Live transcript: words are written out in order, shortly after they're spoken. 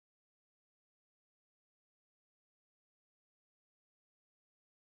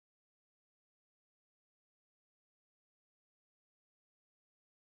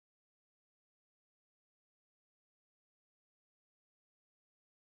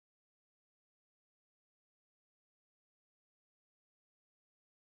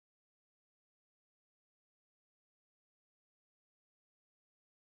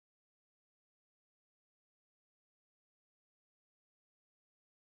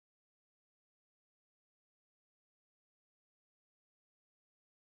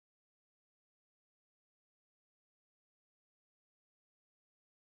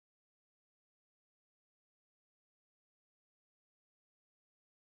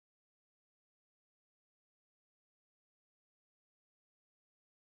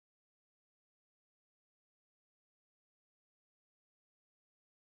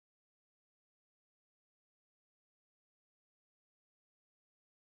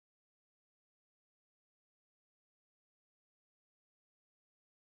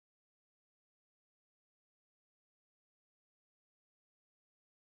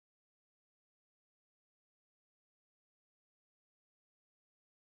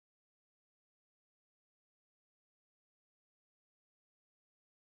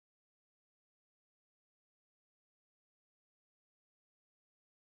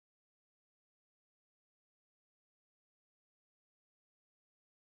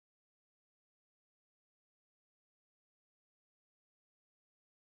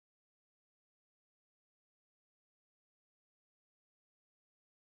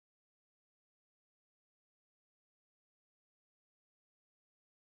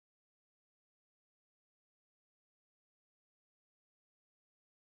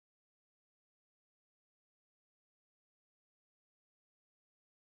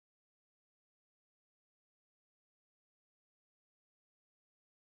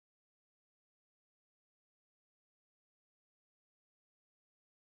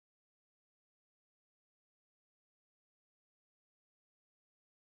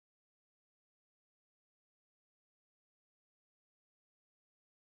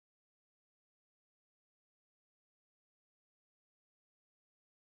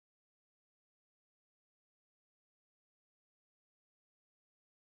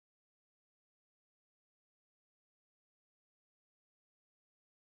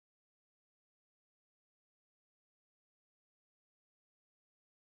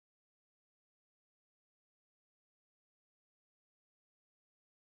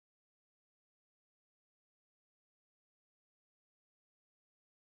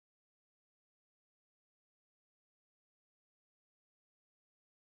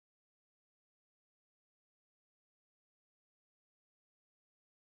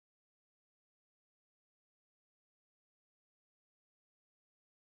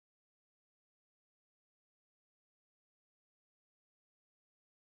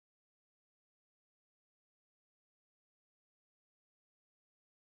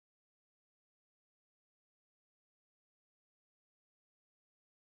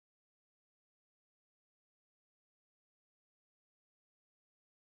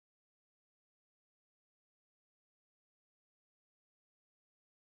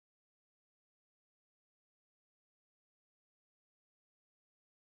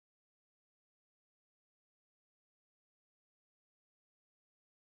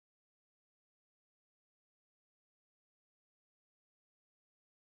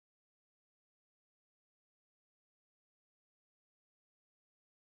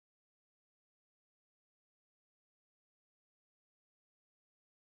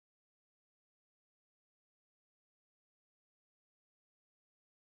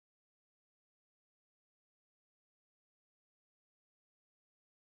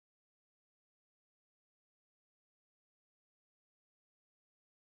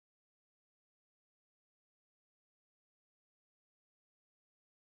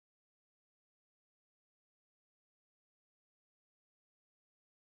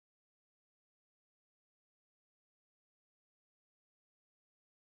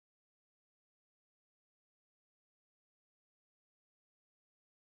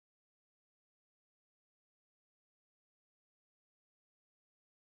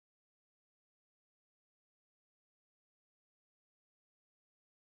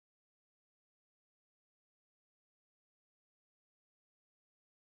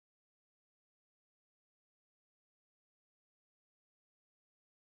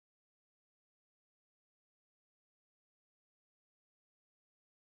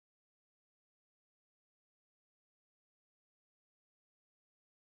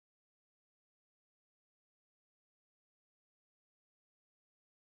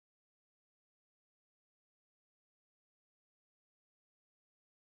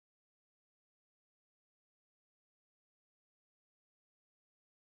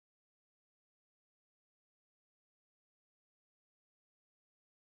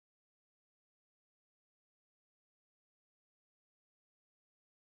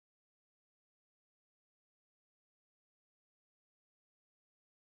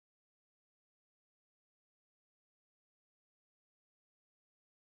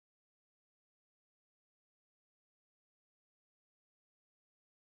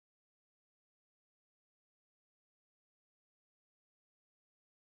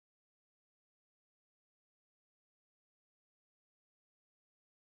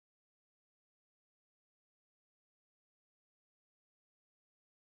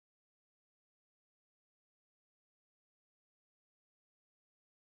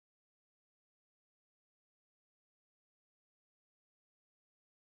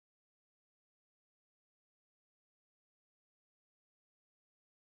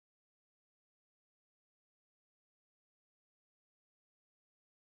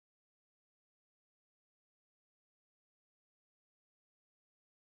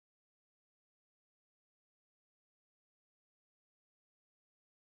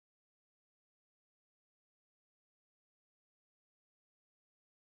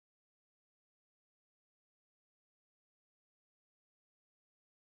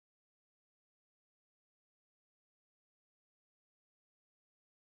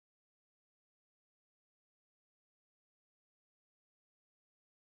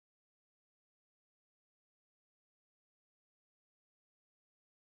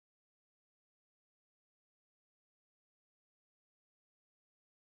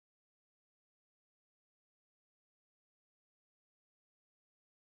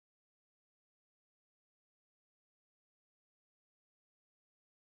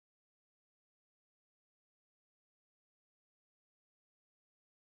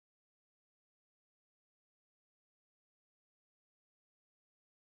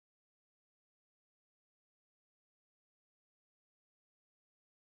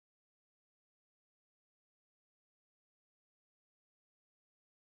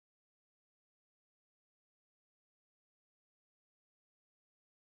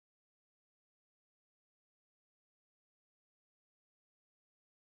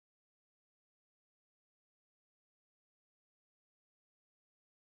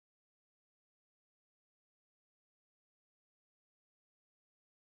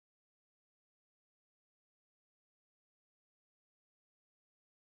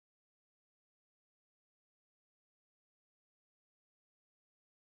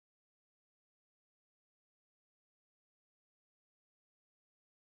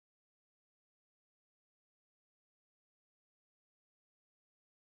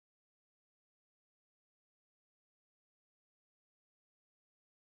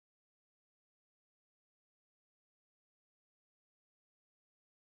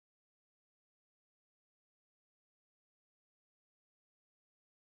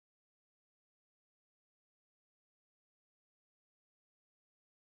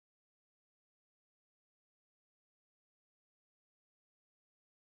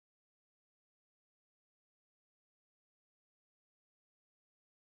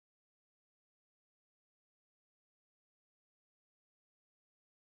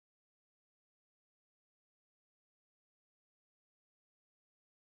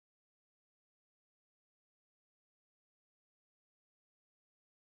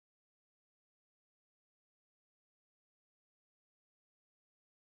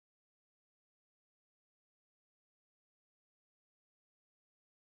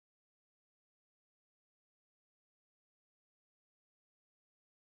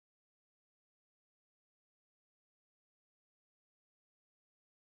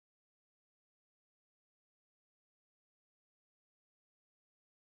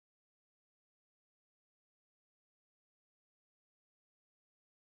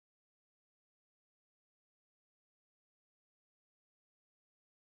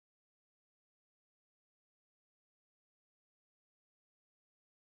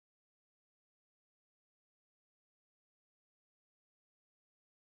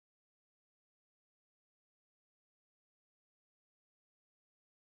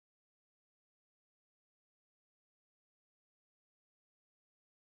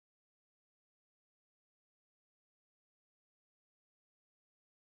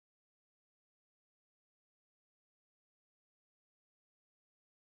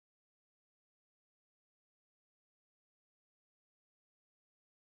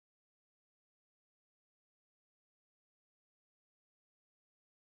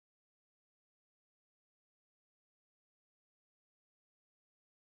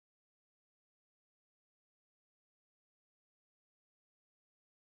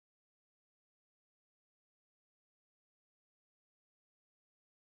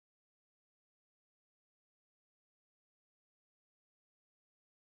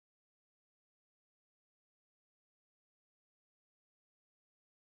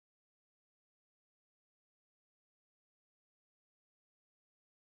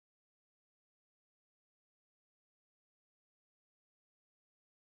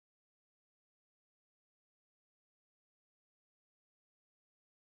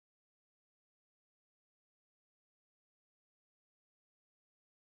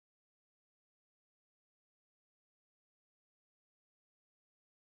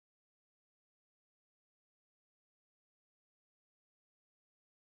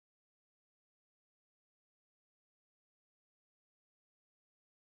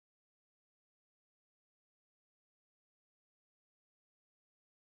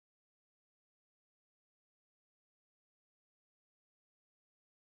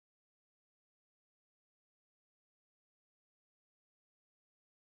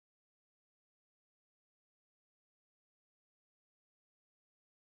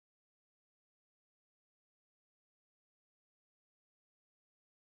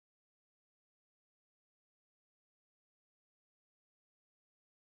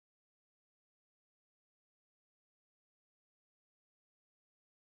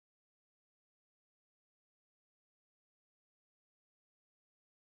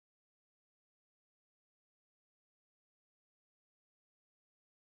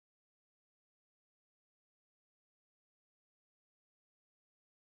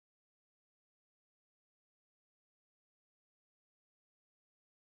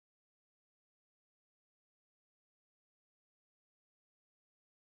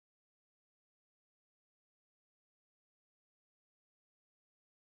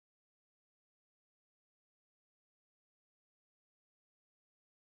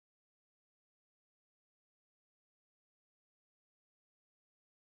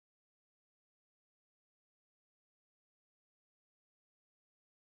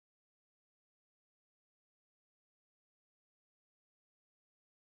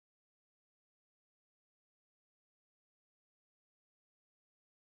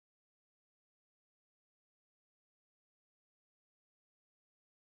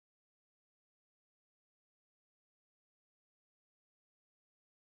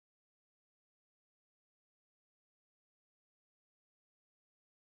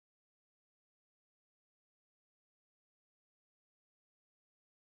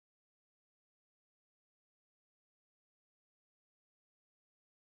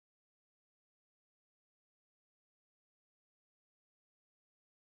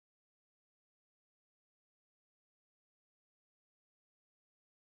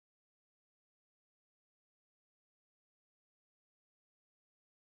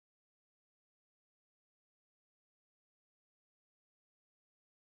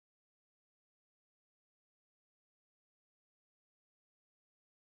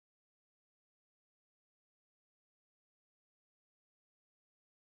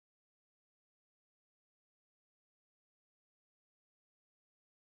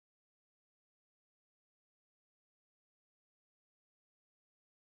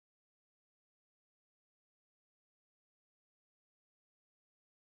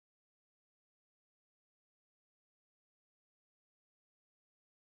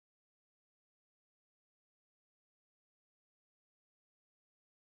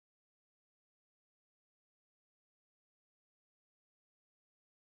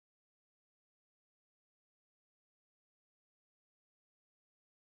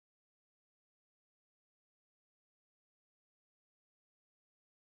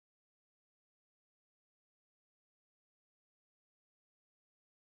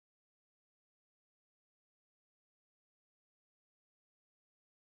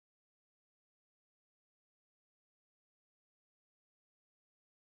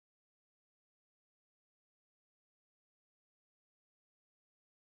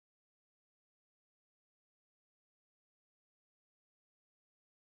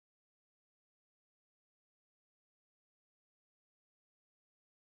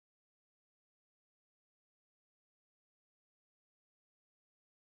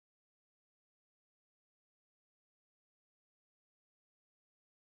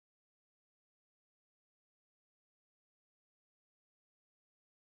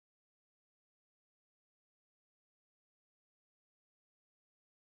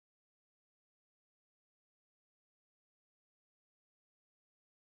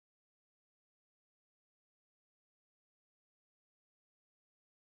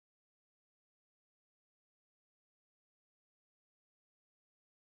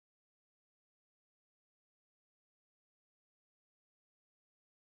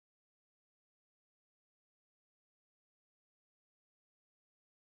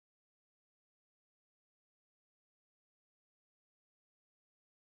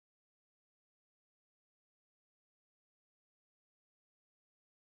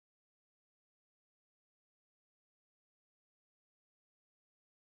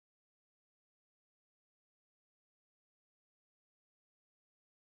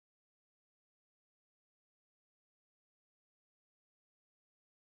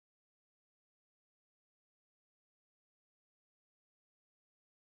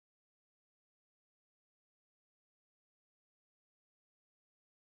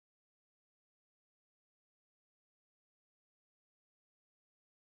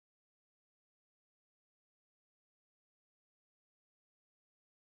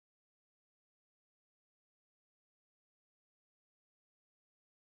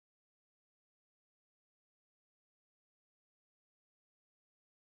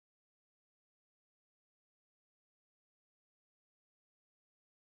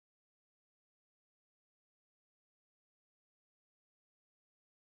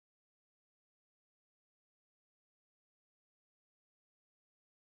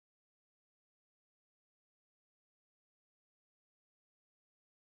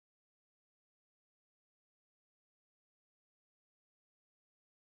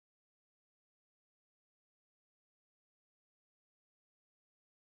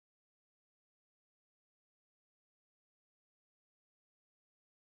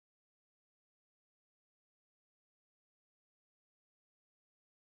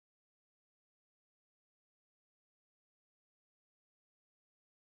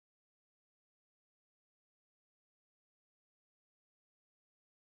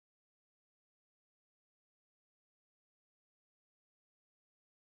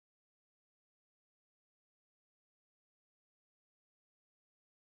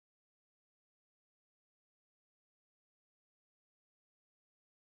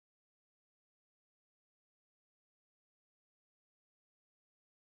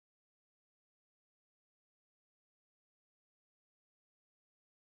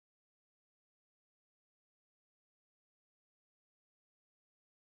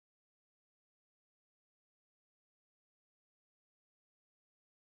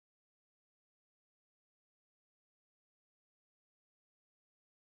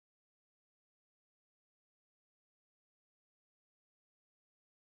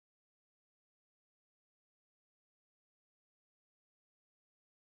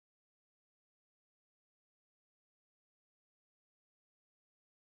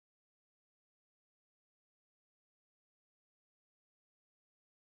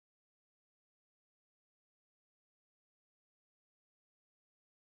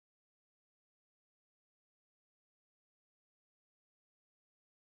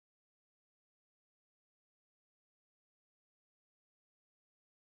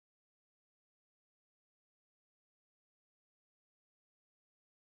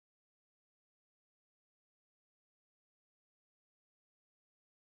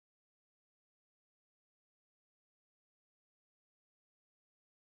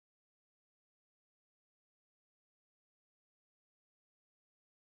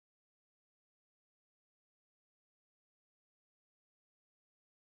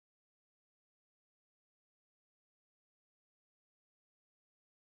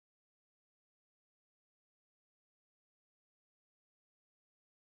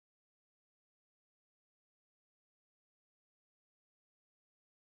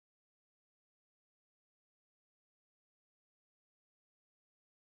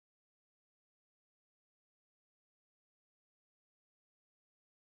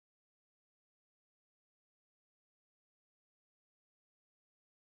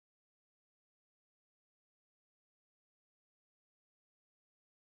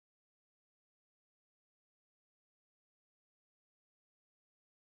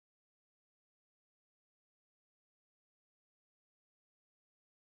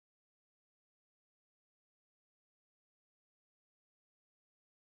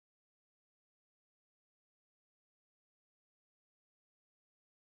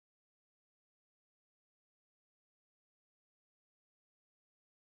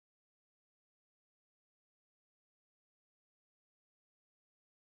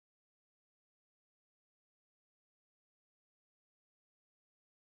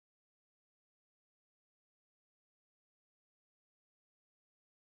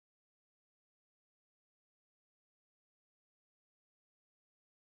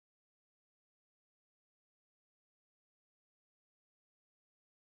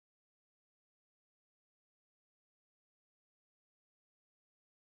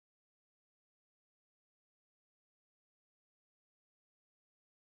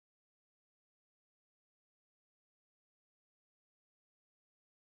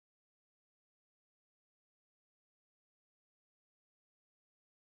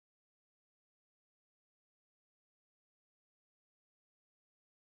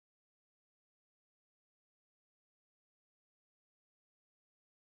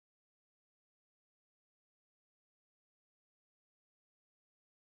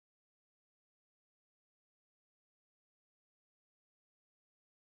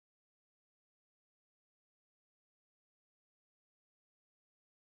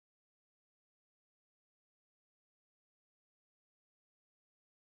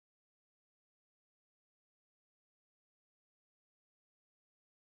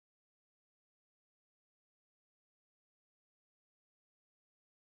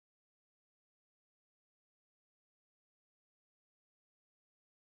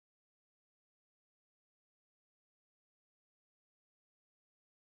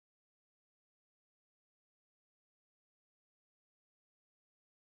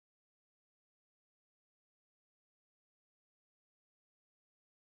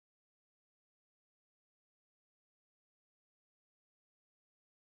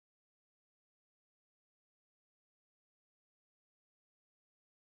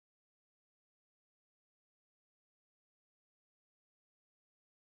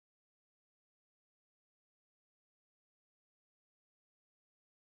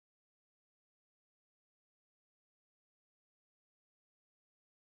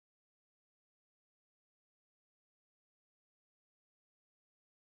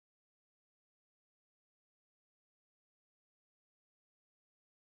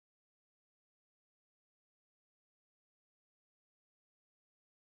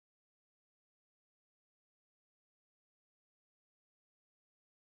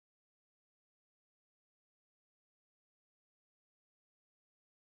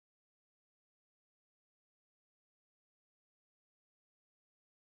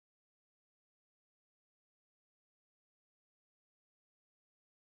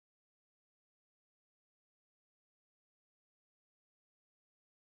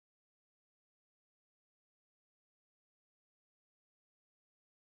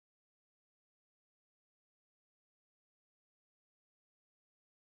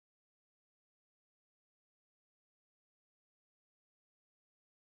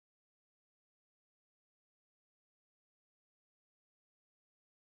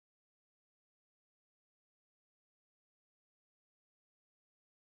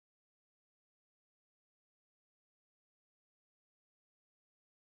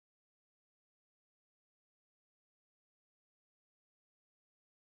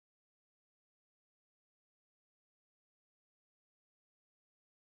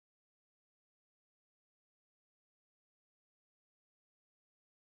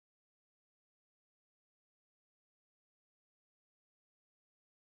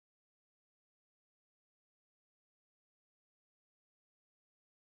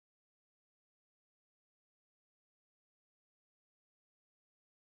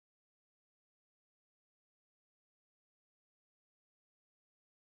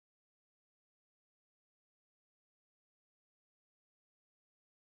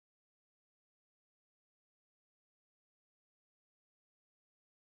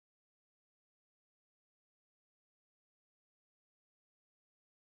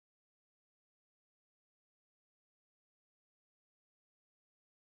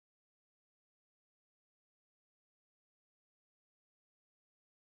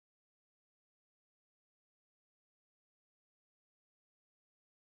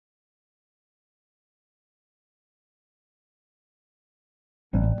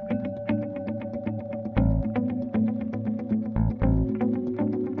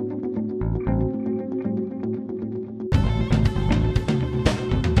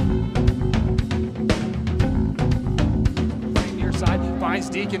finds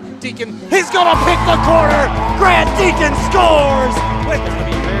Deacon. Deacon, he's gonna pick the corner. Grant Deacon scores. It's gonna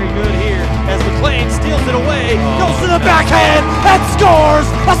be very good here as McLean steals it away, Goes to the backhand and scores.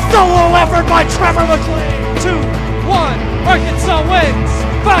 A solo effort by Trevor McLean. 2-1. Arkansas wins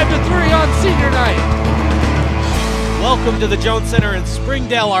 5-3 on senior night. Welcome to the Jones Center in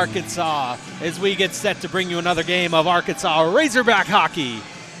Springdale, Arkansas, as we get set to bring you another game of Arkansas Razorback hockey.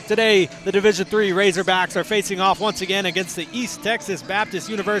 Today, the Division III Razorbacks are facing off once again against the East Texas Baptist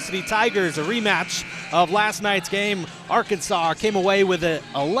University Tigers, a rematch of last night's game. Arkansas came away with an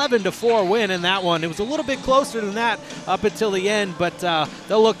 11-4 win in that one. It was a little bit closer than that up until the end, but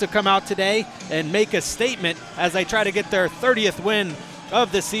they'll look to come out today and make a statement as they try to get their 30th win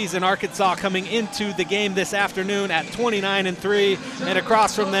of the season. Arkansas coming into the game this afternoon at 29-3, and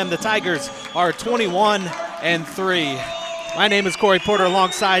across from them, the Tigers are 21-3. My name is Corey Porter.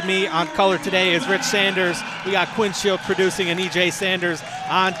 Alongside me on color today is Rich Sanders. We got Quinn Shield producing and EJ Sanders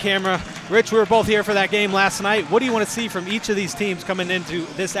on camera. Rich, we were both here for that game last night. What do you want to see from each of these teams coming into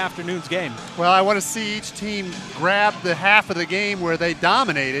this afternoon's game? Well, I want to see each team grab the half of the game where they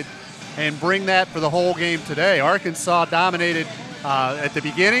dominated and bring that for the whole game today. Arkansas dominated at the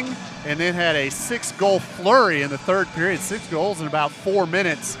beginning and then had a 6-goal flurry in the third period, 6 goals in about 4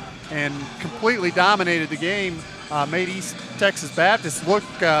 minutes, and completely dominated the game. Made East Texas Baptist look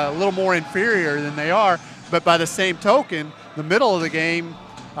a little more inferior than they are, but by the same token, the middle of the game,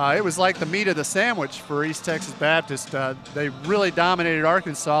 it was like the meat of the sandwich for East Texas Baptist. They really dominated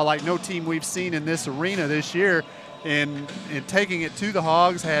Arkansas like no team we've seen in this arena this year, in taking it to the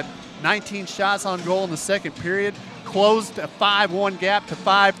Hogs. Had 19 shots on goal in the second period, closed a 5-1 gap to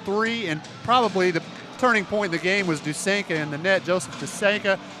 5-3, and probably the turning point in the game was Dusenka in the net. Joseph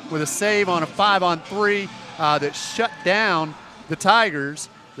Dusenka with a save on a 5-on-3 that shut down the Tigers.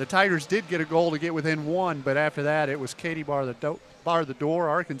 The Tigers did get a goal to get within 1, but after that it was Katie Bar the Door.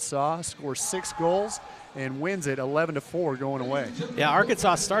 Arkansas scores 6 goals and wins it 11-4 going away. Yeah,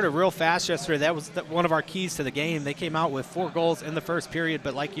 Arkansas started real fast yesterday. That was one of our keys to the game. They came out with 4 goals in the first period,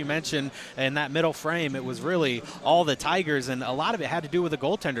 but like you mentioned, in that middle frame, it was really all the Tigers, and a lot of it had to do with the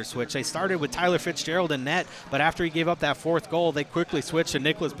goaltender switch. They started with Tyler Fitzgerald in net, but after he gave up that 4th goal, they quickly switched to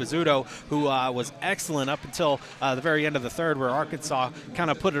Nicholas Bizzuto, who was excellent up until the very end of the third, where Arkansas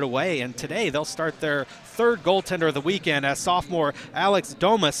kind of put it away. And today they'll start their 3rd goaltender of the weekend as sophomore Alex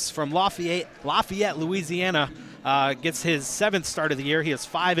Domas from Lafayette, Louisiana, gets his 7th start of the year. He is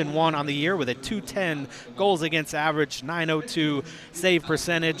 5-1 on the year with a .210 goals against average, .902 save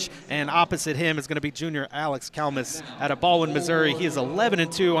percentage. And opposite him is going to be junior Alex Kalmus out of Baldwin, Missouri. He is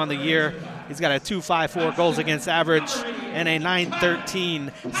 11-2 on the year. He's got a .254 goals against average and a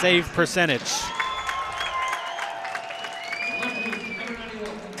 .913 save percentage.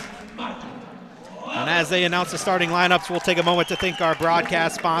 And as they announce the starting lineups, we'll take a moment to thank our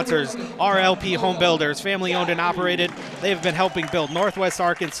broadcast sponsors, RLP Home Builders, family owned and operated. They've been helping build Northwest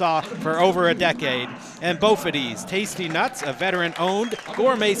Arkansas for over a decade. And Bofides, Tasty Nuts, a veteran-owned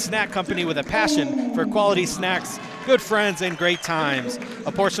gourmet snack company with a passion for quality snacks, good friends, and great times.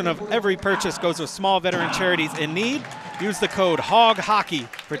 A portion of every purchase goes to small veteran charities in need. Use the code HOGHOCKEY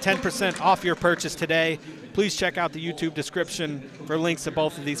for 10% off your purchase today. Please check out the YouTube description for links to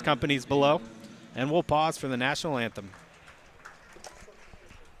both of these companies below. And we'll pause for the national anthem.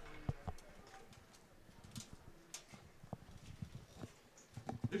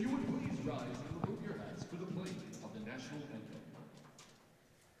 If you would please rise and remove your hats for the playing of the national anthem.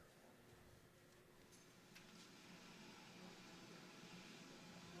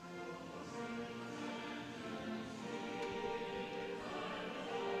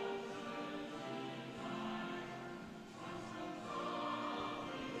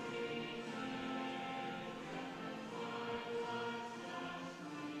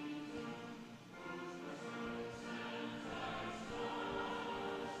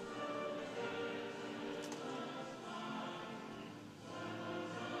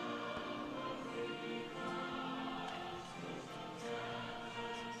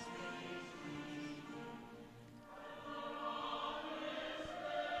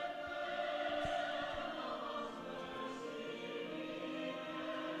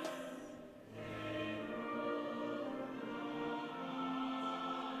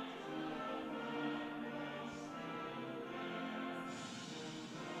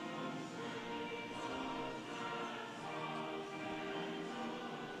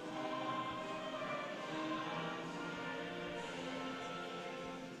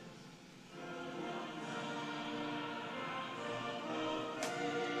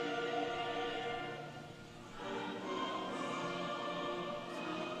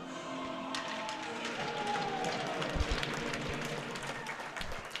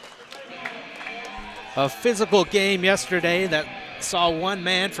 A physical game yesterday that saw one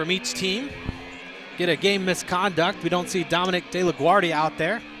man from each team get a game misconduct. We don't see Dominic De La Guardia out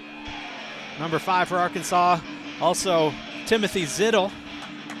there. Number 5 for Arkansas. Also, Timothy Zittel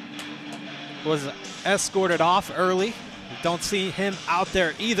was escorted off early. Don't see him out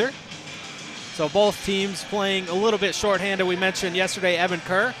there either. So both teams playing a little bit shorthanded. We mentioned yesterday Evan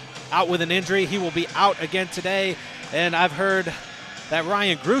Kerr out with an injury. He will be out again today. And I've heard that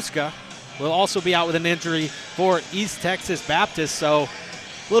Ryan Gruska will also be out with an injury for East Texas Baptist. So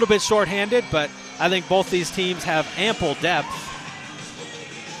a little bit shorthanded, but I think both these teams have ample depth.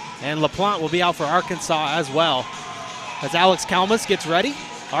 And LaPlante will be out for Arkansas as well. As Alex Kalmus gets ready,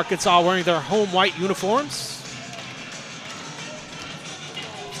 Arkansas wearing their home white uniforms.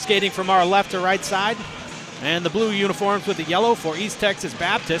 Skating from our left to right side. And the blue uniforms with the yellow for East Texas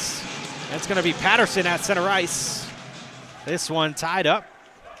Baptist. That's going to be Patterson at center ice. This one tied up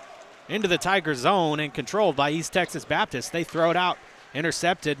into the Tiger zone and controlled by East Texas Baptist. They throw it out,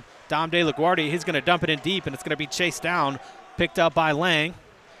 intercepted. Dom De La Guardia, he's going to dump it in deep, and it's going to be chased down, picked up by Lang.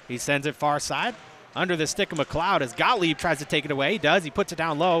 He sends it far side. Under the stick of McLeod as Gottlieb tries to take it away. He does. He puts it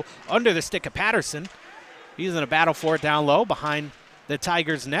down low under the stick of Patterson. He's in a battle for it down low behind the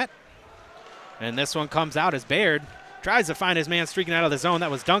Tigers' net. And this one comes out as Baird tries to find his man streaking out of the zone.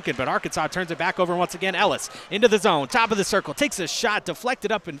 That was Duncan, but Arkansas turns it back over once again. Ellis into the zone, top of the circle, takes a shot,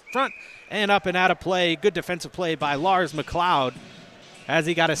 deflected up in front and up and out of play. Good defensive play by Lars McLeod as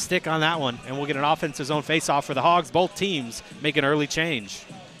he got a stick on that one. And we'll get an offensive zone faceoff for the Hogs. Both teams make an early change.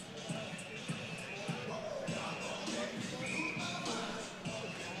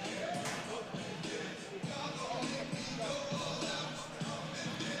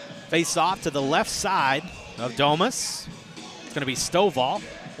 Face off to the left side of Domus. It's going to be Stovall,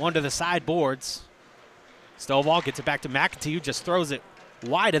 one to the sideboards. Stovall gets it back to McAtee, who just throws it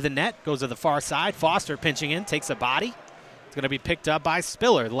wide of the net, goes to the far side. Foster pinching in, takes a body. It's going to be picked up by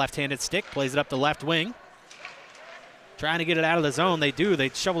Spiller. The left-handed stick, plays it up the left wing. Trying to get it out of the zone. They do. They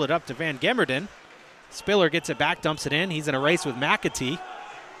shovel it up to Van Gemmerden. Spiller gets it back, dumps it in. He's in a race with McAtee,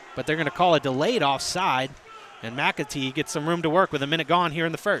 but they're going to call a delayed offside. And McAtee gets some room to work with a minute gone here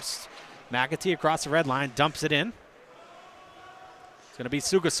in the first. McAtee across the red line, dumps it in. It's going to be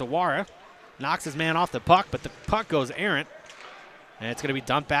Sugasawara. Knocks his man off the puck, but the puck goes errant. And it's going to be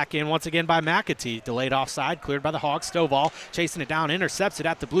dumped back in once again by McAtee. Delayed offside, cleared by the Hogs. Stovall chasing it down, intercepts it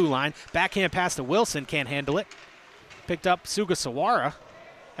at the blue line. Backhand pass to Wilson, can't handle it. Picked up Sugasawara.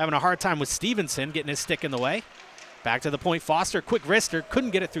 Having a hard time with Stevenson, getting his stick in the way. Back to the point, Foster, quick wrister, couldn't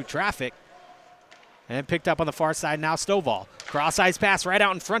get it through traffic. And picked up on the far side now, Stovall. Cross-ice pass right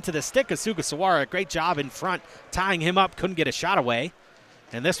out in front to the stick of Sugasawara. Great job in front, tying him up, couldn't get a shot away.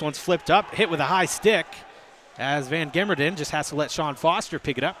 And this one's flipped up, hit with a high stick, as Van Gemmerden just has to let Sean Foster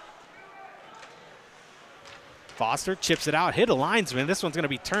pick it up. Foster chips it out, hit a linesman. This one's going to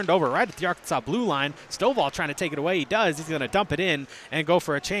be turned over right at the Arkansas blue line. Stovall trying to take it away. He does. He's going to dump it in and go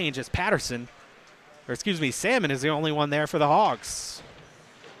for a change as Salmon is the only one there for the Hogs.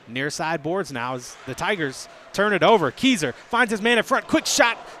 Near side boards now as the Tigers turn it over. Keyser finds his man in front. Quick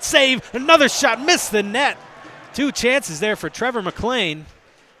shot, save, another shot, missed the net. 2 chances there for Trevor McLean,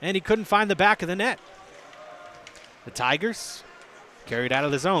 and he couldn't find the back of the net. The Tigers carried out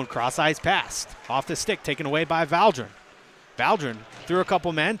of the zone. Cross-ice pass. Off the stick, taken away by Valdrin. Valdrin through a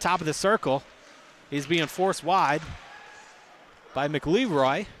couple men, top of the circle. He's being forced wide by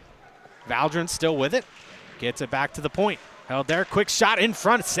McLeroy. Valdrin still with it. Gets it back to the point. Held there, quick shot in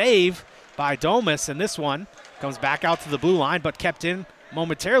front, save by Domus, and this one comes back out to the blue line, but kept in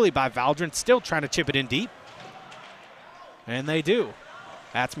momentarily by Valdrin, still trying to chip it in deep. And they do.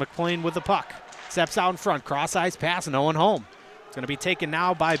 That's McLean with the puck. Steps out in front, cross-ice pass, no one home. It's going to be taken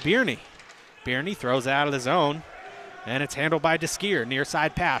now by Bierney. Bierney throws it out of the zone, and it's handled by Deskier. Near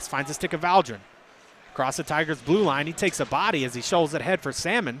side pass, finds a stick of Valdrin. Across the Tigers' blue line, he takes a body as he shoals it ahead for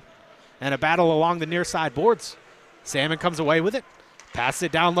Salmon, and a battle along the near side boards. Salmon comes away with it. Passes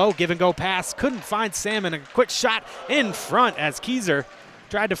it down low, give and go pass. Couldn't find Salmon. A quick shot in front as Keyser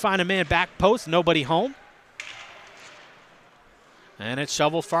tried to find a man back post. Nobody home. And it's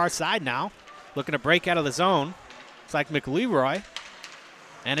shoveled far side now. Looking to break out of the zone. It's like McLeroy.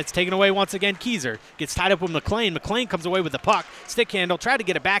 And it's taken away once again. Keyser gets tied up with McLean. McLean comes away with the puck. Stick handle. Tried to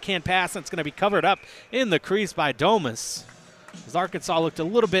get a backhand pass, and it's going to be covered up in the crease by Domus. As Arkansas looked a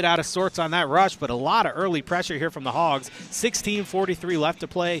little bit out of sorts on that rush, but a lot of early pressure here from the Hogs. 16:43 left to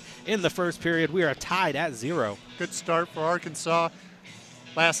play in the first period. We are tied at 0. Good start for Arkansas.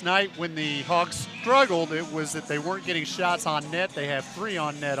 Last night when the Hogs struggled, it was that they weren't getting shots on net. They have 3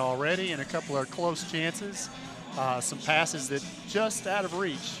 on net already and a couple of close chances. Some passes that just out of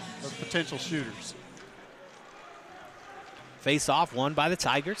reach of potential shooters. Face off won by the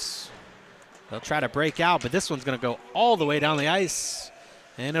Tigers. They'll try to break out, but this one's going to go all the way down the ice,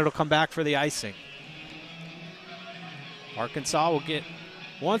 and it'll come back for the icing. Arkansas will get,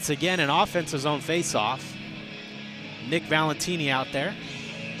 once again, an offensive zone face-off. Nick Valentini out there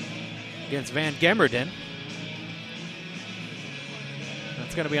against Van Gemmerden.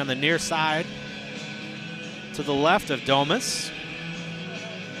 That's going to be on the near side to the left of Domus.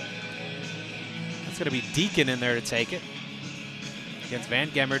 That's going to be Deacon in there to take it against Van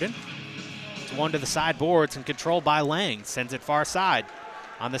Gemmerden. It's one to the side boards and controlled by Lang. Sends it far side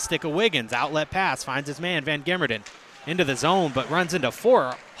on the stick of Wiggins. Outlet pass, finds his man, Van Gemmerden. Into the zone, but runs into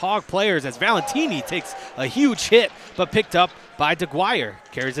 4 Hog players as Valentini takes a huge hit, but picked up by DeGuire.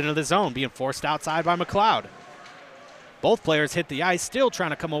 Carries it into the zone, being forced outside by McLeod. Both players hit the ice, still trying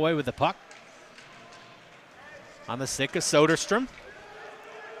to come away with the puck. On the stick of Soderstrom.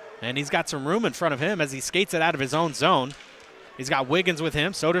 And he's got some room in front of him as he skates it out of his own zone. He's got Wiggins with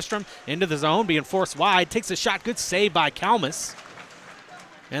him. Soderstrom into the zone, being forced wide. Takes a shot, good save by Kalmus.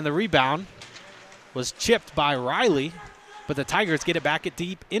 And the rebound was chipped by Riley, but the Tigers get it back at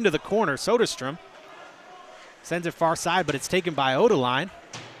deep into the corner. Soderstrom sends it far side, but it's taken by Odeline,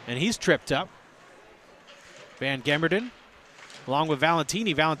 and he's tripped up. Van Gemmerden, along with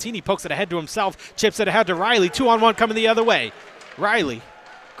Valentini. Valentini pokes it ahead to himself, chips it ahead to Riley. 2-on-1 coming the other way. Riley,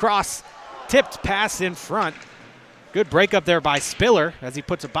 cross, tipped pass in front. Good breakup there by Spiller as he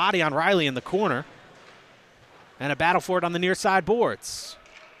puts a body on Riley in the corner. And a battle for it on the near side boards.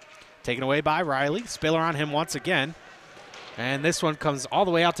 Taken away by Riley. Spiller on him once again. And this one comes all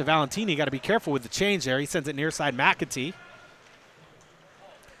the way out to Valentini. Got to be careful with the change there. He sends it near side McAtee.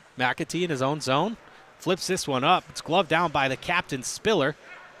 McAtee in his own zone. Flips this one up. It's gloved down by the captain, Spiller.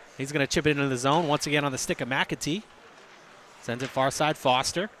 He's going to chip it into the zone once again on the stick of McAtee. Sends it far side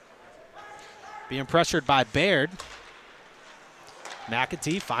Foster. Being pressured by Baird.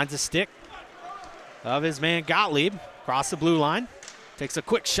 McAtee finds a stick of his man Gottlieb. Across the blue line. Takes a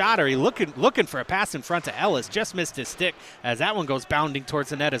quick shot, or he looking for a pass in front to Ellis. Just missed his stick as that one goes bounding towards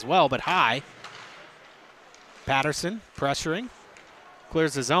the net as well, but high. Patterson pressuring.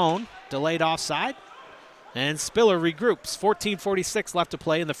 Clears the zone. Delayed offside. And Spiller regroups. 14:46 left to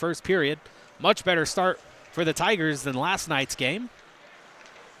play in the first period. Much better start for the Tigers than last night's game.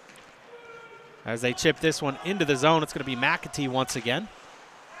 As they chip this one into the zone, it's going to be McAtee once again.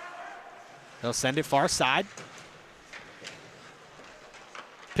 They'll send it far side.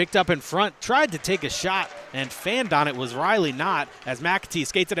 Picked up in front, tried to take a shot, and fanned on it was Riley not, as McAtee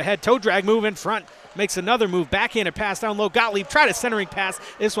skates it ahead. Toe drag move in front, makes another move, backhanded pass down low. Gottlieb tried a centering pass.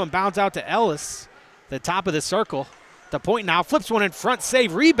 This one bounds out to Ellis, the top of the circle. The point now, flips one in front,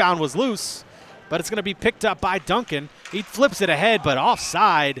 save, rebound was loose, but it's going to be picked up by Duncan. He flips it ahead, but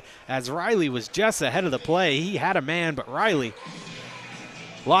offside, as Riley was just ahead of the play. He had a man, but Riley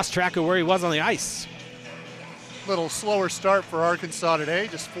lost track of where he was on the ice. Little slower start for Arkansas today,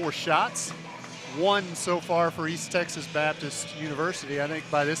 just 4 shots. 1 so far for East Texas Baptist University. I think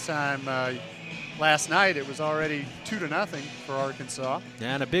by this time last night it was already 2-0 for Arkansas.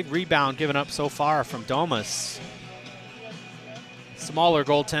 And a big rebound given up so far from Domus. Smaller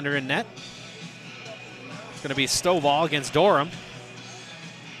goaltender in net. It's going to be Stovall against Dorham.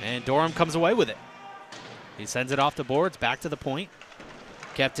 And Dorham comes away with it. He sends it off the boards, back to the point.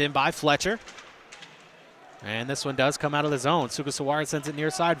 Kept in by Fletcher. And this one does come out of the zone. Sugasawara sends it near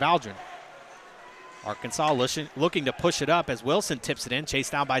side, Valdrin. Arkansas looking to push it up as Wilson tips it in,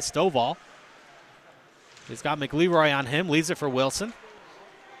 chased down by Stovall. He's got McLeroy on him, leaves it for Wilson.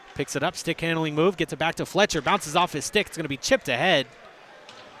 Picks it up, stick handling move, gets it back to Fletcher, bounces off his stick. It's going to be chipped ahead.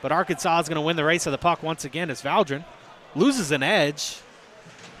 But Arkansas is going to win the race of the puck once again as Valdrin loses an edge.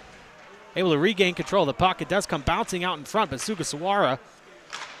 Able to regain control of the puck. It does come bouncing out in front, but Sugasawara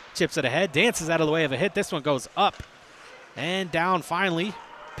chips it ahead, dances out of the way of a hit. This one goes up and down finally.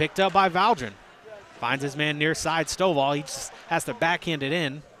 Picked up by Valdrin. Finds his man near side, Stovall. He just has to backhand it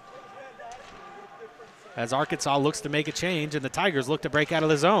in. As Arkansas looks to make a change and the Tigers look to break out of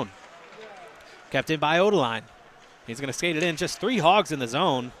the zone. Kept in by Odeline. He's going to skate it in. Just 3 Hogs in the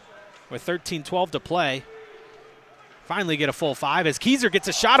zone with 13:12 to play. Finally get a full 5 as Keyser gets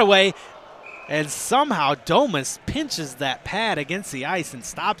a shot away. And somehow Domus pinches that pad against the ice and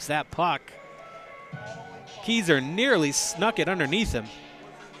stops that puck. Keyser nearly snuck it underneath him.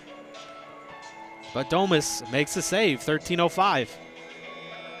 But Domus makes the save, 13:05.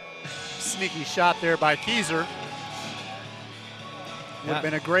 Sneaky shot there by Keyser. Would have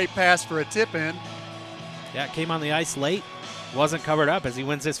been a great pass for a tip-in. Yeah, it came on the ice late. Wasn't covered up as he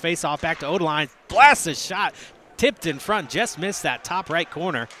wins this face-off back to Odeline. Blasts a shot. Tipped in front, just missed that top right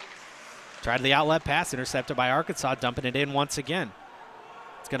corner. Tried the outlet pass, intercepted by Arkansas, dumping it in once again.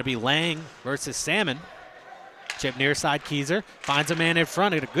 It's going to be Lang versus Salmon. Chip near side, Keyser finds a man in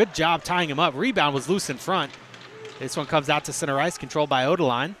front. Did a good job tying him up. Rebound was loose in front. This one comes out to center ice, controlled by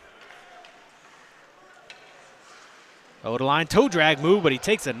Odeline. Odeline toe drag move, but he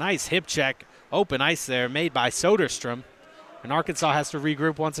takes a nice hip check. Open ice there made by Soderstrom. And Arkansas has to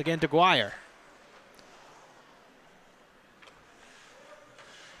regroup once again. DeGuire.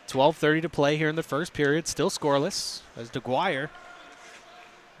 12:30 to play here in the first period. Still scoreless as DeGuire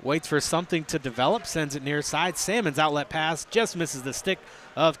waits for something to develop. Sends it near side. Salmon's outlet pass just misses the stick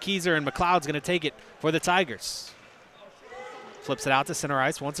of Keyser, and McLeod's going to take it for the Tigers. Flips it out to center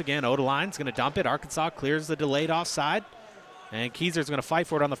ice once again. Odeline's going to dump it. Arkansas clears the delayed offside. And Keyser's going to fight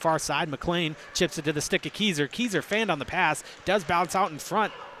for it on the far side. McLean chips it to the stick of Keyser. Keyser fanned on the pass. Does bounce out in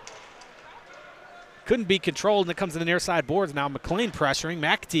front. Couldn't be controlled, and it comes to the near side boards now. McLean pressuring.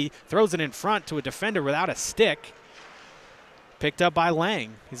 McAtee throws it in front to a defender without a stick. Picked up by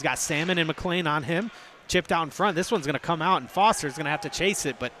Lang. He's got Salmon and McLean on him. Chipped out in front. This one's going to come out, and Foster's going to have to chase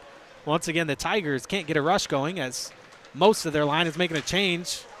it. But once again, the Tigers can't get a rush going as most of their line is making a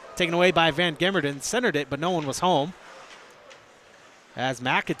change. Taken away by Van Gemmerden. Centered it, but no one was home. As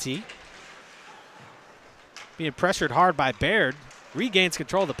McAtee, being pressured hard by Baird, regains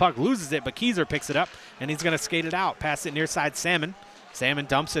control of the puck, loses it, but Keyser picks it up, and he's going to skate it out. Pass it near side Salmon. Salmon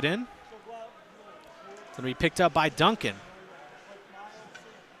dumps it in. It's going to be picked up by Duncan.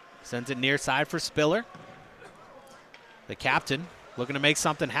 Sends it near side for Spiller. The captain looking to make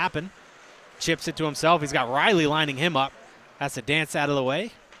something happen. Chips it to himself. He's got Riley lining him up. Has to dance out of the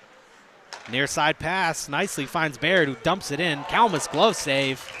way. Near side pass nicely finds Baird, who dumps it in. Kalmus glove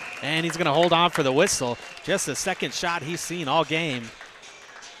save, and he's going to hold on for the whistle. Just the second shot he's seen all game.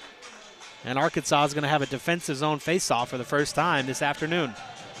 And Arkansas is going to have a defensive zone faceoff for the first time this afternoon.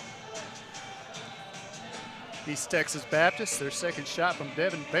 East Texas Baptist, their second shot from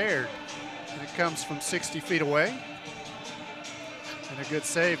Devin Baird. And it comes from 60 feet away. And a good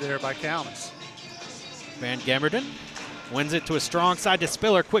save there by Kalmus. Van Gemmerden wins it to a strong side to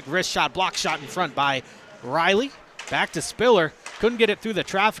Spiller. Quick wrist shot, block shot in front by Riley. Back to Spiller. Couldn't get it through the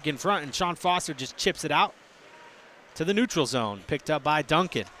traffic in front, and Sean Foster just chips it out to the neutral zone. Picked up by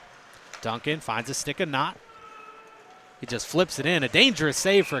Duncan. Duncan finds a stick of knot. He just flips it in. A dangerous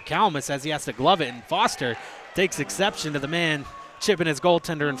save for Kalmus as he has to glove it, and Foster takes exception to the man chipping his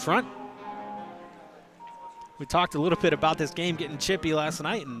goaltender in front. We talked a little bit about this game getting chippy last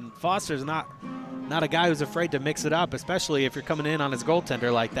night, and Foster's not a guy who's afraid to mix it up, especially if you're coming in on his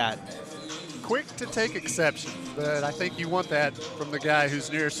goaltender like that. Quick to take exception, but I think you want that from the guy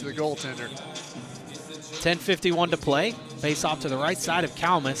who's nearest to the goaltender. 10:51 to play. Face off to the right side of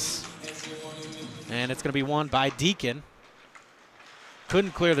Kalmus. And it's going to be won by Deacon.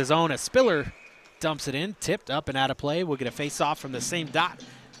 Couldn't clear the zone as Spiller dumps it in. Tipped up and out of play. We'll get a face off from the same dot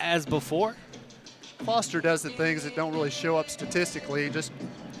as before. Foster does the things that don't really show up statistically. Just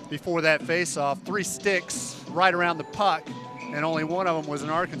before that face-off, 3 sticks right around the puck, and only one of them was an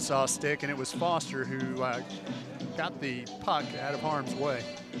Arkansas stick, and it was Foster who got the puck out of harm's way.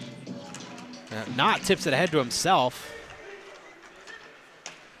 Knott tips it ahead to himself,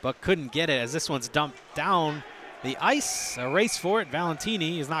 but couldn't get it as this one's dumped down the ice. A race for it.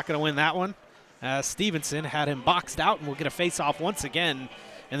 Valentini is not going to win that one. Stevenson had him boxed out, and we'll get a face-off once again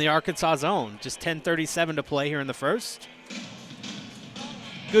in the Arkansas zone. Just 10:37 to play here in the first.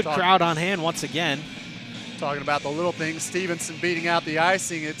 Good crowd on hand once again. Talking about the little things, Stevenson beating out the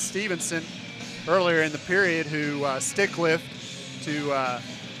icing. It's Stevenson earlier in the period who stick lift to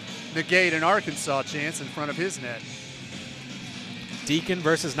negate an Arkansas chance in front of his net. Deacon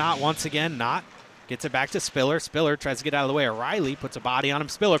versus Knott once again. Knott gets it back to Spiller. Spiller tries to get out of the way of Riley, puts a body on him.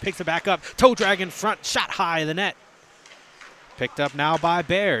 Spiller picks it back up. Toe drag in front, shot high in the net. Picked up now by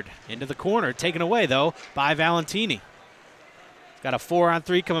Baird. Into the corner, taken away though by Valentini. Got a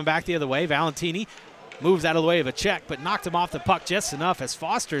 4-on-3 coming back the other way. Valentini moves out of the way of a check, but knocked him off the puck just enough as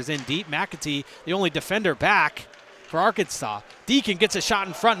Foster's in deep. McAtee, the only defender back for Arkansas. Deacon gets a shot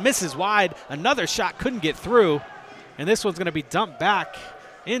in front, misses wide. Another shot couldn't get through. And this one's going to be dumped back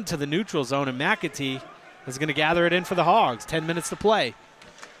into the neutral zone, and McAtee is going to gather it in for the Hogs. 10 minutes to play.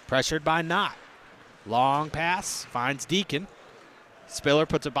 Pressured by Knott. Long pass, finds Deacon. Spiller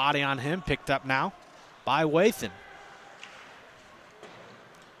puts a body on him, picked up now by Wathan.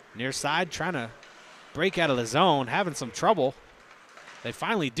 Near side, trying to break out of the zone, having some trouble. They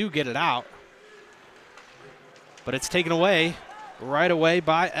finally do get it out. But it's taken away right away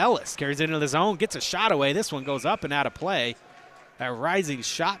by Ellis. Carries it into the zone, gets a shot away. This one goes up and out of play. That rising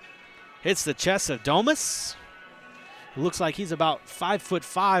shot hits the chest of Domus. Looks like he's about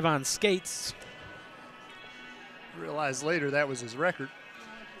 5'5" on skates. Realized later that was his record.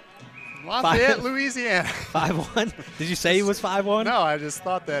 Lafayette, Louisiana. 5'1". Did you say he was 5'1"? No, I just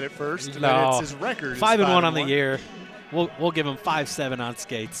thought that at first. No. But it's his record. 5'1" on the year. We'll give him 5'7" on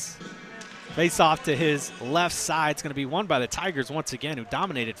skates. Face off to his left side. It's going to be won by the Tigers once again, who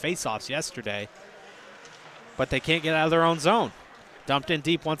dominated faceoffs yesterday. But they can't get out of their own zone. Dumped in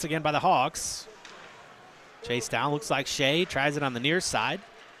deep once again by the Hawks. Chase down. Looks like Shea tries it on the near side.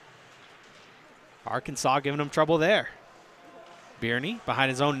 Arkansas giving him trouble there. Bierney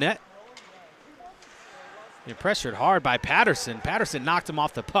behind his own net. You're pressured hard by Patterson. Patterson knocked him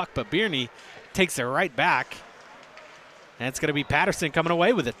off the puck, but Bierney takes it right back. And it's going to be Patterson coming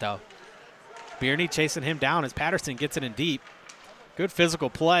away with it, though. Bierney chasing him down as Patterson gets it in deep. Good physical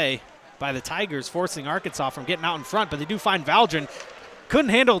play by the Tigers, forcing Arkansas from getting out in front, but they do find Valdrin. Couldn't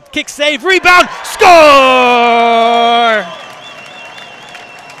handle, kick save, rebound, score!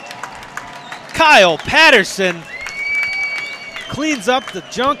 Kyle Patterson cleans up the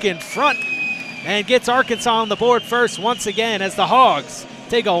junk in front and gets Arkansas on the board first once again as the Hogs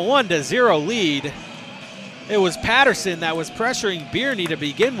take a 1-0 lead. It was Patterson that was pressuring Bierney to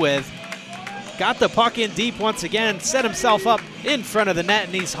begin with. Got the puck in deep once again, set himself up in front of the net,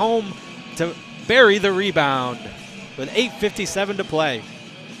 and he's home to bury the rebound with 8:57 to play.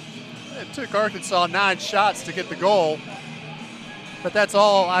 It took Arkansas 9 shots to get the goal, but that's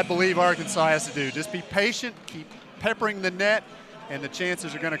all I believe Arkansas has to do. Just be patient, keep peppering the net, and the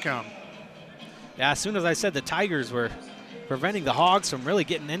chances are going to come. Yeah, as soon as I said the Tigers were preventing the Hogs from really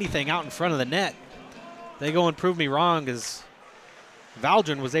getting anything out in front of the net, they go and prove me wrong as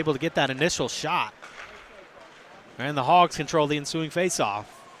Valdrin was able to get that initial shot. And the Hogs control the ensuing faceoff.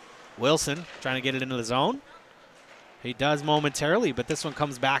 Wilson trying to get it into the zone. He does momentarily, but this one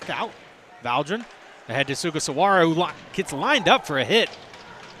comes back out. Valdrin ahead to Sugasawara, who gets lined up for a hit.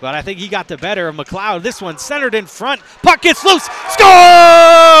 But I think he got the better of McLeod. This one centered in front. Puck gets loose. Score!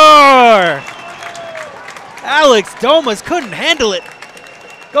 Alex Domas couldn't handle it.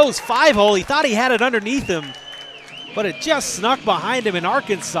 Goes 5-hole. He thought he had it underneath him, but it just snuck behind him, and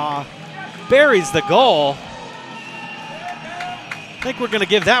Arkansas buries the goal. I think we're going to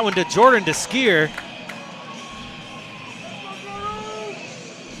give that one to Jordan DeSkier.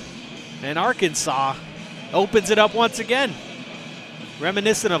 And Arkansas opens it up once again.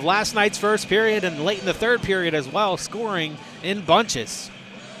 Reminiscent of last night's first period and late in the third period as well, scoring in bunches.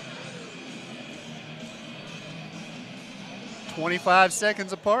 25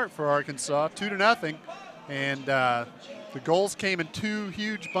 seconds apart for Arkansas, 2-0. And the goals came in 2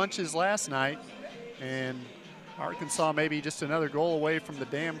 huge bunches last night. And Arkansas maybe just another goal away from the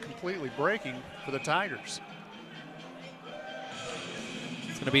dam completely breaking for the Tigers.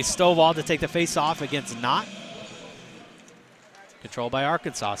 It's going to be Stovall to take the face-off against Knott. Controlled by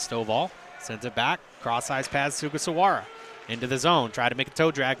Arkansas. Stovall sends it back. Cross-ice pass Sugasawara. Into the zone. Try to make a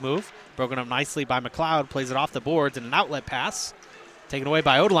toe drag move. Broken up nicely by McLeod. Plays it off the boards and an outlet pass. Taken away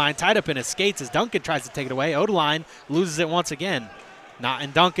by Odeline. Tied up in his skates as Duncan tries to take it away. Odeline loses it once again. Knott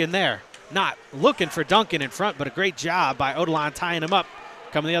and Duncan there. Knott looking for Duncan in front, but a great job by Odeline tying him up.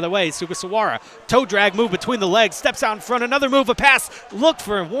 Coming the other way, Sugasawara. Toe drag move between the legs. Steps out in front. Another move, a pass. Looked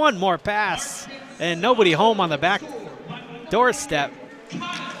for one more pass. And nobody home on the back doorstep.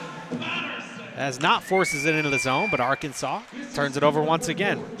 As Knott forces it into the zone, but Arkansas turns it over once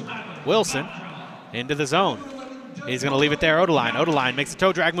again. Wilson into the zone. He's going to leave it there, Odeline. Odeline makes a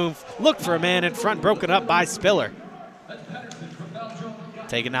toe drag move. Look for a man in front, broken up by Spiller.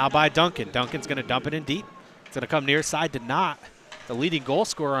 Taken now by Duncan. Duncan's going to dump it in deep. It's going to come near side to Knott. The leading goal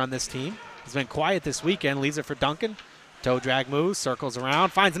scorer on this team. He's been quiet this weekend. Leaves it for Duncan. Toe drag moves, circles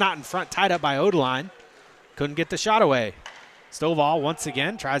around. Finds Knott in front, tied up by Odeline. Couldn't get the shot away. Stovall once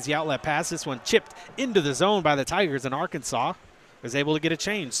again tries the outlet pass. This one chipped into the zone by the Tigers, and Arkansas is able to get a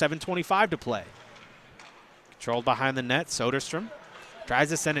change. 7:25 to play. Controlled behind the net. Soderstrom tries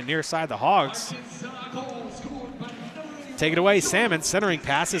to send it near side. The Hogs take it away. Salmon centering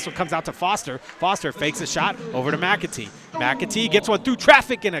pass. This one comes out to Foster. Foster fakes a shot over to McAtee. McAtee gets one through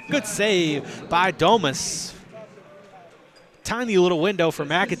traffic and a good save by Domas. Tiny little window for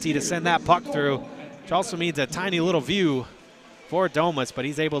McAtee to send that puck through, which also means a tiny little view for Domas, but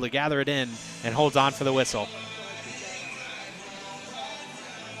he's able to gather it in and holds on for the whistle.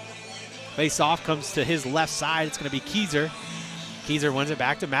 Face off comes to his left side. It's going to be Keyser. Keyser wins it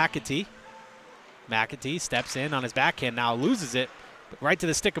back to McAtee. McAtee steps in on his backhand now, loses it, but right to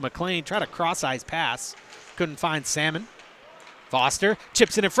the stick of McLean. Try to cross-ice pass. Couldn't find Salmon. Foster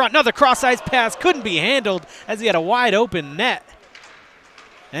chips it in front. Another cross-ice pass. Couldn't be handled as he had a wide open net.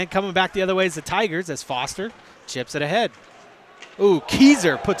 And coming back the other way is the Tigers as Foster Chips it ahead. Ooh,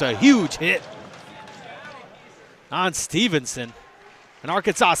 Keyser puts a huge hit on Stevenson. An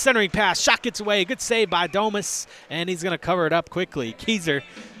Arkansas centering pass, shot gets away, good save by Domus, and he's going to cover it up quickly. Keyser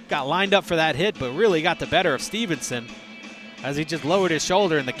got lined up for that hit, but really got the better of Stevenson as he just lowered his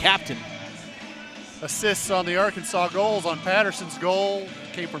shoulder, and the captain. Assists on the Arkansas goals. On Patterson's goal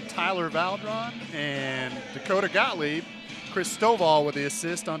came from Tyler Valdron and Dakota Gottlieb. Chris Stovall with the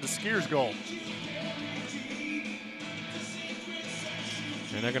assist on DeSkier's goal.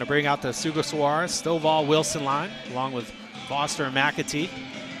 And they're going to bring out the Sugasawara, Stovall, Wilson line, along with Foster and McAtee.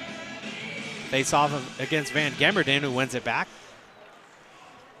 Face off against Van Gemmerden, who wins it back.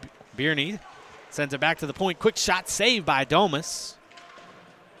 Bierney sends it back to the point. Quick shot saved by Domus.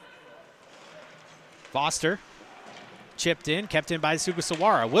 Foster chipped in, kept in by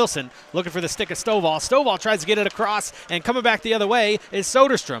Sugasawara. Wilson looking for the stick of Stovall. Stovall tries to get it across, and coming back the other way is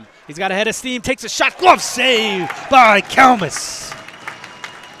Soderstrom. He's got a head of steam, takes a shot, glove save by Kalmus.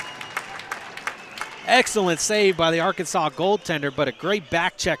 Excellent save by the Arkansas goaltender, but a great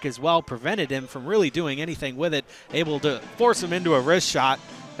back check as well prevented him from really doing anything with it, able to force him into a wrist shot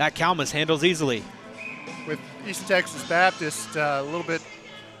that Kalmus handles easily. With East Texas Baptist a little bit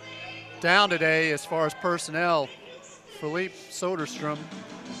down today as far as personnel, Philippe Soderstrom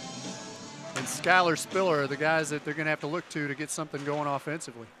and Skylar Spiller are the guys that they're going to have to look to get something going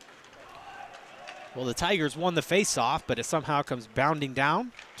offensively. Well, the Tigers won the face-off, but it somehow comes bounding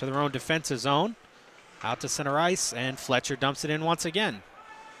down to their own defensive zone. Out to center ice, and Fletcher dumps it in once again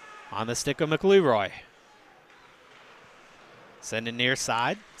on the stick of McLeroy. Sending near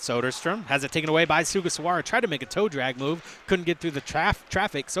side. Soderstrom has it taken away by Sugasawara. Tried to make a toe drag move. Couldn't get through the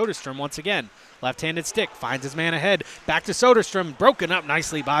traffic. Soderstrom once again. Left-handed stick. Finds his man ahead. Back to Soderstrom. Broken up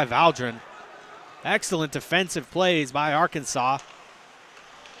nicely by Valdron. Excellent defensive plays by Arkansas.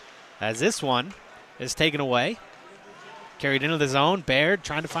 As this one is taken away. Carried into the zone. Baird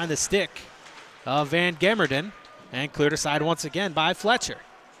trying to find the stick of Van Gemmerden, and cleared aside once again by Fletcher.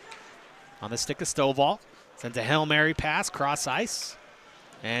 On the stick of Stovall, sends a Hail Mary pass, cross ice,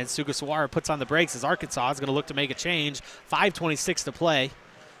 and Sugasawara puts on the brakes as Arkansas is going to look to make a change. 5:26 to play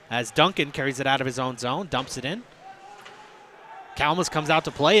as Duncan carries it out of his own zone, dumps it in. Kalmus comes out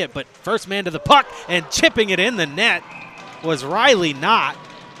to play it, but first man to the puck and chipping it in the net was Riley Knott.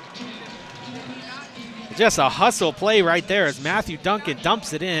 Just a hustle play right there as Matthew Duncan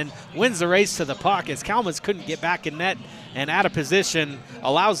dumps it in, wins the race to the puck as Kalmus couldn't get back in net and out of position,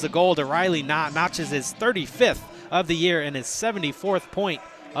 allows the goal to Riley Knott, notches his 35th of the year and his 74th point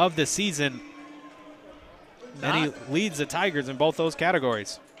of the season. And he leads the Tigers in both those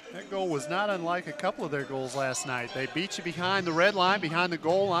categories. That goal was not unlike a couple of their goals last night. They beat you behind the red line, behind the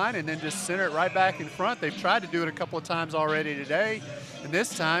goal line, and then just center it right back in front. They've tried to do it a couple of times already today, and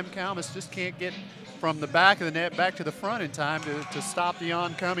this time Kalmus just can't get from the back of the net back to the front in time to stop the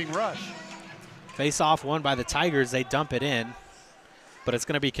oncoming rush. Face-off won by the Tigers. They dump it in, but it's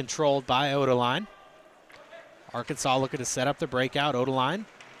going to be controlled by Odeline. Arkansas looking to set up the breakout. Odeline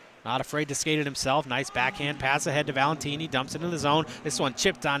not afraid to skate it himself. Nice backhand pass ahead to Valentini. Dumps it into the zone. This one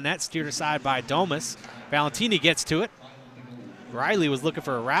chipped on net, steered aside by Domus. Valentini gets to it. Riley was looking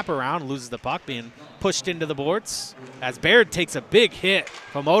for a wraparound, loses the puck, being pushed into the boards as Baird takes a big hit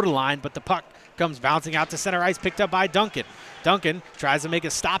from Odeline, but the puck comes bouncing out to center ice, picked up by Duncan. Duncan tries to make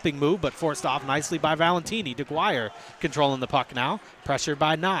a stopping move, but forced off nicely by Valentini. DeGuire controlling the puck now, pressured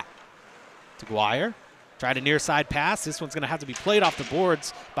by Knott. DeGuire tried a near side pass. This one's going to have to be played off the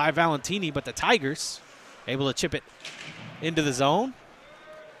boards by Valentini, but the Tigers able to chip it into the zone.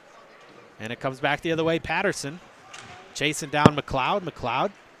 And it comes back the other way. Patterson chasing down McLeod.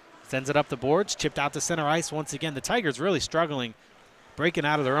 McLeod sends it up the boards, chipped out to center ice once again. The Tigers really struggling, breaking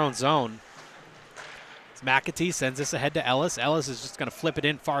out of their own zone. McAtee sends this ahead to Ellis. Ellis is just going to flip it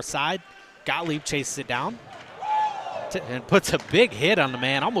in far side. Gottlieb chases it down and puts a big hit on the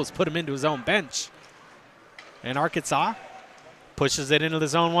man, almost put him into his own bench. And Arkansas pushes it into the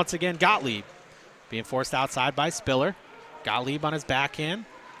zone once again. Gottlieb being forced outside by Spiller. Gottlieb on his backhand.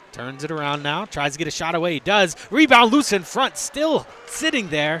 Turns it around now. Tries to get a shot away. He does. Rebound loose in front. Still sitting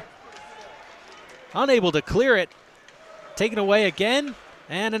there. Unable to clear it. Taken away again.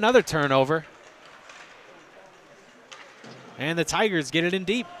 And another turnover. And the Tigers get it in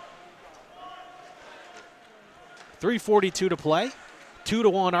deep. 3:42 to play.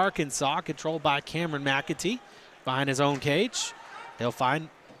 2-1 Arkansas, controlled by Cameron McAtee behind his own cage. He'll find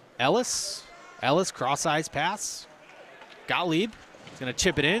Ellis. Ellis, cross-ice pass. Gottlieb is going to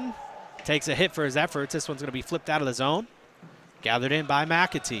chip it in. Takes a hit for his efforts. This one's going to be flipped out of the zone. Gathered in by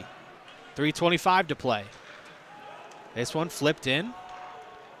McAtee. 3:25 to play. This one flipped in.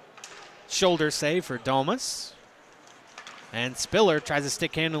 Shoulder save for Domus. And Spiller tries a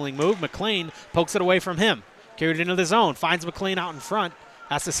stick handling move. McLean pokes it away from him. Carried into the zone. Finds McLean out in front.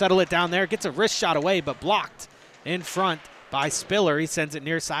 Has to settle it down there. Gets a wrist shot away, but blocked in front by Spiller. He sends it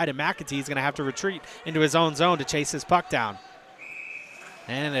near side, and McAtee's going to have to retreat into his own zone to chase his puck down.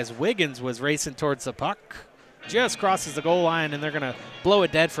 And as Wiggins was racing towards the puck, just crosses the goal line, and they're going to blow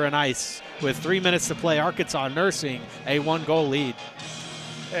it dead for an ice with 3 minutes to play. Arkansas nursing a 1-goal lead.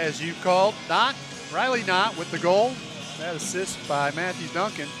 As you called, Riley Knott with the goal. That assist by Matthew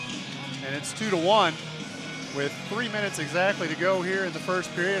Duncan. And it's 2-1 with 3 minutes exactly to go here in the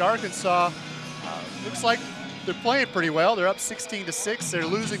first period. Arkansas looks like they're playing pretty well. They're up 16-6. They're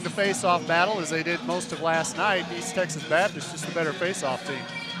losing the face-off battle as they did most of last night. East Texas Baptist just the better face-off team.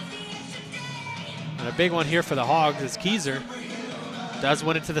 And a big one here for the Hogs is Keyser does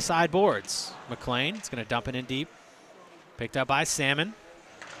win it to the sideboards. McLean is going to dump it in deep. Picked up by Salmon.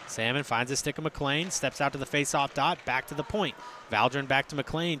 Salmon finds a stick of McLean, steps out to the face-off dot, back to the point. Valdron back to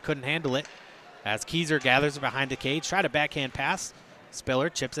McLean, couldn't handle it. As Keyser gathers behind the cage, tried a backhand pass. Spiller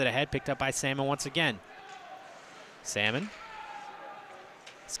chips it ahead, picked up by Salmon once again. Salmon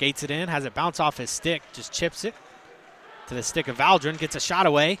skates it in, has it bounce off his stick, just chips it to the stick of Valdron, gets a shot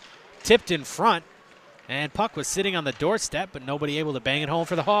away, tipped in front, and puck was sitting on the doorstep, but nobody able to bang it home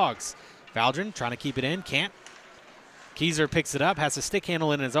for the Hogs. Valdron trying to keep it in, can't. Keyser picks it up, has a stick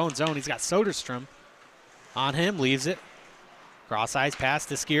handle in his own zone. He's got Soderstrom on him, leaves it. Cross-eyes pass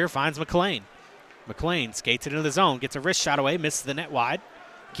to Skier, finds McLean. McLean skates it into the zone, gets a wrist shot away, misses the net wide.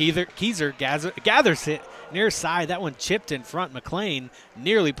 Keyser gathers it near side. That one chipped in front. McLean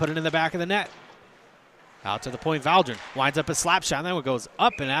nearly put it in the back of the net. Out to the point, Valdron winds up a slap shot. That one goes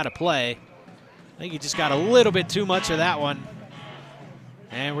up and out of play. I think he just got a little bit too much of that one.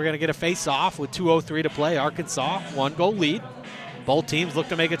 And we're going to get a face-off with 2:03 to play. Arkansas, 1-goal lead. Both teams look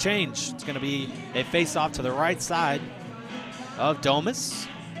to make a change. It's going to be a face-off to the right side of Domus.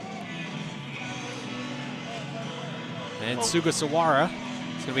 And Sugasawara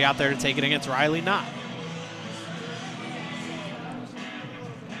is going to be out there to take it against Riley Knott.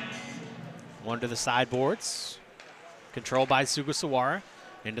 One to the sideboards. Controlled by Sugasawara.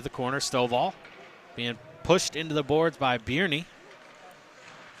 Into the corner, Stovall. Being pushed into the boards by Bierney.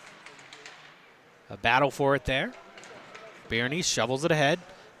 A battle for it there. Bierney shovels it ahead.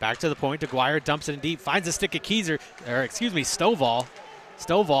 Back to the point. DeGuire dumps it in deep. Finds a stick of Stovall.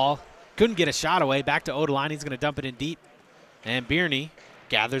 Stovall couldn't get a shot away. Back to Odeline. He's going to dump it in deep. And Bierney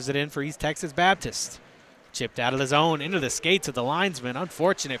gathers it in for East Texas Baptist. Chipped out of the zone into the skates of the linesman.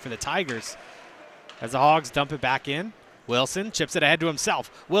 Unfortunate for the Tigers. As the Hogs dump it back in. Wilson chips it ahead to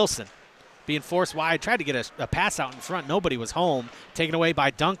himself. Wilson being forced wide. Tried to get a pass out in front. Nobody was home. Taken away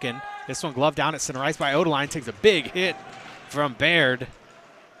by Duncan. This one gloved down at center ice by Odeline. Takes a big hit from Baird.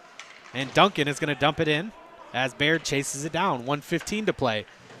 And Duncan is going to dump it in as Baird chases it down. 1:15 to play.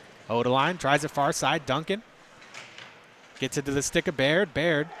 Odeline tries it far side. Duncan gets it to the stick of Baird.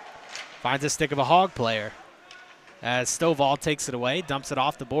 Baird finds a stick of a Hog player. As Stovall takes it away, dumps it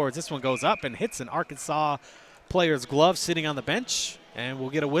off the boards. This one goes up and hits an Arkansas player's glove sitting on the bench. And we'll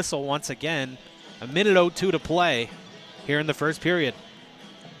get a whistle once again. 1:02 to play here in the first period.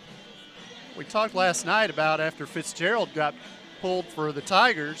 We talked last night about after Fitzgerald got pulled for the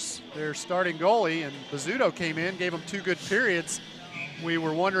Tigers, their starting goalie, and Bizzuto came in, gave them 2 good periods. We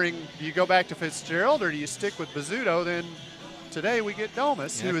were wondering, do you go back to Fitzgerald or do you stick with Bizzuto? Then today we get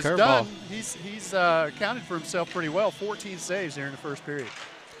Domus, who is done. He's accounted for himself pretty well. 14 saves here in the first period.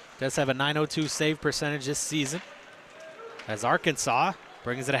 Does have a .902 save percentage this season. As Arkansas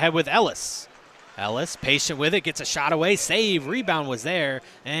brings it ahead with Ellis. Ellis, patient with it, gets a shot away, save, rebound was there,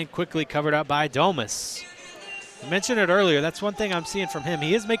 and quickly covered up by Domus. I mentioned it earlier, that's one thing I'm seeing from him.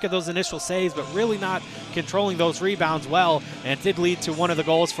 He is making those initial saves, but really not controlling those rebounds well, and it did lead to one of the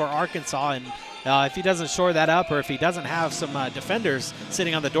goals for Arkansas. And if he doesn't shore that up, or if he doesn't have some defenders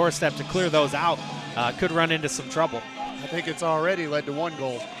sitting on the doorstep to clear those out, could run into some trouble. I think it's already led to 1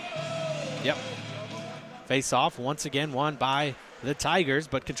 goal. Yep. Face-off, once again won by the Tigers,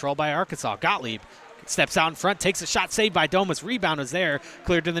 but controlled by Arkansas. Gottlieb steps out in front, takes a shot, saved by Domus. Rebound is there,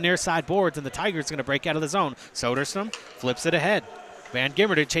 cleared to the near side boards, and the Tigers going to break out of the zone. Soderstrom flips it ahead. Van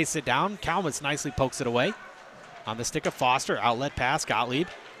Gimmerden chases it down. Kalmus nicely pokes it away. On the stick of Foster, outlet pass, Gottlieb.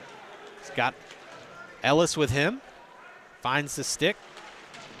 He's got Ellis with him. Finds the stick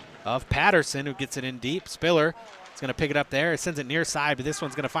of Patterson, who gets it in deep. Spiller going to pick it up there. It sends it near side, but this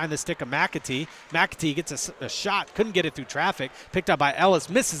one's going to find the stick of McAtee. McAtee gets a shot, couldn't get it through traffic. Picked up by Ellis,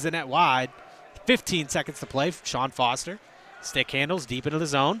 misses the net wide. 15 seconds to play. Sean Foster. Stick handles deep into the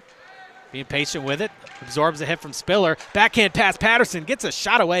zone. Being patient with it. Absorbs a hit from Spiller. Backhand pass. Patterson gets a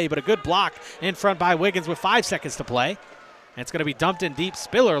shot away, but a good block in front by Wiggins with 5 seconds to play. And it's going to be dumped in deep.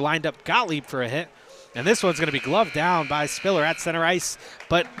 Spiller lined up Gottlieb for a hit. And this one's going to be gloved down by Spiller at center ice.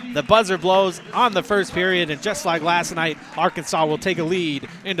 But the buzzer blows on the first period, and just like last night, Arkansas will take a lead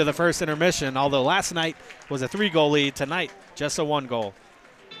into the first intermission, although last night was a 3-goal lead. Tonight, just a 1-goal.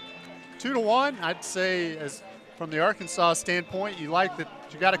 2-1, I'd say, as from the Arkansas standpoint, you like that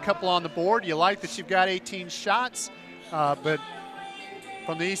you got a couple on the board. You like that you've got 18 shots. But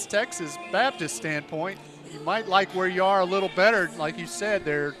from the East Texas Baptist standpoint, you might like where you are a little better. Like you said,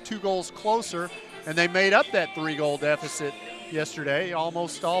 they're 2 goals closer, and they made up that 3-goal deficit yesterday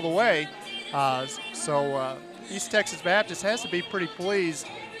almost all the way. East Texas Baptist has to be pretty pleased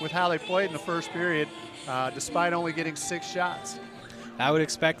with how they played in the first period, despite only getting 6 shots. I would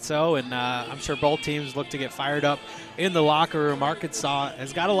expect so, and I'm sure both teams look to get fired up in the locker room. Arkansas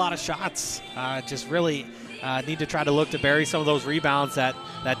has got a lot of shots, just really need to try to look to bury some of those rebounds that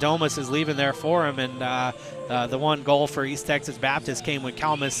Domus is leaving there for him. And the 1 goal for East Texas Baptist came when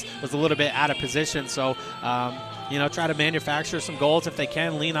Kalmus was a little bit out of position. So, try to manufacture some goals if they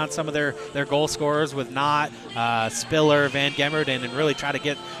can, lean on some of their goal scorers with Knott, Spiller, Van Gemmerden, and really try to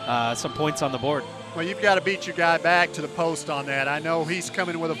get some points on the board. Well, you've got to beat your guy back to the post on that. I know he's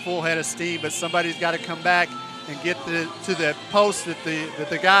coming with a full head of steam, but somebody's got to come back and get to the post that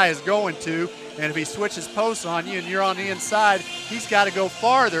the guy is going to. And if he switches posts on you and you're on the inside, he's got to go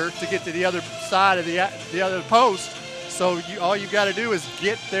farther to get to the other side of the other post. So all you've got to do is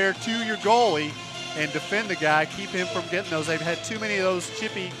get there to your goalie and defend the guy, keep him from getting those. They've had too many of those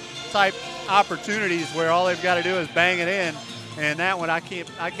chippy type opportunities where all they've got to do is bang it in. And that one, I can't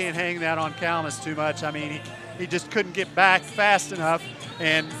hang that on Kalmus too much. I mean, he just couldn't get back fast enough.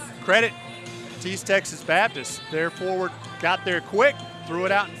 And credit to East Texas Baptist. Their forward got there quick, threw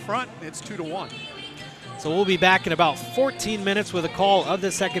it out in front. It's 2-1. So we'll be back in about 14 minutes with a call of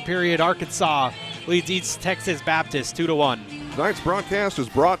the second period. Arkansas leads East Texas Baptist 2-1. Tonight's broadcast is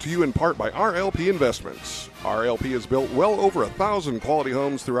brought to you in part by RLP Investments. RLP has built well over 1,000 quality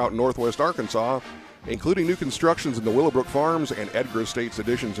homes throughout Northwest Arkansas, including new constructions in the Willowbrook Farms and Edgar Estates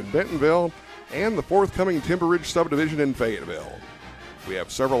additions in Bentonville, and the forthcoming Timber Ridge subdivision in Fayetteville. We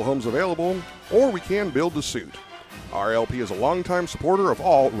have several homes available, or we can build to suit. RLP is a longtime supporter of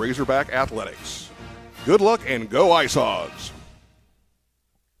all Razorback athletics. Good luck and go Ice Hogs!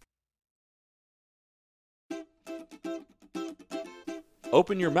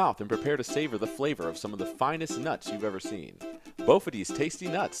 Open your mouth and prepare to savor the flavor of some of the finest nuts you've ever seen. Bophades Tasty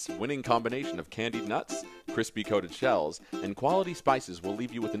Nuts, winning combination of candied nuts, crispy coated shells, and quality spices will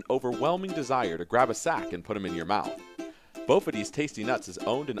leave you with an overwhelming desire to grab a sack and put them in your mouth. Bophades Tasty Nuts is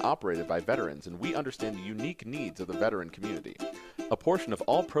owned and operated by veterans, and we understand the unique needs of the veteran community. A portion of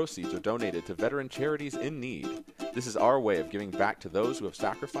all proceeds are donated to veteran charities in need. This is our way of giving back to those who have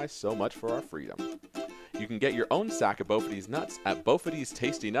sacrificed so much for our freedom. You can get your own sack of Bophades nuts at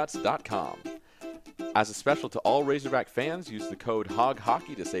BophadesTastyNuts.com. As a special to all Razorback fans, use the code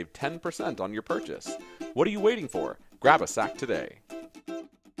HOGHOCKEY to save 10% on your purchase. What are you waiting for? Grab a sack today.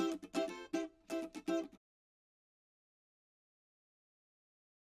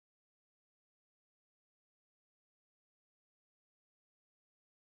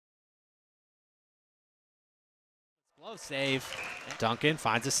 Glove save. Duncan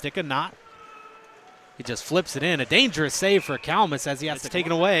finds a stick of Knott. He just flips it in. A dangerous save for Kalmus as he has to take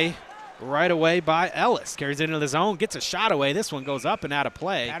it away right away by Ellis. Carries it into the zone, gets a shot away. This one goes up and out of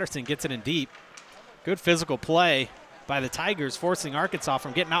play. Patterson gets it in deep. Good physical play by the Tigers, forcing Arkansas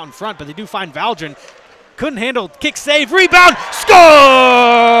from getting out in front, but they do find Valdrin. Couldn't handle, kick save, rebound, score!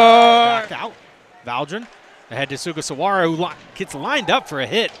 Back out. Valdrin ahead to Sugasawara, who gets lined up for a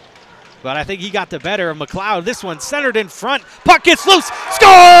hit. But I think he got the better of McLeod. This one centered in front. Puck gets loose.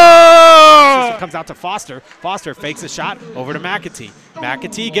 Score! Comes out to Foster. Foster fakes a shot over to McAtee.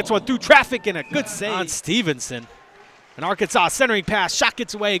 McAtee gets one through traffic and a good save on Stevenson. An Arkansas centering pass. Shot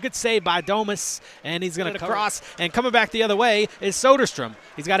gets away. Good save by Domus. And he's going to cross. And coming back the other way is Soderstrom.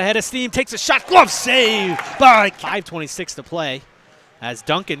 He's got a head of steam. Takes a shot. Glove save by 5:26 to play as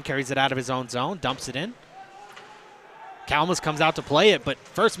Duncan carries it out of his own zone. Dumps it in. Kalmus comes out to play it, but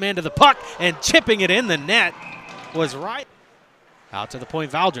first man to the puck and chipping it in the net was right. Out to the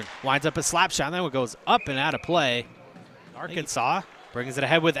point, Valdrin winds up a slap shot, and that one goes up and out of play. Arkansas brings it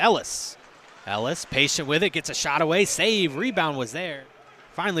ahead with Ellis. Ellis, patient with it, gets a shot away, save, rebound was there.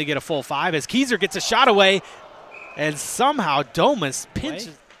 Finally get a full 5 as Keyser gets a shot away, and somehow Domus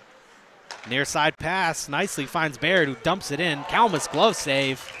pinches. Near side pass, nicely finds Baird, who dumps it in. Kalmus glove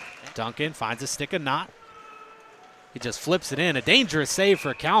save. Duncan finds a stick of Knott. He just flips it in. A dangerous save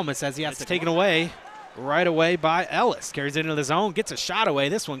for Kalmus as he has to take it away right away by Ellis. Carries it into the zone, gets a shot away.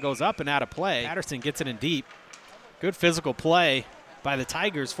 This one goes up and out of play. Patterson gets it in deep. Good physical play by the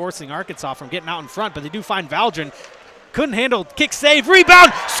Tigers, forcing Arkansas from getting out in front, but they do find Valdrin. Couldn't handle, kick save,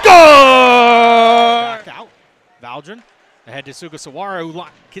 rebound, score! Back out. Valdrin ahead to Sugasawara, who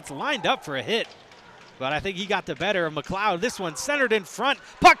gets lined up for a hit. But I think he got the better of McLeod. This one centered in front.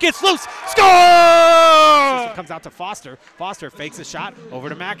 Puck gets loose. Score! This one comes out to Foster. Foster fakes a shot over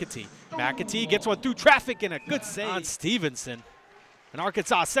to McAtee. McAtee gets one through traffic and a good save on Stevenson. And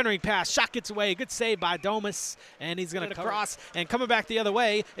Arkansas centering pass. Shot gets away. Good save by Domus. And he's going to cross. And coming back the other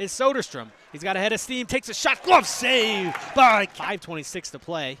way is Soderstrom. He's got a head of steam. Takes a shot. Glove save by 5:26 to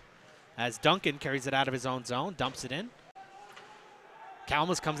play. As Duncan carries it out of his own zone. Dumps it in.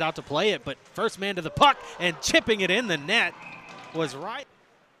 Kalmus comes out to play it, but first man to the puck and chipping it in the net was right.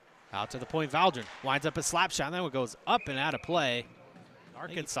 Out to the point, Valdrin winds up a slap shot, and then it goes up and out of play.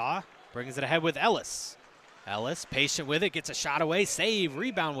 Arkansas brings it ahead with Ellis. Ellis, patient with it, gets a shot away, save,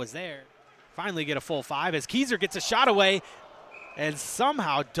 rebound was there. Finally get a full 5 as Keyser gets a shot away, and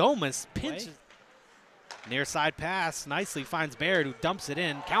somehow Domus pinches. Near side pass, nicely finds Baird, who dumps it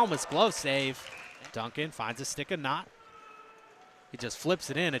in. Kalmus glove save. Duncan finds a stick of knot. He just flips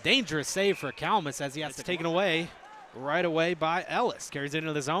it in. A dangerous save for Kalmus as he has to take it away right away by Ellis. Carries it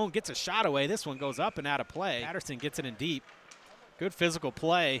into the zone, gets a shot away. This one goes up and out of play. Patterson gets it in deep. Good physical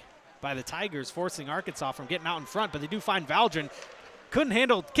play by the Tigers, forcing Arkansas from getting out in front, but they do find Valdrin. Couldn't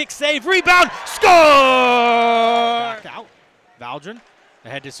handle, kick save, rebound, score! Back out. Valdrin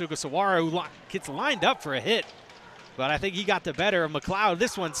ahead to Sugasawara, who gets lined up for a hit. But I think he got the better of McLeod.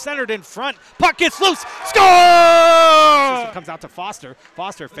 This one centered in front. Puck gets loose. Score! This one comes out to Foster.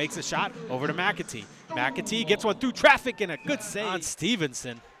 Foster fakes a shot over to McAtee. McAtee gets one through traffic and a good save on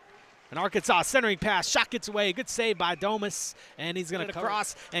Stevenson. And Arkansas centering pass. Shot gets away. Good save by Domus. And he's going to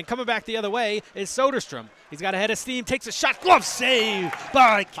cross. And coming back the other way is Soderstrom. He's got a head of steam. Takes a shot. Glove save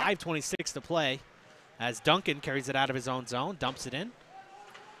by 5:26 to play. As Duncan carries it out of his own zone. Dumps it in.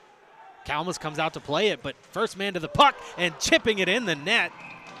 Kalmus comes out to play it, but first man to the puck and chipping it in the net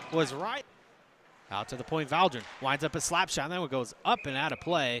was right. Out to the point, Valdrin winds up a slap shot, and then it goes up and out of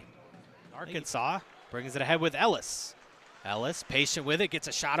play. Arkansas brings it ahead with Ellis. Ellis, patient with it, gets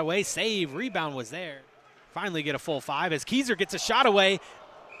a shot away, save, rebound was there. Finally get a full 5 as Keyser gets a shot away,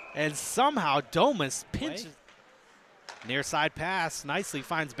 and somehow Domus pinches. Near side pass, nicely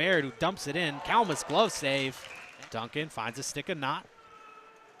finds Baird, who dumps it in. Kalmus glove save. Duncan finds a stick of knot.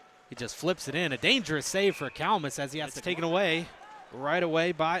 He just flips it in. A dangerous save for Kalmus as he has to take it away right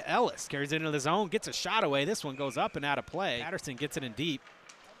away by Ellis. Carries it into the zone, gets a shot away. This one goes up and out of play. Patterson gets it in deep.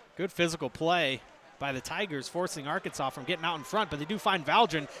 Good physical play by the Tigers, forcing Arkansas from getting out in front, but they do find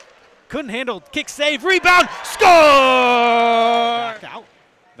Valdrin. Couldn't handle, kick save, rebound, score! Back out.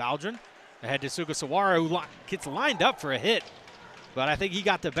 Valdrin ahead to Sugasawara, who gets lined up for a hit. But I think he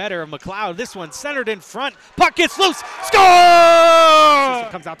got the better of McLeod. This one centered in front. Puck gets loose. Score! This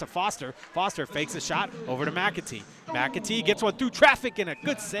one comes out to Foster. Foster fakes a shot over to McAtee. McAtee gets one through traffic and a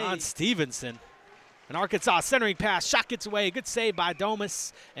good save on Stevenson. And Arkansas centering pass. Shot gets away. Good save by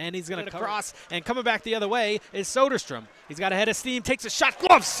Domus. And he's going to cross. And coming back the other way is Soderstrom. He's got a head of steam. Takes a shot.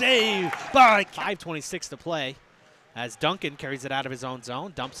 Glove save by 5:26 to play. As Duncan carries it out of his own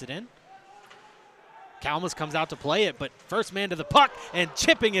zone. Dumps it in. Kalmus comes out to play it, but first man to the puck and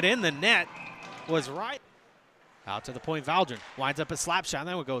chipping it in the net was right. Out to the point, Valdrin winds up a slap shot, and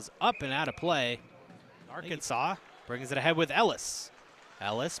then it goes up and out of play. Arkansas brings it ahead with Ellis.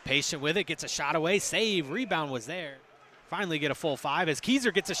 Ellis, patient with it, gets a shot away, save, rebound was there. Finally get a full 5 as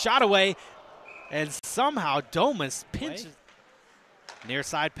Keyser gets a shot away, and somehow Domus pinches. Near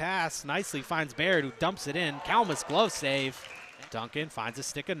side pass, nicely finds Baird, who dumps it in. Kalmus glove save. Duncan finds a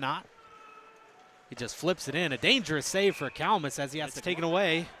stick of knot. He just flips it in. A dangerous save for Kalmus as he has to take it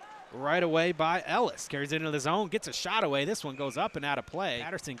away right away by Ellis. Carries it into the zone, gets a shot away. This one goes up and out of play.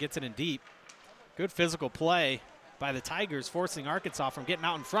 Patterson gets it in deep. Good physical play by the Tigers, forcing Arkansas from getting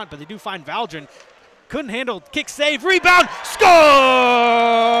out in front, but they do find Valdrin. Couldn't handle, kick save, rebound, score!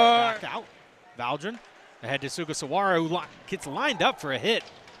 Back out. Valdrin ahead to Sugasawara, who gets lined up for a hit.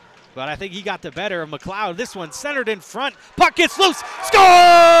 But I think he got the better of McLeod. This one centered in front. Puck gets loose. Score!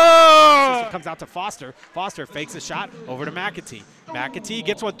 This one comes out to Foster. Foster fakes a shot over to McAtee. McAtee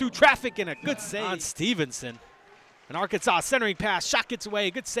gets one through traffic and a good save on Stevenson. And Arkansas centering pass. Shot gets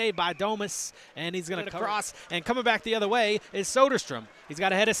away. Good save by Domus. And he's going to cross. And coming back the other way is Soderstrom. He's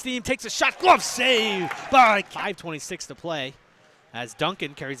got a head of steam. Takes a shot. Glove save by 5:26 to play. As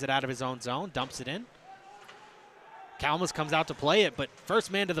Duncan carries it out of his own zone. Dumps it in. Kalmus comes out to play it, but first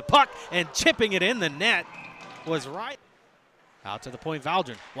man to the puck and chipping it in the net was right. Out to the point,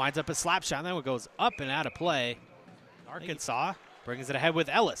 Valdrin winds up a slap shot, and then it goes up and out of play. Arkansas brings it ahead with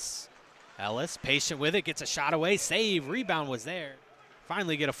Ellis. Ellis, patient with it, gets a shot away, save, rebound was there.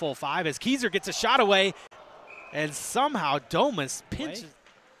 Finally get a full 5 as Keyser gets a shot away, and somehow Domus pinches.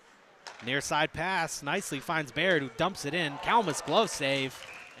 Near side pass, nicely finds Baird, who dumps it in. Kalmus glove save.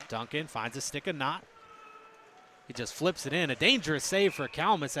 Duncan finds a stick of knot. He just flips it in. A dangerous save for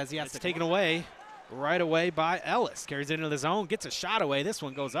Kalmus as he has to take it away. Right away by Ellis. Carries it into the zone, gets a shot away. This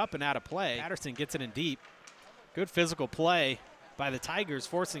one goes up and out of play. Patterson gets it in deep. Good physical play by the Tigers,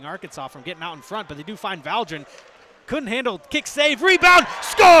 forcing Arkansas from getting out in front, but they do find Valdrin. Couldn't handle, kick save, rebound,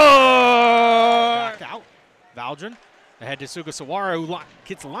 score! Back out. Valdrin ahead to Sugasawara, who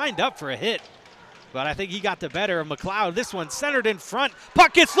gets lined up for a hit. But I think he got the better of McLeod. This one centered in front.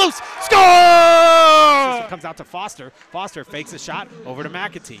 Puck gets loose. Score! Comes out to Foster. Foster fakes a shot over to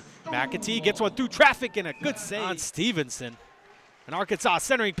McAtee. McAtee gets one through traffic and a good save on Stevenson. An Arkansas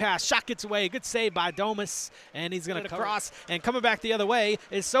centering pass. Shot gets away. Good save by Domus. And he's going to cross. And coming back the other way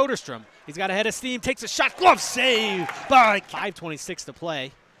is Soderstrom. He's got a head of steam. Takes a shot. Glove save by 5:26 to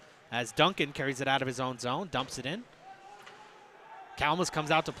play. As Duncan carries it out of his own zone. Dumps it in. Kalmus comes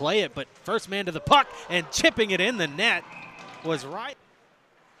out to play it, but first man to the puck and chipping it in the net was right.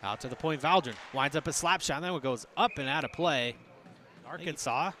 Out to the point, Valdrin winds up a slap shot, and that one goes up and out of play.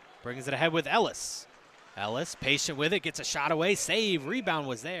 Arkansas brings it ahead with Ellis. Ellis, patient with it, gets a shot away, save, rebound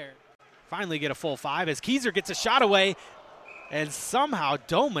was there. Finally get a full 5 as Keyser gets a shot away, and somehow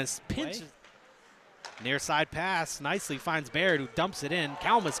Domus pinches. Near side pass, nicely finds Baird, who dumps it in.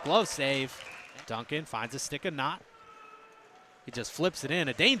 Kalmus glove save. Duncan finds a stick of knot. He just flips it in.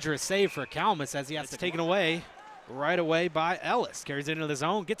 A dangerous save for Kalmus as he has to take it away. Right away by Ellis. Carries it into the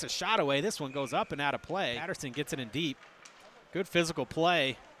zone, gets a shot away. This one goes up and out of play. Patterson gets it in deep. Good physical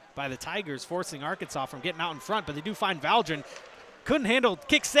play by the Tigers, forcing Arkansas from getting out in front, but they do find Valdrin. Couldn't handle,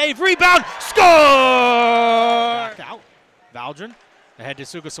 kick save, rebound, score! Back out. Valdrin ahead to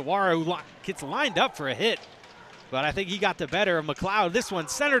Sugasawara, who gets lined up for a hit. But I think he got the better of McLeod. This one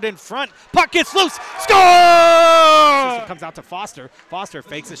centered in front. Puck gets loose. Score! Comes out to Foster. Foster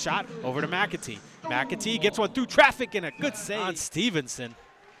fakes a shot over to McAtee. McAtee gets one through traffic and a good save on Stevenson.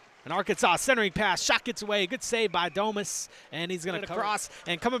 An Arkansas centering pass. Shot gets away. Good save by Domus. And he's going to cross.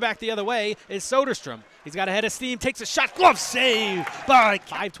 And coming back the other way is Soderstrom. He's got a head of steam. Takes a shot. Glove save by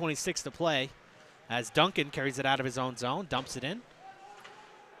 5:26 to play. As Duncan carries it out of his own zone. Dumps it in.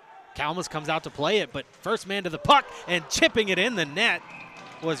 Kalmus comes out to play it, but first man to the puck and chipping it in the net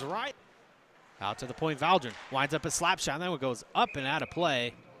was right. Out to the point, Valdrin winds up a slap shot, and that one goes up and out of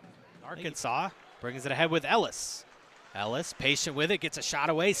play. Arkansas brings it ahead with Ellis. Ellis, patient with it, gets a shot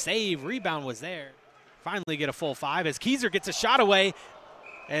away, save, rebound was there. Finally get a full 5 as Keyser gets a shot away,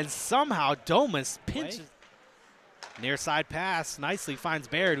 and somehow Domus pinches. Near side pass, nicely finds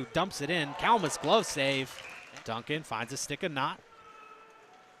Baird, who dumps it in. Kalmus glove save. Duncan finds a stick of knot.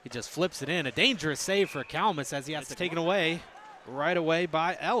 He just flips it in. A dangerous save for Kalmus as he has to take it away. Right away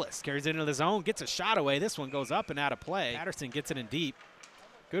by Ellis. Carries it into the zone, gets a shot away. This one goes up and out of play. Patterson gets it in deep.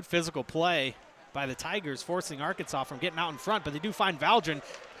 Good physical play by the Tigers, forcing Arkansas from getting out in front, but they do find Valdrin.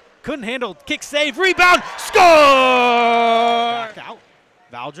 Couldn't handle, kick save, rebound, score! Back out.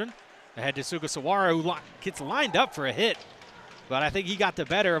 Valdrin ahead to Sugasawara, who gets lined up for a hit. But I think he got the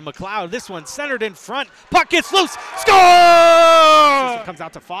better of McLeod. This one centered in front. Puck gets loose. Score! Comes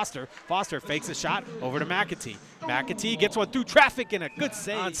out to Foster. Foster fakes a shot over to McAtee. McAtee gets one through traffic and a good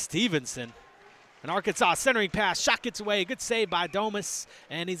save on Stevenson. An Arkansas centering pass. Shot gets away. Good save by Domus.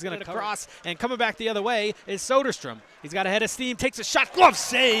 And he's going to cross. And coming back the other way is Soderstrom. He's got a head of steam. Takes a shot. Glove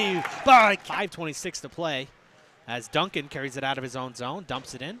save by 5:26 to play. As Duncan carries it out of his own zone.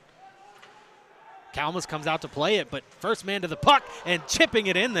 Dumps it in. Kalmus comes out to play it, but first man to the puck and chipping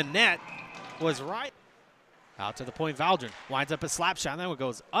it in the net was right. Out to the point, Valdrin winds up a slap shot, and that one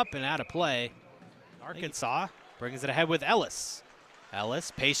goes up and out of play. Arkansas brings it ahead with Ellis.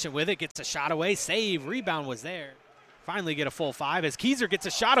 Ellis, patient with it, gets a shot away, save, rebound was there. Finally get a full 5 as Keyser gets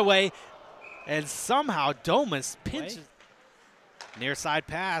a shot away, and somehow Domus pinches. Near side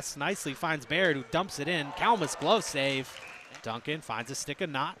pass, nicely finds Baird, who dumps it in. Kalmus glove save. Duncan finds a stick of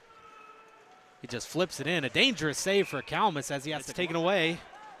knot. He just flips it in. A dangerous save for Kalmus as he has to take it away.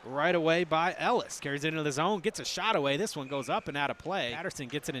 Right away by Ellis. Carries it into the zone, gets a shot away. This one goes up and out of play. Patterson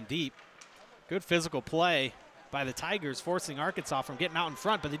gets it in deep. Good physical play by the Tigers, forcing Arkansas from getting out in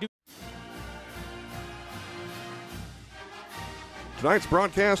front, but they do. Tonight's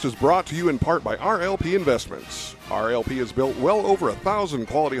broadcast is brought to you in part by RLP Investments. RLP has built well over 1,000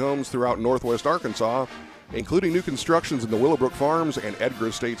 quality homes throughout Northwest Arkansas, including new constructions in the Willowbrook Farms and Edgar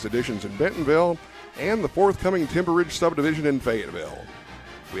Estates additions in Bentonville, and the forthcoming Timber Ridge subdivision in Fayetteville.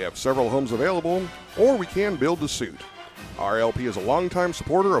 We have several homes available, or we can build to suit. RLP is a longtime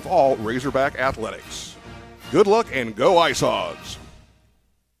supporter of all Razorback athletics. Good luck and go Ice Hogs!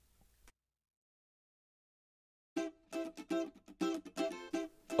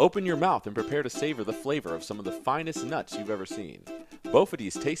 Open your mouth and prepare to savor the flavor of some of the finest nuts you've ever seen.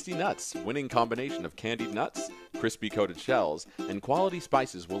 Bophades Tasty Nuts, winning combination of candied nuts, crispy coated shells, and quality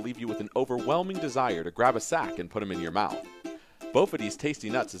spices will leave you with an overwhelming desire to grab a sack and put them in your mouth. Bophades Tasty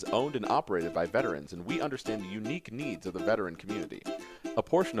Nuts is owned and operated by veterans, and we understand the unique needs of the veteran community. A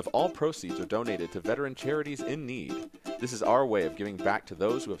portion of all proceeds are donated to veteran charities in need. This is our way of giving back to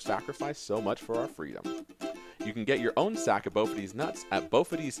those who have sacrificed so much for our freedom. You can get your own sack of Bophades nuts at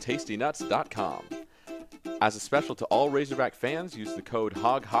BophadesTastyNuts.com. As a special to all Razorback fans, use the code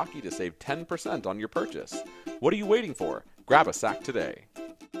HOGHOCKEY to save 10% on your purchase. What are you waiting for? Grab a sack today.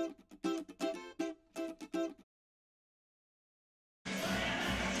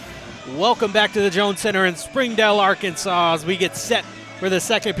 Welcome back to the Jones Center in Springdale, Arkansas, as we get set for the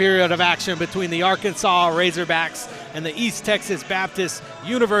second period of action between the Arkansas Razorbacks and the East Texas Baptist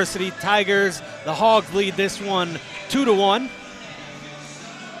University Tigers. The Hogs lead this one 2-1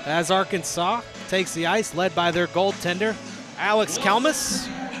 as Arkansas takes the ice, led by their goaltender, Alex Kalmus.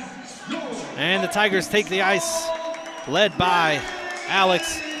 And the Tigers take the ice, led by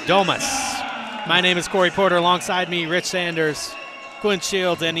Alex Domas. My name is Corey Porter. Alongside me, Rich Sanders, Quinn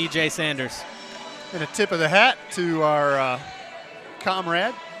Shields, and EJ Sanders. And a tip of the hat to our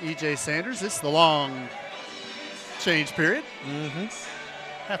comrade, EJ Sanders. It's the long change period.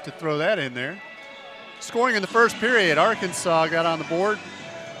 Have to throw that in there. Scoring in the first period, Arkansas got on the board.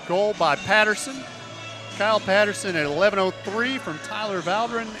 Goal by Patterson. Kyle Patterson at 11:03 from Tyler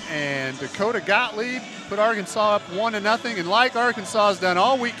Valdron, and Dakota Gottlieb put Arkansas up 1-0. And like Arkansas has done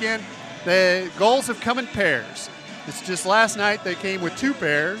all weekend, the goals have come in pairs. It's just last night they came with 2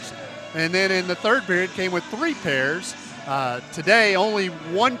 pairs, and then in the third period came with 3 pairs. Today, only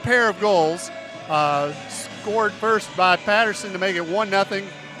 1 pair of goals, scored first by Patterson to make it 1-0,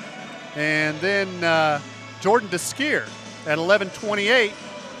 and then Jordan DeSkier at 11:28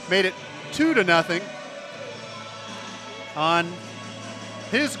 made it 2-0 on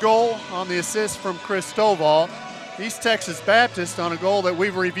his goal on the assist from Chris Stovall. East Texas Baptist on a goal that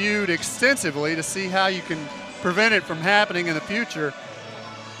we've reviewed extensively to see how you can prevent it from happening in the future.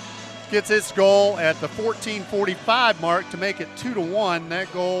 Gets its goal at the 14:45 mark to make it 2-1.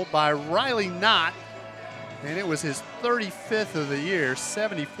 That goal by Riley Knott, and it was his 35th of the year,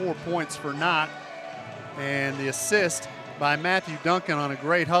 74 points for Knott. And the assist by Matthew Duncan on a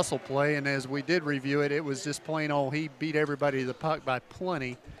great hustle play, and as we did review it, it was just plain old, he beat everybody to the puck by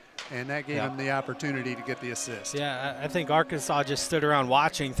plenty, and that gave him the opportunity to get the assist. Yeah, I think Arkansas just stood around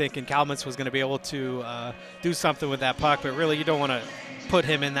watching, thinking Kalmus was going to be able to do something with that puck, but really you don't want to put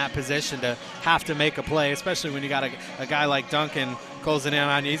him in that position to have to make a play, especially when you got a guy like Duncan closing in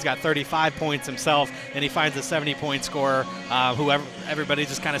on you. He's got 35 points himself, and he finds a 70-point scorer. Everybody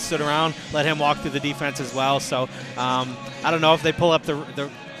just kind of stood around, let him walk through the defense as well. So I don't know if they pull up the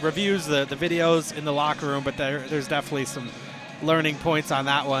reviews, the videos in the locker room, but there's definitely some learning points on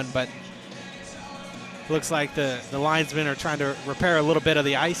that one. But looks like the linesmen are trying to repair a little bit of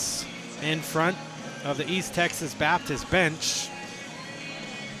the ice in front of the East Texas Baptist bench.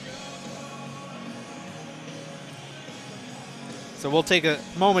 So we'll take a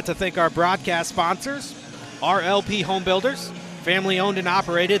moment to thank our broadcast sponsors, RLP Home Builders, family owned and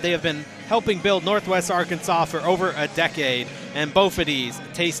operated. They have been helping build Northwest Arkansas for over a decade. And Bophades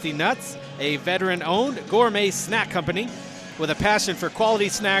Tasty Nuts, a veteran-owned gourmet snack company with a passion for quality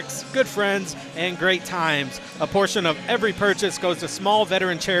snacks, good friends, and great times. A portion of every purchase goes to small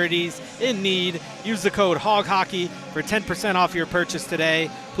veteran charities in need. Use the code HOGHOCKEY for 10% off your purchase today.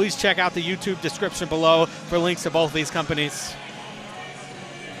 Please check out the YouTube description below for links to both these companies.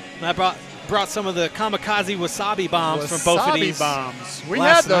 I brought some of the kamikaze wasabi bombs from Bophades. Wasabi bombs. We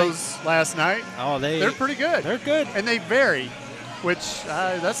had those last night. Oh, they're pretty good. They're good. And they vary, which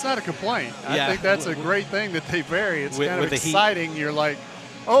that's not a complaint. Yeah. I think that's a great thing that they vary. It's kind of with exciting. You're like,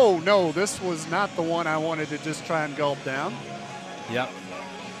 oh, no, this was not the one I wanted to just try and gulp down. Yep.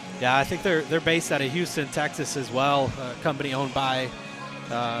 Yeah, I think they're based out of Houston, Texas as well, a company owned by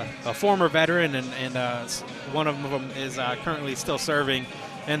a former veteran, and one of them is currently still serving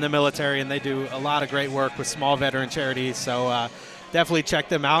in the military, and they do a lot of great work with small veteran charities. So definitely check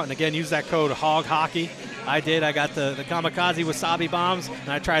them out. And again, use that code HOGHOCKEY. I did. I got the kamikaze wasabi bombs, and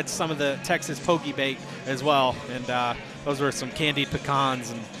I tried some of the Texas Pokey Bake as well. And those were some candied pecans,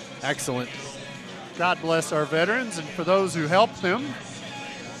 and excellent. God bless our veterans, and for those who helped them.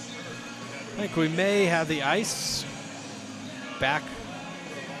 I think we may have the ice back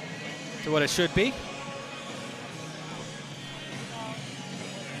to what it should be.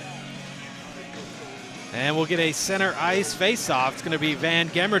 And we'll get a center ice face-off. It's going to be Van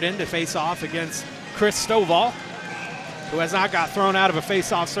Gemmerden to face off against Chris Stovall, who has not got thrown out of a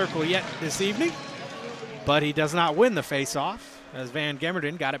face-off circle yet this evening. But he does not win the face-off, as Van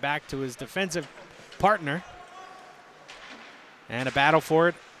Gemmerden got it back to his defensive partner. And a battle for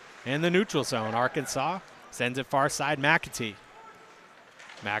it in the neutral zone. Arkansas sends it far side, McAtee.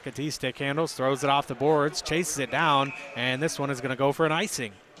 McAtee stick handles, throws it off the boards, chases it down, and this one is going to go for an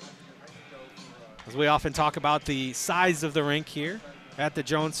icing. As we often talk about the size of the rink here at the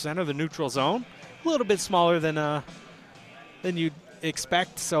Jones Center, the neutral zone, a little bit smaller than you'd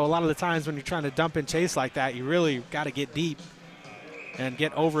expect. So a lot of the times when you're trying to dump and chase like that, you really got to get deep and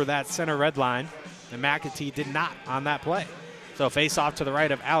get over that center red line. And McAtee did not on that play. So face off to the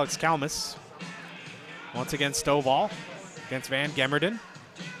right of Alex Kalmus. Once again, Stovall against Van Gemmerden.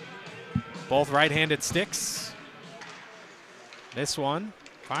 Both right-handed sticks. This one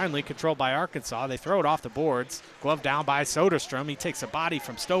finally controlled by Arkansas. They throw it off the boards. Glove down by Soderstrom. He takes a body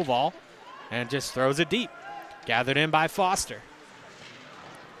from Stovall and just throws it deep. Gathered in by Foster.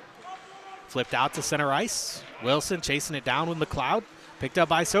 Flipped out to center ice. Wilson chasing it down with McLeod. Picked up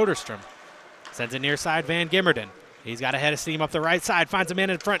by Soderstrom. Sends it near side, Van Gemmerden. He's got a head of steam up the right side. Finds a man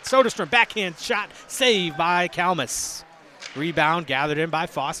in front. Soderstrom, backhand shot. Saved by Kalmus. Rebound gathered in by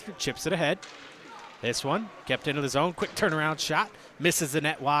Foster. Chips it ahead. This one kept into the zone. Quick turnaround shot. Misses the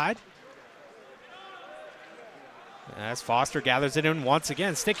net wide. As Foster gathers it in once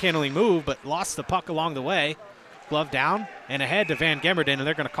again. Stick handling move, but lost the puck along the way. Glove down and ahead to Van Gemmerden, and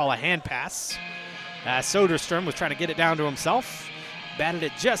they're going to call a hand pass. Soderstrom was trying to get it down to himself. Batted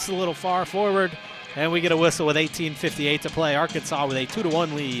it just a little far forward, and we get a whistle with 18:58 to play. Arkansas with a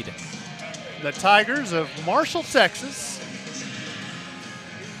 2-1 lead. The Tigers of Marshall, Texas.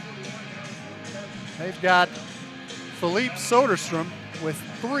 They've got Philippe Soderstrom with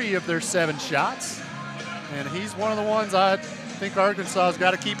 3 of their 7 shots. And he's one of the ones I think Arkansas's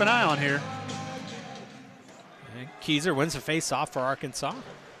got to keep an eye on here. And Keyser wins the face-off for Arkansas.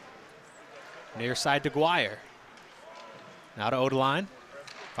 Near side to Dwyer. Now to Odeline.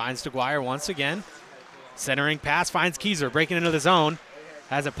 Finds Dwyer once again. Centering pass finds Keyser, breaking into the zone.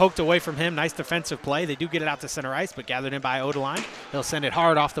 Has it poked away from him. Nice defensive play. They do get it out to center ice, but gathered in by Odeline. He'll send it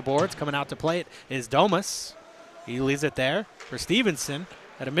hard off the boards. Coming out to play it is Domas. He leaves it there for Stevenson.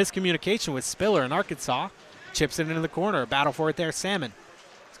 Had a miscommunication with Spiller in Arkansas. Chips it into the corner. A battle for it there, Salmon.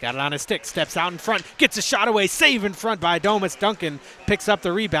 He's got it on his stick. Steps out in front. Gets a shot away. Save in front by Domas. Duncan picks up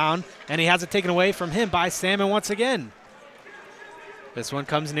the rebound, and he has it taken away from him by Salmon once again. This one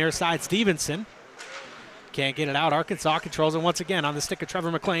comes near side. Stevenson can't get it out. Arkansas controls it once again on the stick of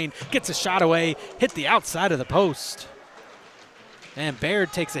Trevor McLean. Gets a shot away. Hit the outside of the post. And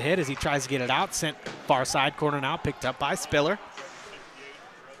Baird takes a hit as he tries to get it out. Sent far side corner now. Picked up by Spiller.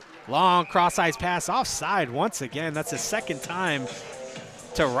 Long cross-ice pass offside once again. That's the second time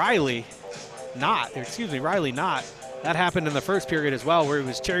to Riley Knott. That happened in the first period as well, where he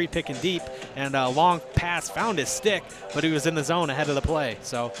was cherry picking deep, and a long pass found his stick, but he was in the zone ahead of the play.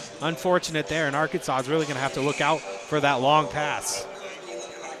 So unfortunate there, and Arkansas is really going to have to look out for that long pass.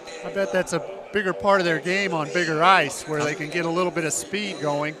 I bet that's a bigger part of their game on bigger ice, where they can get a little bit of speed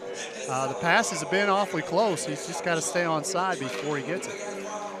going. The passes have been awfully close. He's just got to stay on side before he gets it.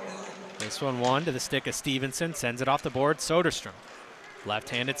 This one to the stick of Stevenson, sends it off the board. Soderstrom.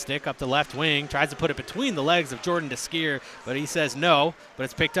 Left-handed stick up the left wing, tries to put it between the legs of Jordan Deskier, but he says no, but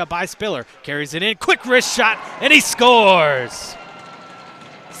it's picked up by Spiller. Carries it in, quick wrist shot, and he scores!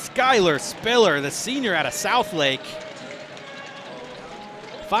 Skylar Spiller, the senior out of Southlake,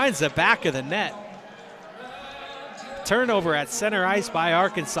 finds the back of the net. Turnover at center ice by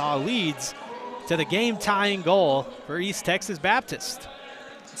Arkansas leads to the game-tying goal for East Texas Baptist.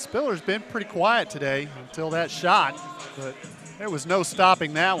 Spiller's been pretty quiet today until that shot, but there was no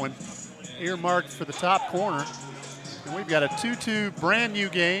stopping that one. Earmarked for the top corner. And we've got a 2-2 brand new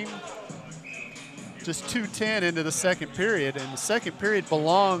game. Just 2:10 into the second period. And the second period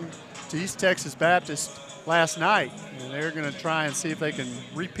belonged to East Texas Baptist last night. And they're going to try and see if they can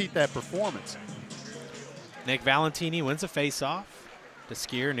repeat that performance. Nick Valentini wins a faceoff.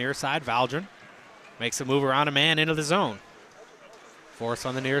 Deskier near side, Valdrin. Makes a move around a man into the zone. Force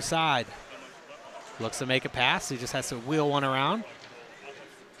on the near side. Looks to make a pass. He just has to wheel one around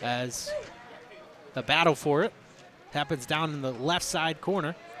as the battle for it happens down in the left side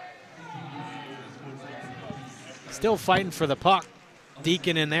corner. Still fighting for the puck.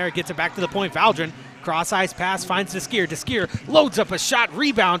 Deacon in there, gets it back to the point. Valdrin, cross-ice pass, finds Deskier. Deskier loads up a shot.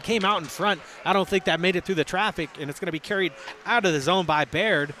 Rebound came out in front. I don't think that made it through the traffic, and it's going to be carried out of the zone by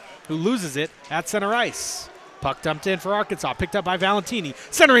Baird, who loses it at center ice. Puck dumped in for Arkansas, picked up by Valentini.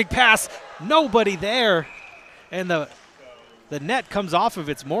 Centering pass, nobody there. And the net comes off of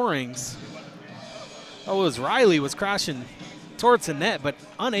its moorings. Oh, it was Riley was crashing towards the net, but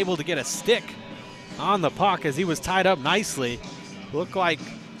unable to get a stick on the puck as he was tied up nicely. Looked like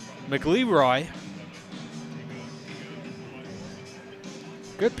McLeroy.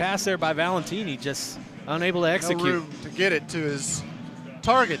 Good pass there by Valentini, just unable to execute. No room to get it to his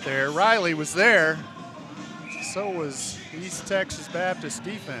target there. Riley was there. So was East Texas Baptist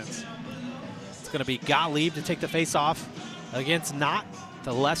defense. It's going to be Gottlieb to take the face-off against Knott,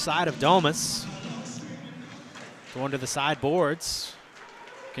 the left side of Domus. Going to the sideboards,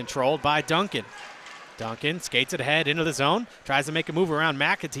 controlled by Duncan. Duncan skates it ahead into the zone, tries to make a move around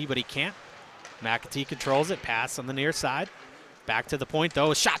McAtee, but he can't. McAtee controls it, pass on the near side. Back to the point,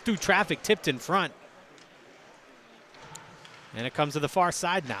 though. A shot through traffic, tipped in front. And it comes to the far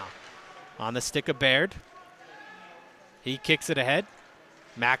side now. On the stick of Baird. He kicks it ahead.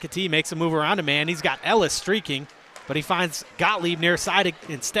 McAtee makes a move around a man. He's got Ellis streaking, but he finds Gottlieb near side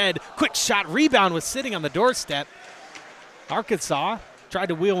instead. Quick shot, rebound was sitting on the doorstep. Arkansas tried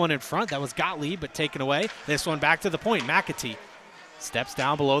to wheel one in front. That was Gottlieb, but taken away. This one back to the point. McAtee steps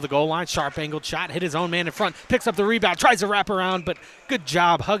down below the goal line. Sharp angled shot, hit his own man in front. Picks up the rebound, tries to wrap around, but good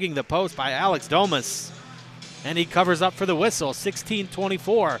job hugging the post by Alex Domus. And he covers up for the whistle.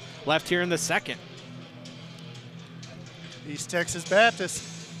 16:24 left here in the second. East Texas Baptist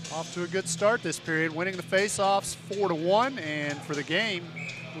off to a good start this period, winning the faceoffs 4-1, and for the game,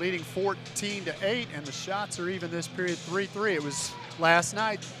 leading 14-8, and the shots are even this period 3-3. It was last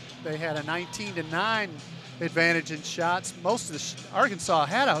night they had a 19-9 advantage in shots. Most of the Arkansas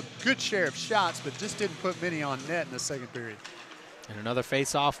had a good share of shots, but just didn't put many on net in the second period. And another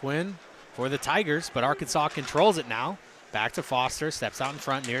face-off win for the Tigers, but Arkansas controls it now. Back to Foster, steps out in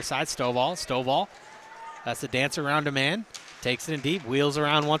front, near side, Stovall. Stovall, that's the dance around a man. Takes it in deep, wheels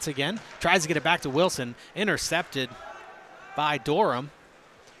around once again. Tries to get it back to Wilson. Intercepted by Dorham.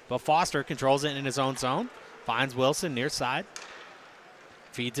 But Foster controls it in his own zone. Finds Wilson near side.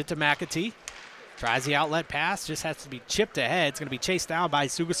 Feeds it to McAtee. Tries the outlet pass. Just has to be chipped ahead. It's going to be chased down by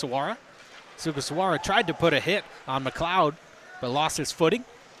Sugasawara. Sugasawara tried to put a hit on McLeod, but lost his footing.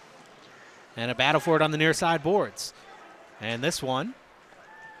 And a battle for it on the near side boards. And this one,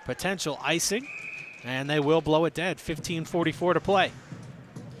 potential icing. And they will blow it dead. 15:44 to play.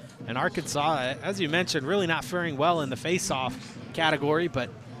 And Arkansas, as you mentioned, really not faring well in the face-off category, but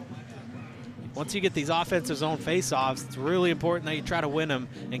once you get these offensive zone face-offs, it's really important that you try to win them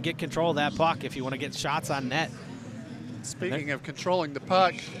and get control of that puck if you want to get shots on net. Speaking of controlling the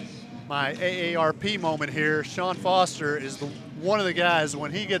puck, my AARP moment here, Sean Foster is one of the guys,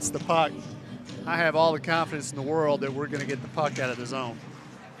 when he gets the puck, I have all the confidence in the world that we're going to get the puck out of the zone.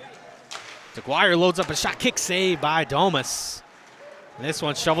 DeGuire loads up a shot, kick save by Domus. And this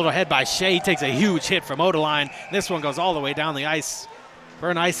one shoveled ahead by Shea. He takes a huge hit from Odeline. This one goes all the way down the ice for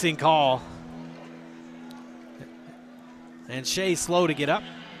an icing call. And Shea slow to get up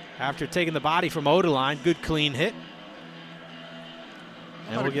after taking the body from Odeline. Good clean hit.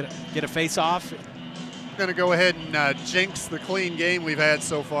 And we'll get a face-off. I'm going to go ahead and jinx the clean game we've had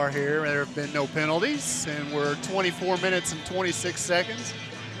so far here. There have been no penalties, and we're 24 minutes and 26 seconds.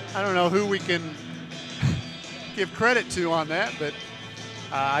 I don't know who we can give credit to on that, but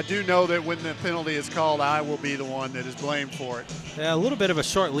I do know that when the penalty is called, I will be the one that is blamed for it. Yeah, a little bit of a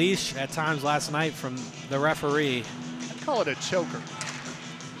short leash at times last night from the referee. I'd call it a choker.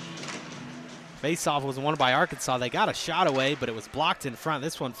 Face-off was won by Arkansas. They got a shot away, but it was blocked in front.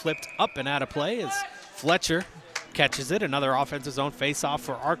 This one flipped up and out of play as Fletcher catches it. Another offensive zone face-off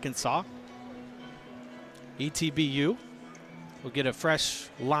for Arkansas. ETBU will get a fresh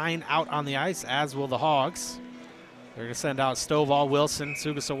line out on the ice, as will the Hogs. They're going to send out Stovall, Wilson,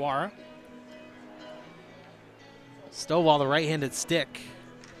 Sugasawara. Stovall, the right-handed stick.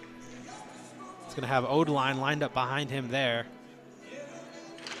 It's going to have Odeline lined up behind him there.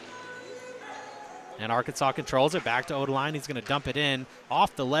 And Arkansas controls it. Back to Odeline. He's going to dump it in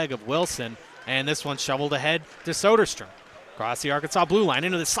off the leg of Wilson. And this one shoveled ahead to Soderstrom. Across the Arkansas blue line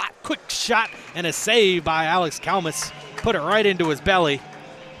into the slot. Quick shot and a save by Alex Kalmus. Put it right into his belly.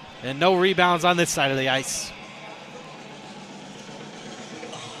 And no rebounds on this side of the ice.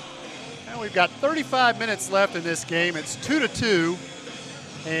 And we've got 35 minutes left in this game. It's 2-2.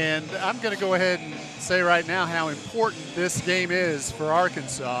 And I'm going to go ahead and say right now how important this game is for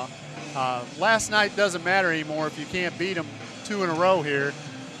Arkansas. Last night doesn't matter anymore if you can't beat them 2 in a row here.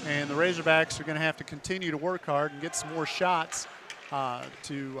 And the Razorbacks are going to have to continue to work hard and get some more shots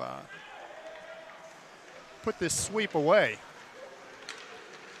to put this sweep away.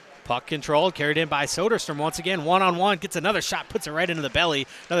 Puck controlled, carried in by Soderstrom once again. One-on-one, gets another shot, puts it right into the belly.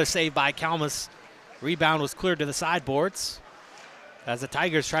 Another save by Kalmus. Rebound was cleared to the sideboards. As the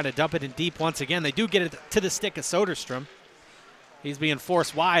Tigers try to dump it in deep once again. They do get it to the stick of Soderstrom. He's being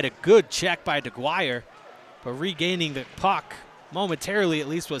forced wide. A good check by DeGuire. But regaining the puck momentarily at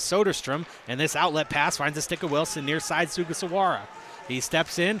least was Soderstrom. And this outlet pass finds the stick of Wilson near side Sugasawara. He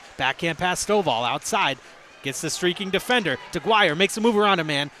steps in, backhand pass Stovall outside. Gets the streaking defender. DeGuire makes a move around a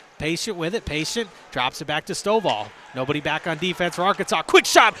man. Patient with it, patient. Drops it back to Stovall. Nobody back on defense for Arkansas. Quick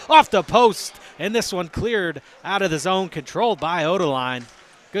shot off the post. And this one cleared out of the zone, controlled by Odeline.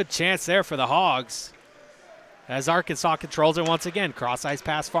 Good chance there for the Hogs. As Arkansas controls it once again. Cross-ice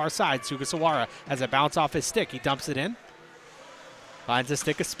pass far side. Sugasawara has a bounce off his stick. He dumps it in. Finds the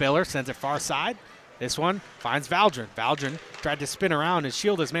stick of Spiller, sends it far side. This one finds Valdrin. Valdrin tried to spin around and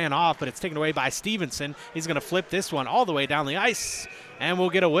shield his man off, but it's taken away by Stevenson. He's going to flip this one all the way down the ice, and we'll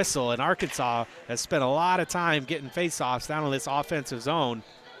get a whistle. And Arkansas has spent a lot of time getting faceoffs down in this offensive zone,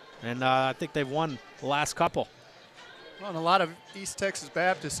 and I think they've won the last couple. Well, and a lot of East Texas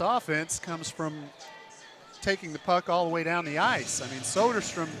Baptist offense comes from taking the puck all the way down the ice. I mean,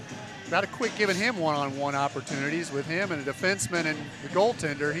 Soderstrom got to quit giving him one-on-one opportunities with him and a defenseman and the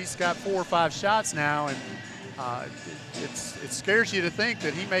goaltender. He's got 4 or 5 shots now, and it scares you to think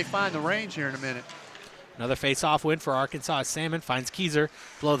that he may find the range here in a minute. Another face-off win for Arkansas. Salmon finds Keyser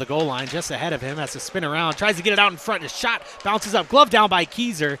below the goal line, just ahead of him. Has to spin around, tries to get it out in front. His shot bounces up, glove down by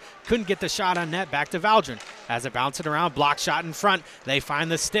Keyser. Couldn't get the shot on net. Back to Valdrin. Has it bouncing around, block shot in front. They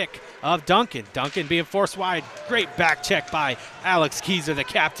find the stick of Duncan. Duncan being forced wide. Great back check by Alex Keyser, the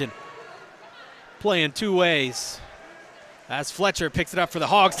captain. Playing 2 ways. As Fletcher picks it up for the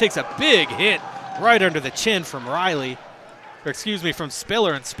Hogs, takes a big hit right under the chin from Riley. From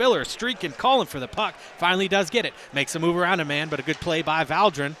Spiller, and Spiller streaking, calling for the puck. Finally does get it. Makes a move around a man, but a good play by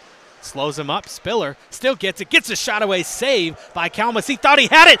Valdrin. Slows him up. Spiller still gets it. Gets a shot away. Save by Kalmus. He thought he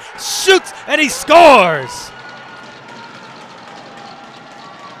had it. Shoots, and he scores.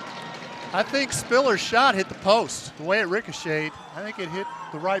 I think Spiller's shot hit the post. The way it ricocheted, I think it hit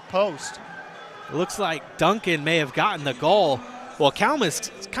the right post. It looks like Duncan may have gotten the goal. Well,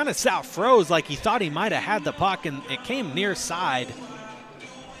 Kalmus kind of sat froze like he thought he might have had the puck, and it came near side.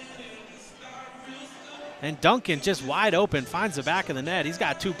 And Duncan just wide open, finds the back of the net. He's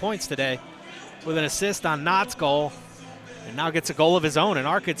got 2 points today with an assist on Knott's goal, and now gets a goal of his own, and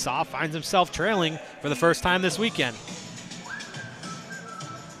Arkansas finds himself trailing for the first time this weekend.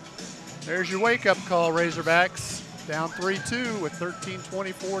 There's your wake-up call, Razorbacks. Down 3-2 with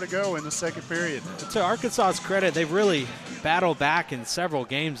 13:24 to go in the second period. To Arkansas's credit, they've really battled back in several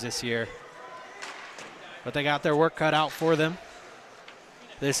games this year. But they got their work cut out for them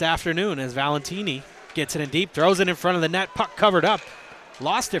this afternoon as Valentini gets it in deep, throws it in front of the net, puck covered up.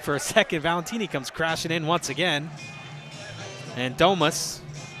 Lost it for a second. Valentini comes crashing in once again. And Domas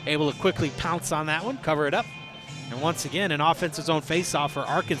able to quickly pounce on that one, cover it up. And once again, an offensive zone faceoff for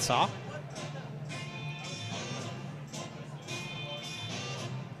Arkansas.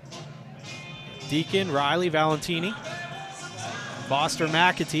 Deacon, Riley, Valentini. Foster,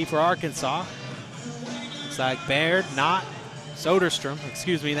 McAtee for Arkansas. Looks like Baird, Knott, Soderstrom.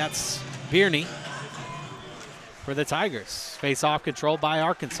 Excuse me, that's Bierney for the Tigers. Face-off controlled by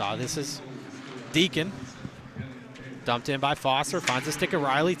Arkansas. This is Deacon. Dumped in by Foster. Finds a stick of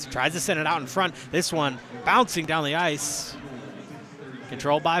Riley. Tries to send it out in front. This one bouncing down the ice.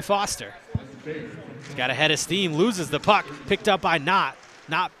 Controlled by Foster. He's got a head of steam. Loses the puck. Picked up by Knott.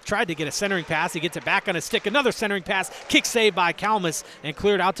 Knott tried to get a centering pass. He gets it back on his stick. Another centering pass. Kick save by Kalmus and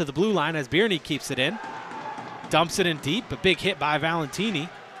cleared out to the blue line as Bierney keeps it in. Dumps it in deep. A big hit by Valentini.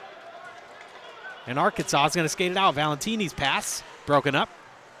 And Arkansas is going to skate it out. Valentini's pass broken up.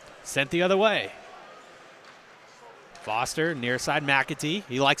 Sent the other way. Foster, near side McAtee.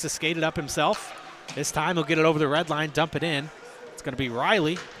 He likes to skate it up himself. This time he'll get it over the red line, dump it in. It's going to be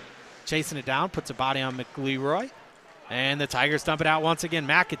Riley chasing it down, puts a body on McLeroy. And the Tigers dump it out once again.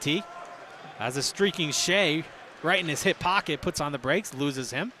 McAtee has a streaking Shea right in his hip pocket, puts on the brakes,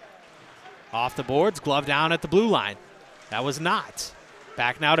 loses him. Off the boards, glove down at the blue line. That was Knott.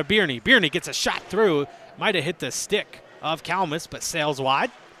 Back now to Bierney. Bierney gets a shot through. Might have hit the stick of Kalmus, but sails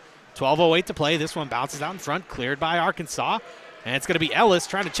wide. 12:08 to play. This one bounces out in front, cleared by Arkansas. And it's going to be Ellis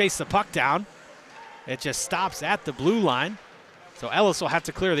trying to chase the puck down. It just stops at the blue line. So Ellis will have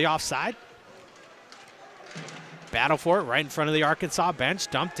to clear the offside. Battle for it right in front of the Arkansas bench.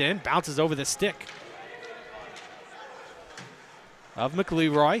 Dumped in, bounces over the stick of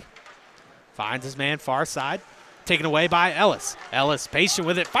McLeroy. Finds his man far side. Taken away by Ellis. Ellis patient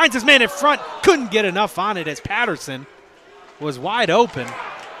with it. Finds his man in front. Couldn't get enough on it as Patterson was wide open.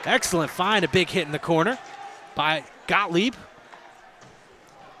 Excellent find, a big hit in the corner by Gottlieb.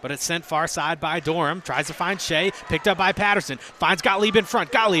 But it's sent far side by Durham. Tries to find Shea, picked up by Patterson. Finds Gottlieb in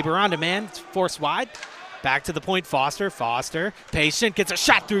front. Gottlieb around a man, forced wide. Back to the point, Foster. Foster, patient, gets a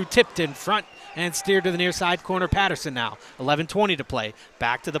shot through, tipped in front, and steered to the near side corner. Patterson now, 11:20 to play.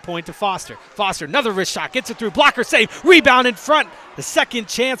 Back to the point to Foster. Foster, another wrist shot, gets it through, blocker save, rebound in front. The second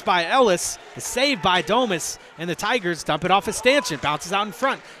chance by Ellis is saved by Domus, and the Tigers dump it off a stanchion, bounces out in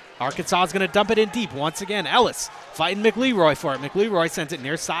front. Arkansas is going to dump it in deep once again. Ellis fighting McLeroy for it. McLeroy sends it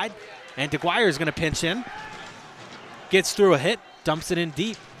near side, and DeGuire is going to pinch in. Gets through a hit, dumps it in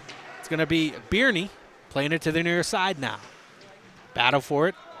deep. It's going to be Bierney playing it to the near side now. Battle for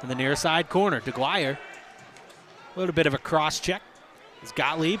it in the near side corner. DeGuire, a little bit of a cross check. As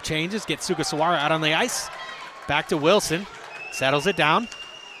Gottlieb changes, gets Sugasawara out on the ice. Back to Wilson, settles it down.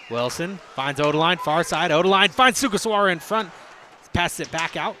 Wilson finds Odeline, far side. Odeline finds Sugasawara in front, passes it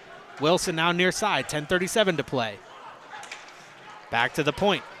back out. Wilson now near side, 10:37 to play. Back to the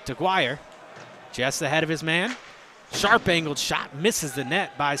point. DeGuire, just ahead of his man. Sharp angled shot, misses the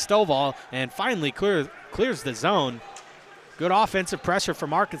net by Stovall, and finally clears the zone. Good offensive pressure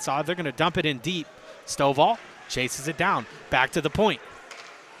from Arkansas. They're going to dump it in deep. Stovall chases it down. Back to the point.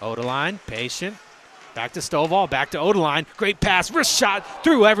 Odeline, patient. Back to Stovall, back to Odeline. Great pass, wrist shot,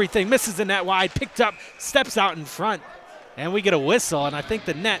 through everything, misses the net wide, picked up, steps out in front. And we get a whistle, and I think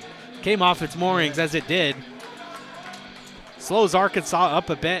the net came off its moorings as it did. Slows Arkansas up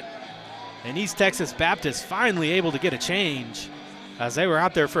a bit. And East Texas Baptist finally able to get a change as they were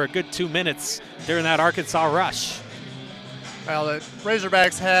out there for a good 2 minutes during that Arkansas rush. Well, the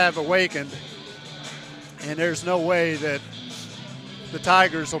Razorbacks have awakened, and there's no way that the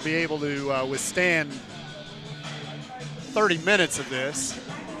Tigers will be able to withstand 30 minutes of this.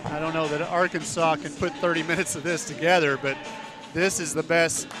 I don't know that Arkansas can put 30 minutes of this together, but this is the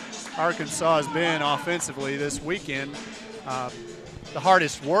best Arkansas has been offensively this weekend. The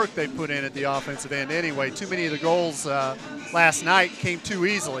hardest work they put in at the offensive end anyway. Too many of the goals last night came too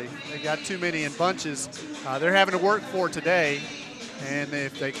easily. They got too many in bunches. They're having to work for today, and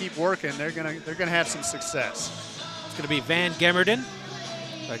if they keep working, they're gonna have some success. It's gonna be Van Gemmerden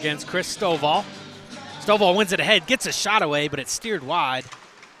against Chris Stovall. Stovall wins it ahead, gets a shot away, but it's steered wide.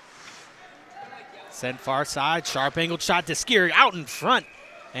 Sent far side, sharp angled shot to Skiri out in front,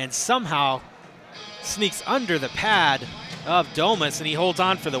 and somehow sneaks under the pad of Domus, and he holds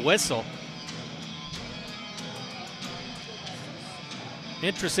on for the whistle.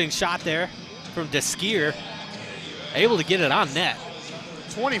 Interesting shot there from Deskier, able to get it on net.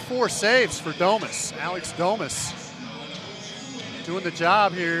 24 saves for Domus. Alex Domus doing the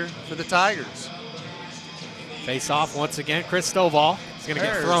job here for the Tigers. Face off once again. Chris Stovall is going to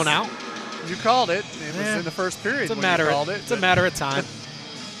get thrown out. You called it. It was in the first period It's a when matter you called it. It's a matter of time.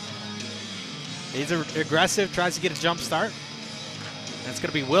 He's aggressive, tries to get a jump start. That's going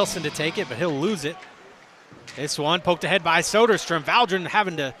to be Wilson to take it, but he'll lose it. This one poked ahead by Soderstrom. Valdron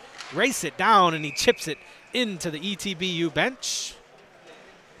having to race it down, and he chips it into the ETBU bench.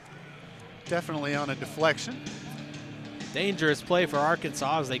 Definitely on a deflection. Dangerous play for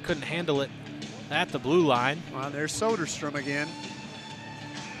Arkansas as they couldn't handle it at the blue line. Well, there's Soderstrom again.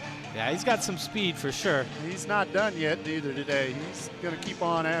 Yeah, he's got some speed for sure. He's not done yet either today. He's going to keep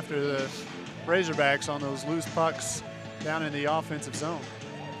on after the Razorbacks on those loose pucks down in the offensive zone.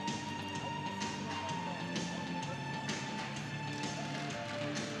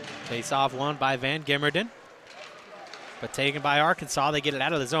 Face off one by Van Gemmerden, but taken by Arkansas. They get it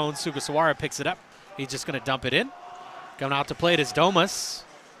out of the zone. Sugasawara picks it up. He's just going to dump it in. Coming out to play it is Domus.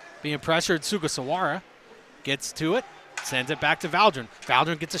 Being pressured, Sugasawara gets to it. Sends it back to Valdron.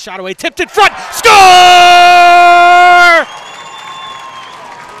 Valdron gets a shot away, tipped in front. Score!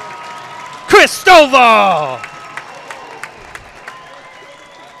 Chris Stovall!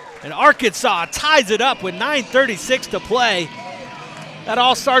 And Arkansas ties it up with 9:36 to play. That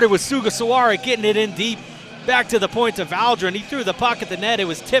all started with Sugasawara getting it in deep. Back to the point to Valdron. He threw the puck at the net. It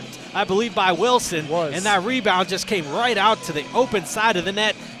was tipped, I believe, by Wilson. And that rebound just came right out to the open side of the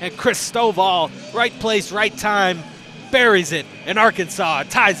net. And Chris Stovall, right place, right time, buries it, and Arkansas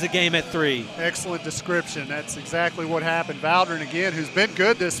ties the game at 3. Excellent description. That's exactly what happened. Valdron again, who's been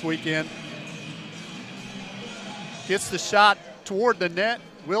good this weekend, gets the shot toward the net.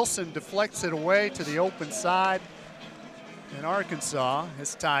 Wilson deflects it away to the open side, and Arkansas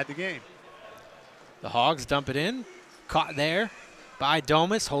has tied the game. The Hogs dump it in, caught there by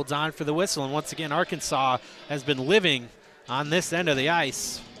Domus, holds on for the whistle, and once again Arkansas has been living on this end of the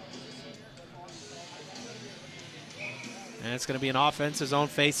ice. And it's going to be an offensive zone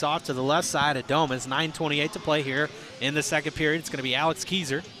face-off to the left side of Domus. 9:28 to play here in the second period. It's going to be Alex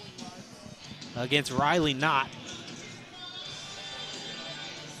Keyser against Riley Knott.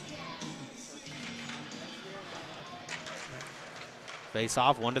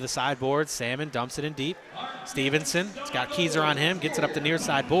 Face-off, one to the sideboard. Salmon dumps it in deep. Stevenson, it's got Keyser on him, gets it up the near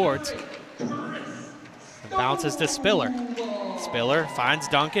side boards. And bounces to Spiller. Spiller finds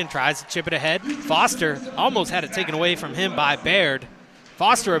Duncan, tries to chip it ahead. Foster almost had it taken away from him by Baird.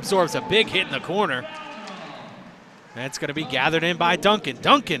 Foster absorbs a big hit in the corner. And it's going to be gathered in by Duncan.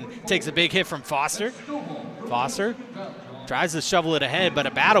 Duncan takes a big hit from Foster. Foster tries to shovel it ahead, but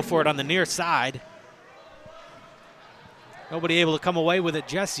a battle for it on the near side. Nobody able to come away with it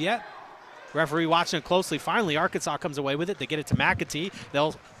just yet. Referee watching it closely. Finally, Arkansas comes away with it. They get it to McAtee.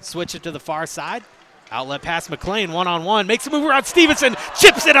 They'll switch it to the far side. Outlet pass McLean, one-on-one. Makes a move around Stevenson.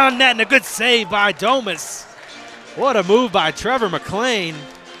 Chips it on net, and a good save by Domus. What a move by Trevor McLean.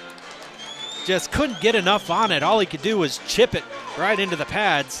 Just couldn't get enough on it. All he could do was chip it right into the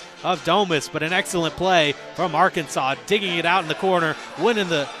pads of Domus, but an excellent play from Arkansas, digging it out in the corner, winning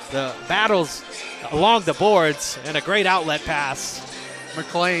the battles along the boards, and a great outlet pass.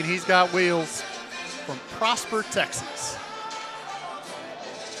 McLean, he's got wheels from Prosper, Texas.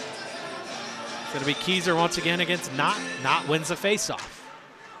 It's going to be Keyser once again against Knott. Knott wins the faceoff.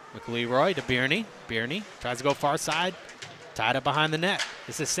 McLeroy to Bierney. Bierney tries to go far side. Tied up behind the net.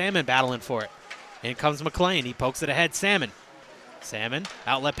 This is Salmon battling for it. In comes McLean. He pokes it ahead. Salmon. Salmon,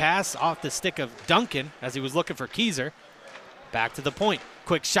 outlet pass off the stick of Duncan as he was looking for Keyser. Back to the point.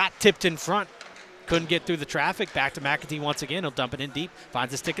 Quick shot tipped in front. Couldn't get through the traffic. Back to McAtee once again. He'll dump it in deep.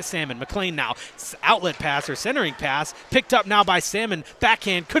 Finds a stick of Salmon. McLean now. Outlet pass or centering pass. Picked up now by Salmon.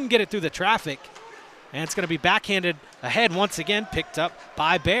 Backhand. Couldn't get it through the traffic. And it's going to be backhanded ahead once again. Picked up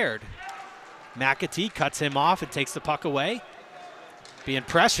by Baird. McAtee cuts him off and takes the puck away. Being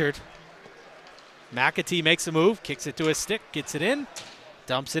pressured. McAtee makes a move. Kicks it to his stick. Gets it in.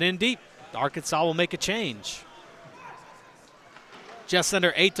 Dumps it in deep. Arkansas will make a change. Just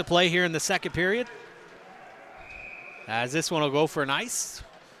under 8 to play here in the second period. As this one will go for an ice.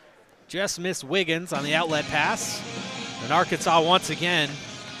 Just missed Wiggins on the outlet pass. And Arkansas once again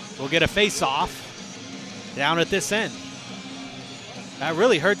will get a face-off down at this end. That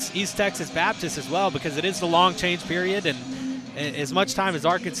really hurts East Texas Baptist as well because it is the long change period, and as much time as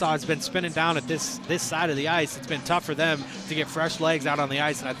Arkansas has been spinning down at this side of the ice, it's been tough for them to get fresh legs out on the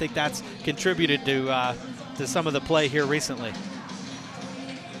ice, and I think that's contributed to some of the play here recently.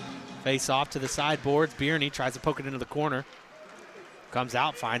 Face off to the sideboards. Bierney tries to poke it into the corner. Comes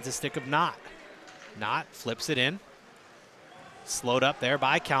out, finds a stick of Knott. Knott flips it in. Slowed up there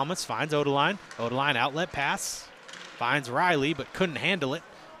by Kalmus, finds Odeline. Odeline outlet pass. Finds Riley, but couldn't handle it.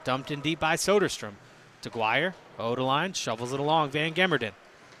 Dumped in deep by Soderstrom. To Guire. Odeline shovels it along. Van Gemmerden.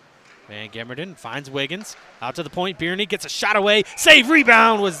 Van Gemmerden finds Wiggins. Out to the point. Bierney gets a shot away. Save,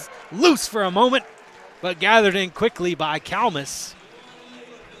 rebound was loose for a moment, but gathered in quickly by Kalmus.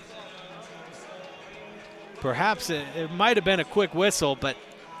 Perhaps it might have been a quick whistle, but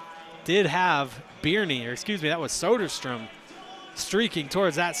did have Bierney, or excuse me, that was Soderstrom, streaking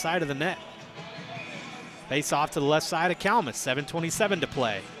towards that side of the net. Face off to the left side of Kalmus, 7:27 to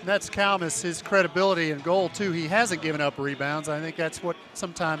play. That's Kalmus, his credibility in goal, too. He hasn't given up rebounds. I think that's what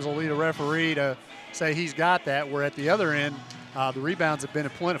sometimes will lead a referee to say he's got that, where at the other end, the rebounds have been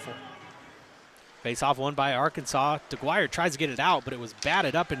plentiful. Face off won by Arkansas. DeGuire tries to get it out, but it was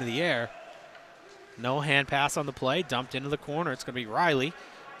batted up into the air. No hand pass on the play, dumped into the corner. It's going to be Riley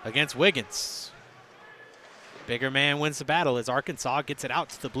against Wiggins. Bigger man wins the battle as Arkansas gets it out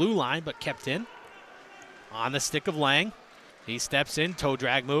to the blue line, but kept in. On the stick of Lang. He steps in, toe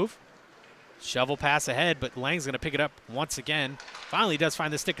drag move. Shovel pass ahead, but Lang's going to pick it up once again. Finally does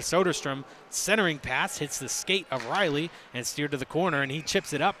find the stick of Soderstrom. Centering pass hits the skate of Riley and steered to the corner, and he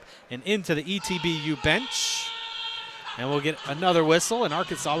chips it up and into the ETBU bench. And we'll get another whistle, and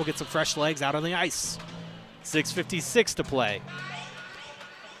Arkansas will get some fresh legs out on the ice. 6:56 to play.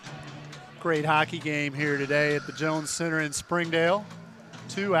 Great hockey game here today at the Jones Center in Springdale.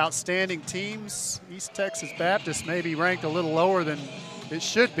 Two outstanding teams. East Texas Baptist may be ranked a little lower than it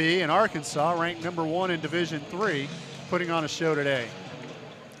should be, and Arkansas ranked #1 in Division III, putting on a show today.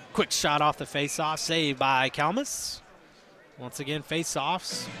 Quick shot off the face-off, saved by Kalmus. Once again,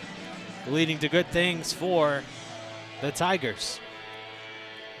 face-offs leading to good things for the Tigers.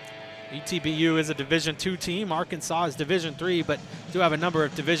 ETBU is a Division II team. Arkansas is Division III, but do have a number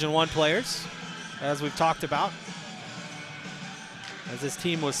of Division I players, as we've talked about. As this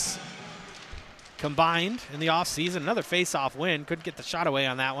team was combined in the offseason. Another face-off win. Couldn't get the shot away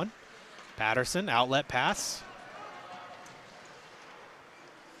on that one. Patterson, outlet pass.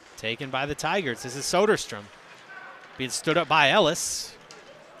 taken by the Tigers. This is Soderstrom being stood up by Ellis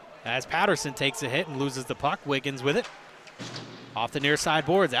as Patterson takes a hit and loses the puck. Wiggins with it. Off the near side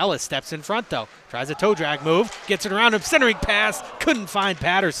boards. Ellis steps in front, though. Tries a toe drag move. Gets it around him. Centering pass. Couldn't find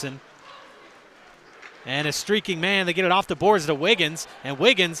Patterson. And a streaking man. They get it off the boards to Wiggins. And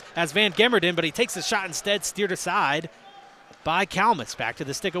Wiggins has Van Gemmerden, but he takes the shot instead. Steered aside by Kalmus. Back to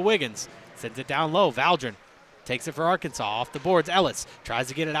the stick of Wiggins. Sends it down low. Valdrin takes it for Arkansas. Off the boards. Ellis tries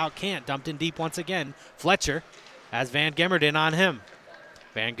to get it out. Can't. Dumped in deep once again. Fletcher has Van Gemmerden on him.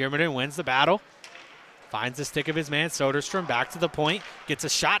 Van Gemmerden wins the battle. Finds the stick of his man, Soderstrom, back to the point. Gets a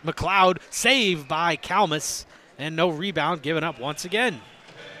shot, McLeod, saved by Kalmus. And no rebound given up once again.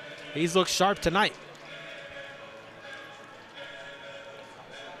 He's looked sharp tonight.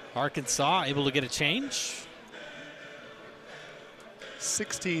 Arkansas able to get a change.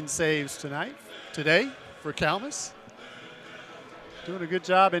 16 saves today for Kalmus. Doing a good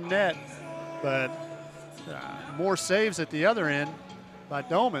job in net, but more saves at the other end by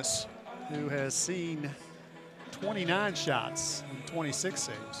Domus, who has seen 29 shots and 26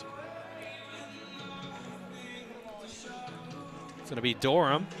 saves. It's going to be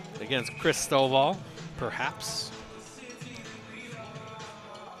Durham against Chris Stovall, perhaps.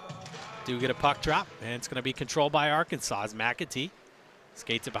 Do get a puck drop, and it's going to be controlled by Arkansas as McAtee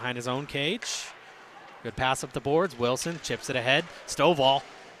skates it behind his own cage. Good pass up the boards. Wilson chips it ahead. Stovall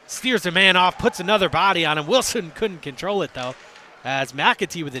steers a man off, puts another body on him. Wilson couldn't control it, though, as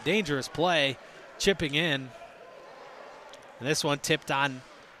McAtee with a dangerous play, chipping in. And this one tipped on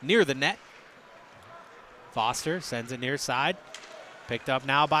near the net. Foster sends it near side. Picked up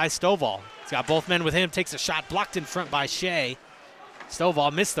now by Stovall. He's got both men with him. Takes a shot blocked in front by Shea.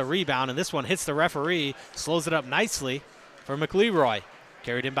 Stovall missed the rebound, and this one hits the referee. Slows it up nicely for McLeroy.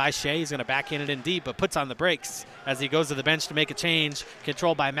 Carried in by Shea. He's going to backhand it in deep, but puts on the brakes as he goes to the bench to make a change.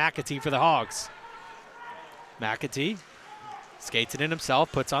 Controlled by McAtee for the Hogs. McAtee skates it in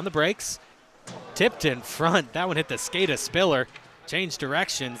himself, puts on the brakes. Tipped in front. That one hit the skate of Spiller. Changed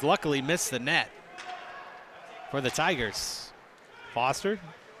directions. Luckily missed the net for the Tigers. Foster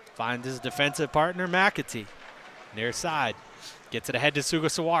finds his defensive partner, McAtee. Near side. Gets it ahead to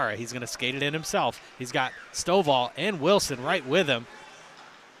Sugasawara. He's going to skate it in himself. He's got Stovall and Wilson right with him.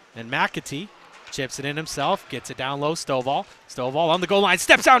 And McAtee chips it in himself. Gets it down low. Stovall. Stovall on the goal line.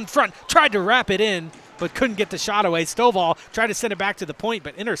 Steps out in front. Tried to wrap it in, but couldn't get the shot away. Stovall tried to send it back to the point,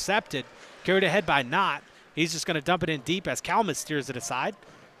 but intercepted. Carried ahead by Knott. He's just going to dump it in deep as Kalmus steers it aside.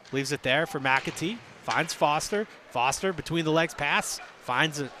 Leaves it there for McAtee. Finds Foster. Foster between the legs pass.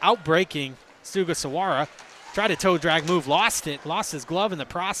 Finds an outbreaking Sugasawara. Tried a toe drag move. Lost it. Lost his glove in the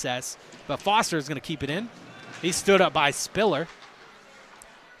process. But Foster is going to keep it in. He stood up by Spiller.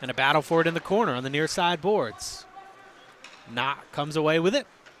 And a battle for it in the corner on the near side boards. Knott comes away with it.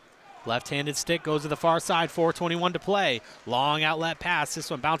 Left-handed stick goes to the far side, 4:21 to play. Long outlet pass. This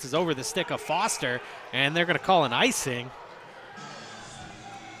one bounces over the stick of Foster, and they're going to call an icing.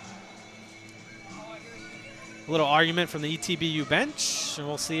 A little argument from the ETBU bench, and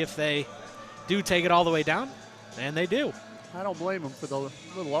we'll see if they do take it all the way down, and they do. I don't blame them for the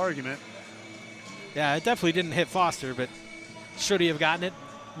little argument. Yeah, it definitely didn't hit Foster, but should he have gotten it?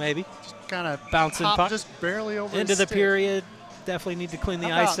 Maybe. Just kind of bouncing puck just barely over into the stick. period. Definitely need to clean the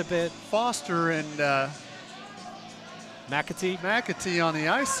How ice a about bit. Foster and McAtee on the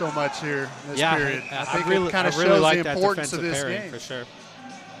ice so much here in this yeah, period. I think really, it kind of I really shows like the that importance of defensive this pairing game. for sure.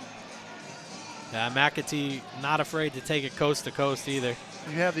 Yeah, McAtee not afraid to take it coast to coast either.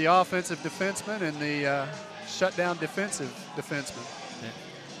 You have the offensive defenseman and the shutdown defensive defenseman.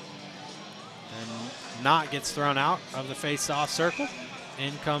 And Knott gets thrown out of the face-off circle.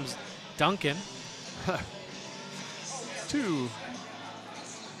 In comes Duncan. 2.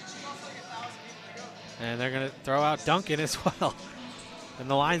 And they're going to throw out Duncan as well. And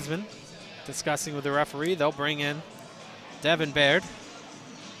the linesman discussing with the referee. They'll bring in Devin Baird.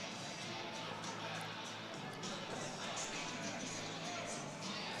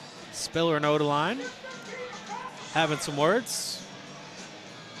 Spiller and Odeline having some words.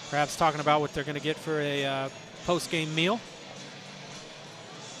 Perhaps talking about what they're going to get for a post-game meal.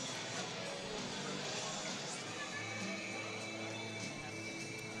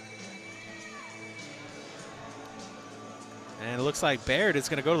 And it looks like Baird is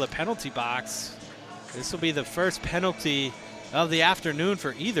going to go to the penalty box. This will be the first penalty of the afternoon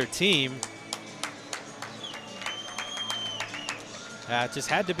for either team. It just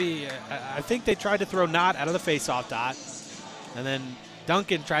had to be, I think they tried to throw Knott out of the faceoff dot. And then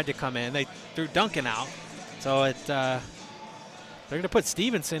Duncan tried to come in. They threw Duncan out. So they're going to put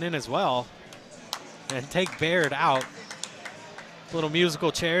Stevenson in as well and take Baird out. little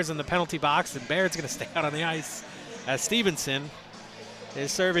musical chairs in the penalty box, and Baird's going to stay out on the ice as Stevenson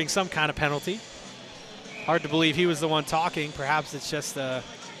is serving some kind of penalty. Hard to believe he was the one talking. Perhaps it's just a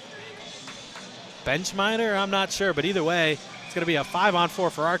bench minor. I'm not sure, but either way, it's going to be a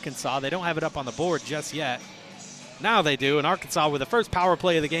 5-on-4 for Arkansas. They don't have it up on the board just yet. Now they do, and Arkansas with the first power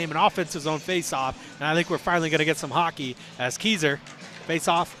play of the game, an offensive zone face-off. And I think we're finally going to get some hockey as Keyser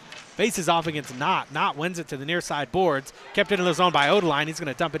faces off against Knott. Knott wins it to the near side boards. Kept it in the zone by Odeline. He's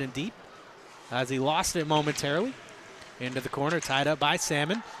going to dump it in deep as he lost it momentarily. Into the corner, tied up by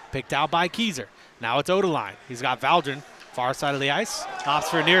Salmon. Picked out by Keyser. Now it's Odeline. He's got Valdrin, far side of the ice. Opts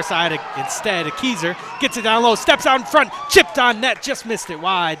for near side instead. Keyser gets it down low, steps out in front, chipped on net, just missed it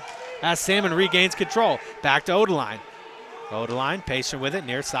wide as Salmon regains control. Back to Odeline. Odeline patient with it,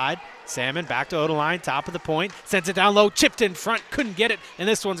 near side. Salmon back to Odeline, top of the point. Sends it down low, chipped in front, couldn't get it. And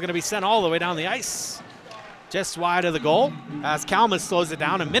this one's going to be sent all the way down the ice. Just wide of the goal as Kalmus slows it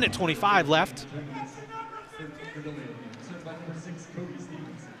down. 1:25 left.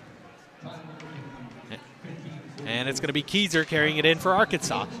 And it's going to be Keyser carrying it in for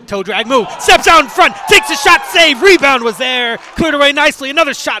Arkansas. Toe drag move, steps out in front, takes a shot, save, rebound was there, cleared away nicely,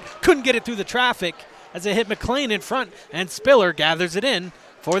 another shot, couldn't get it through the traffic as it hit McLean in front, and Spiller gathers it in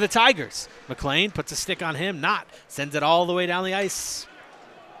for the Tigers. McLean puts a stick on him, Knott sends it all the way down the ice.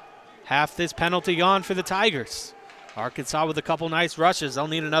 Half this penalty gone for the Tigers. Arkansas with a couple nice rushes, they'll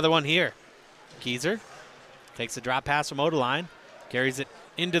need another one here. Keyser takes a drop pass from Odeline, carries it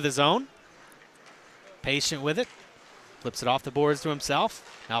into the zone. Patient with it. Flips it off the boards to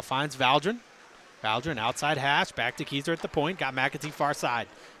himself. Now finds Valdrin. Valdrin outside hash. Back to Keyser at the point. Got McAtee far side.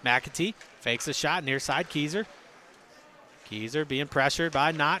 McAtee fakes a shot near side Keyser. Keyser being pressured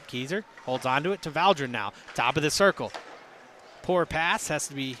by Knott. Keyser holds onto it to Valdrin now. Top of the circle. Poor pass. Has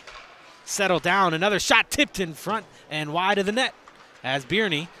to be settled down. Another shot tipped in front and wide of the net as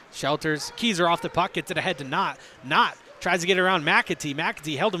Bierney shelters Keyser off the puck. Gets it ahead to Knott. Knott tries to get around McAtee.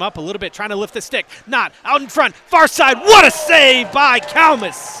 McAtee held him up a little bit, trying to lift the stick. Knott out in front, far side. What a save by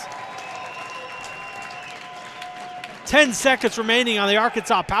Kalmus. 10 seconds remaining on the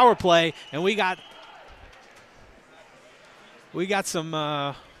Arkansas power play, and we got some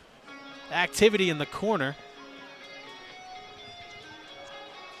activity in the corner.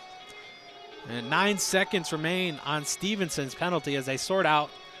 And 9 seconds remain on Stevenson's penalty as they sort out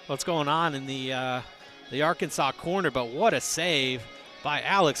what's going on in the Arkansas corner, but what a save by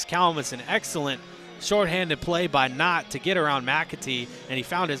Alex Kalmus. An excellent shorthanded play by Knott to get around McAtee, and he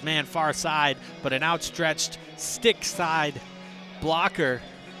found his man far side, but an outstretched stick side blocker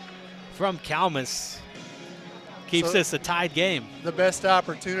from Kalmus keeps this a tied game. The best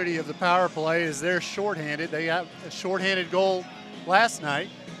opportunity of the power play is they're shorthanded. They got a shorthanded goal last night.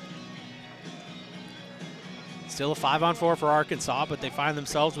 Still a 5-on-4 for Arkansas, but they find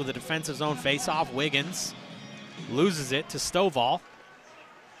themselves with a defensive zone face-off. Wiggins loses it to Stovall.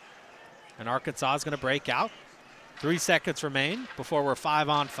 And Arkansas is going to break out. 3 seconds remain before we're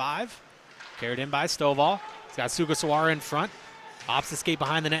 5-on-5. Carried in by Stovall. He's got Sugasawara in front. Opts to skate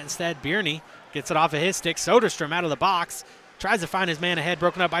behind the net instead. Bierney gets it off of his stick. Soderstrom out of the box. Tries to find his man ahead,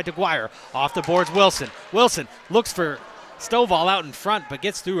 broken up by DeGuire. Off the boards, Wilson. Wilson looks for Stovall out in front, but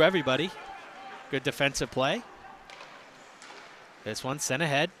gets through everybody. Good defensive play. This one sent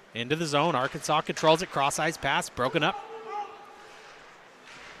ahead into the zone. Arkansas controls it. Cross-ice pass broken up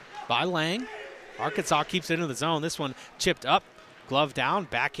by Lang. Arkansas keeps it into the zone. This one chipped up, glove down,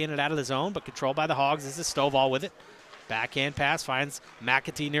 back in and out of the zone, but controlled by the Hogs. This is Stovall with it. Backhand pass finds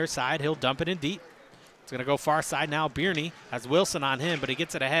McAtee near side. He'll dump it in deep. It's going to go far side now. Bierney has Wilson on him, but he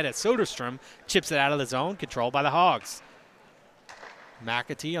gets it ahead as Soderstrom chips it out of the zone, controlled by the Hogs.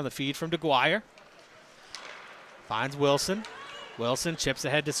 McAtee on the feed from DeGuire. Finds Wilson. Wilson chips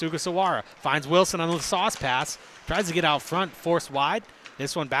ahead to Sugasawara. Finds Wilson on the sauce pass. Tries to get out front, forced wide.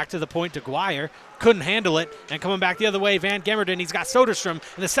 This one back to the point, DeGuire. Couldn't handle it. And coming back the other way, Van Gemmerden. He's got Soderstrom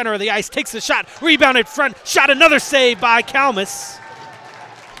in the center of the ice. Takes the shot. Rebounded front. Shot, another save by Kalmus.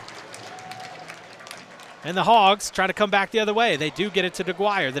 And the Hogs try to come back the other way. They do get it to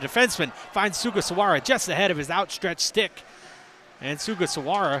DeGuire. The defenseman finds Sugasawara just ahead of his outstretched stick. And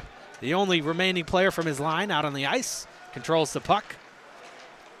Sugasawara, the only remaining player from his line out on the ice, controls the puck.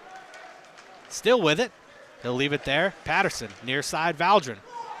 Still with it. He'll leave it there. Patterson, near side, Valdrin.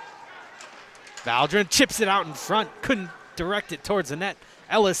 Valdrin chips it out in front. Couldn't direct it towards the net.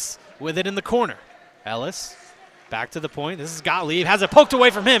 Ellis with it in the corner. Ellis back to the point. This is Gottlieb. Has it poked away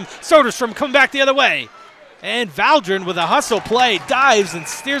from him. Soderstrom coming back the other way. And Valdrin with a hustle play dives and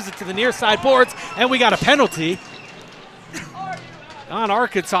steers it to the near side boards. And we got a penalty on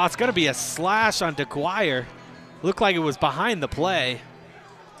Arkansas. It's going to be a slash on DeGuire. looked like it was behind the play.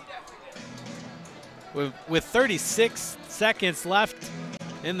 With 36 seconds left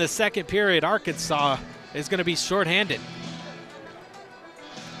in the second period, Arkansas is going to be shorthanded.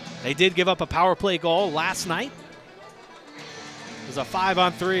 They did give up a power play goal last night. It was a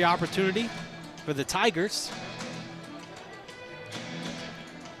 5-on-3 opportunity for the Tigers.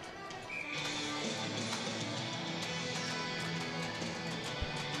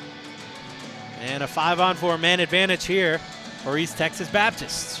 And a 5-on-4 man advantage here for East Texas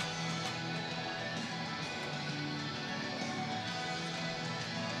Baptist.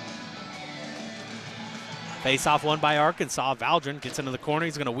 Face-off won by Arkansas. Valdron gets into the corner.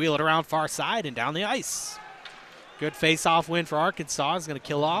 He's going to wheel it around far side and down the ice. Good face-off win for Arkansas. He's going to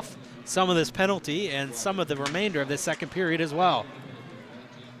kill off some of this penalty and some of the remainder of this second period as well.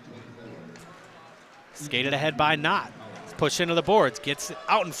 Skated ahead by Knott. Push into the boards. Gets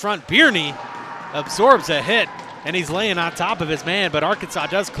out in front. Bierney absorbs a hit, and he's laying on top of his man, but Arkansas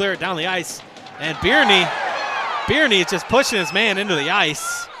does clear it down the ice. And Bierney is just pushing his man into the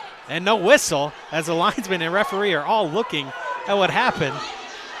ice. And no whistle, as the linesman and referee are all looking at what happened.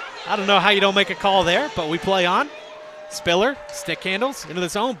 I don't know how you don't make a call there, but we play on. Spiller, stick handles into the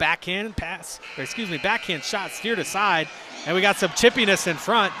zone, backhand shot steered aside, and we got some chippiness in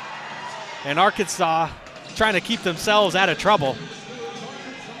front. And Arkansas trying to keep themselves out of trouble.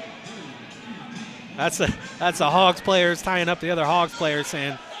 That's the Hogs players tying up the other Hogs players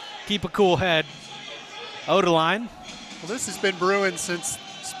saying, keep a cool head. Odeline. Well, this has been brewing since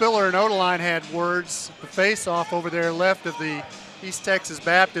Spiller and Odeline had words. The face-off over there left of the East Texas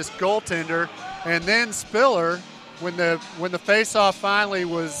Baptist goaltender, and then Spiller, when the face-off finally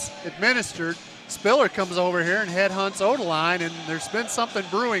was administered, Spiller comes over here and headhunts Odeline, and there's been something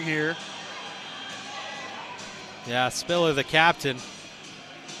brewing here. Yeah, Spiller, the captain,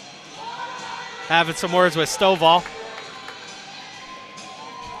 having some words with Stovall.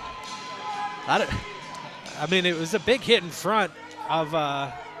 I mean, it was a big hit in front of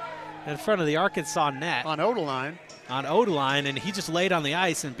the Arkansas net. On Odeline. On Odeline, and he just laid on the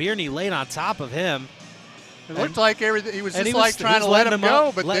ice, and Bierney laid on top of him. It looked like everything. He was just like trying to let him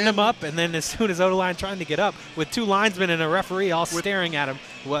go, but letting him up, and then as soon as Odeline trying to get up, with two linesmen and a referee all staring at him,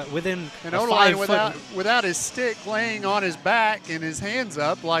 within and a Odeline 5 foot. without his stick laying on his back and his hands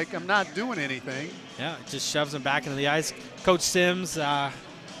up, like I'm not doing anything. Yeah, it just shoves him back into the ice. Coach Sims trying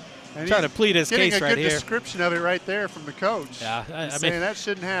to plead his case right here. Getting a good description of it right there from the coach. Yeah, I mean mean that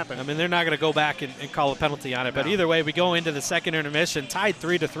shouldn't happen. I mean they're not going to go back and call a penalty on it, but either way, we go into the second intermission tied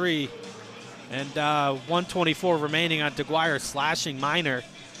 3-3. And 1:24 remaining on DeGuire slashing Minor.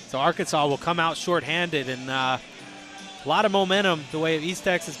 So Arkansas will come out shorthanded, and a lot of momentum the way of East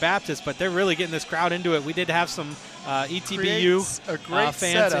Texas Baptist, but they're really getting this crowd into it. We did have some ETBU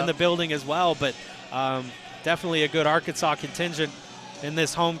fans in the building as well, but definitely a good Arkansas contingent in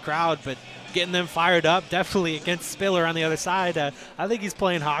this home crowd, but getting them fired up definitely against Spiller on the other side. I think he's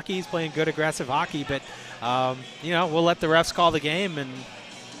playing hockey. He's playing good, aggressive hockey, but, we'll let the refs call the game, and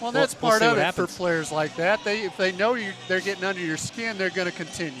well, that's part of it for players like that. If they know they're getting under your skin, they're going to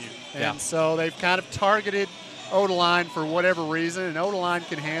continue. And so they've kind of targeted Odeline for whatever reason, and Odeline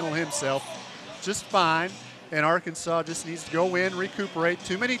can handle himself just fine. And Arkansas just needs to go in, recuperate.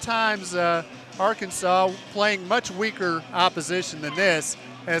 Too many times Arkansas, playing much weaker opposition than this,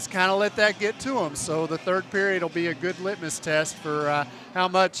 has kind of let that get to them. So the third period will be a good litmus test for how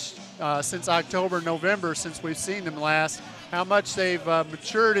much since October, November, since we've seen them last, how much they've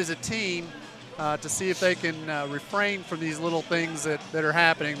matured as a team to see if they can refrain from these little things that are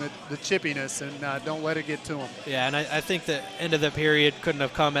happening, the chippiness, and don't let it get to them. Yeah, and I think the end of the period couldn't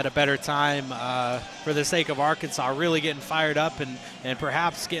have come at a better time for the sake of Arkansas, really getting fired up and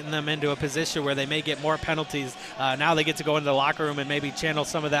perhaps getting them into a position where they may get more penalties. Now they get to go into the locker room and maybe channel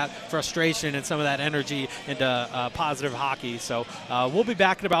some of that frustration and some of that energy into positive hockey. So we'll be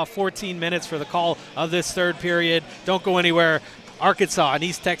back in about 14 minutes for the call of this third period. Don't go anywhere. Arkansas and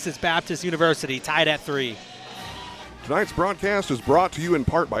East Texas Baptist University tied at 3. Tonight's broadcast is brought to you in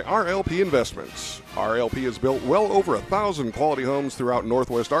part by RLP Investments. RLP has built well over 1,000 quality homes throughout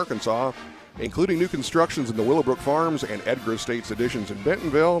Northwest Arkansas, including new constructions in the Willowbrook Farms and Edgar Estates additions in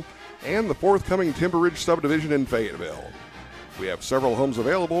Bentonville, and the forthcoming Timber Ridge subdivision in Fayetteville. We have several homes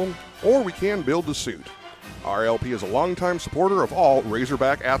available, or we can build to suit. RLP is a longtime supporter of all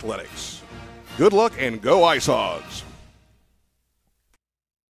Razorback athletics. Good luck and go Ice Hogs!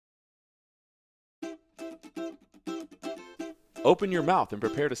 Open your mouth and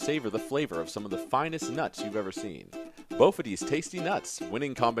prepare to savor the flavor of some of the finest nuts you've ever seen. Bophades Tasty Nuts,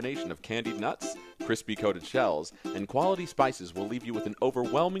 winning combination of candied nuts, crispy coated shells, and quality spices will leave you with an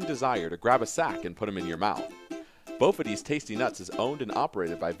overwhelming desire to grab a sack and put them in your mouth. Beaufort's Tasty Nuts is owned and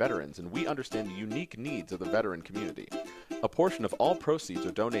operated by veterans, and we understand the unique needs of the veteran community. A portion of all proceeds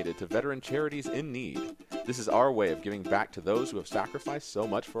are donated to veteran charities in need. This is our way of giving back to those who have sacrificed so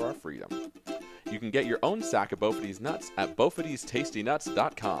much for our freedom. You can get your own sack of Beaufort's Nuts at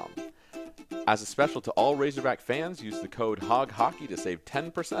Beaufort'sTastyNuts.com. As a special to all Razorback fans, use the code HOGHOCKEY to save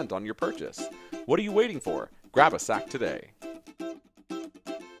 10% on your purchase. What are you waiting for? Grab a sack today.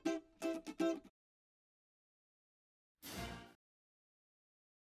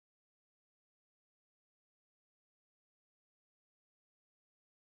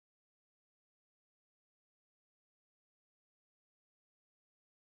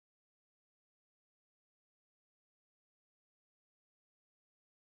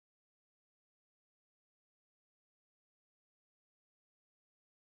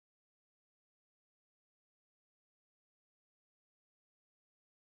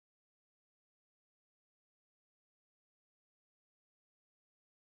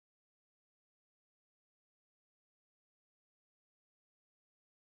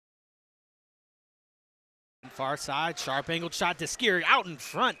 Far side, sharp angled shot to Skiri out in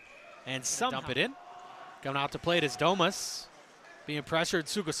front, and somehow dump it in. Coming out to play it is Domas. Being pressured,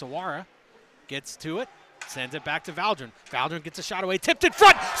 Sugasawara gets to it, sends it back to Valdrin. Valdrin gets a shot away, tipped in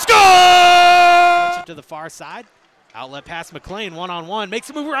front, score! To the far side, outlet pass McLean, one-on-one, makes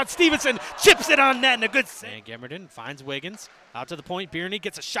a move around Stevenson, chips it on net, and a good save. And Gemmerden finds Wiggins, out to the point, Bierney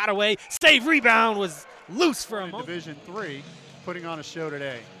gets a shot away, save, rebound, was loose for a moment. Division III, putting on a show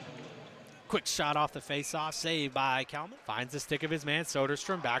today. Quick shot off the face-off, saved by Kalman. Finds the stick of his man,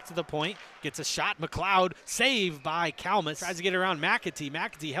 Soderstrom, back to the point. Gets a shot, McLeod, saved by Kalman. Tries to get around McAtee.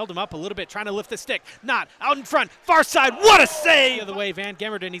 McAtee held him up a little bit, trying to lift the stick. Not, out in front, far side, what a save! The other way, Van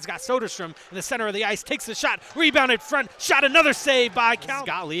Gemmerden, he's got Soderstrom in the center of the ice, takes the shot, rebounded front, shot, another save by Kalman.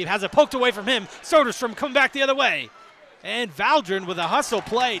 Gottlieb has it poked away from him. Soderstrom coming back the other way. And Valdrin with a hustle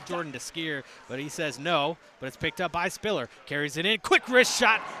play. Jordan Deskier, but he says no. But it's picked up by Spiller. Carries it in. Quick wrist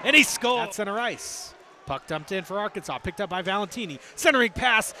shot, and he scores. At center ice. Puck dumped in for Arkansas. Picked up by Valentini. Centering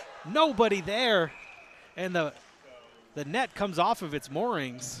pass. Nobody there. And the net comes off of its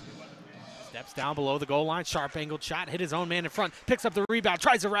moorings. Steps down below the goal line. Sharp angled shot. Hit his own man in front. Picks up the rebound.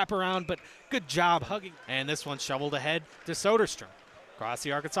 Tries to wrap around, but good job hugging. And this one shoveled ahead to Soderstrom. Across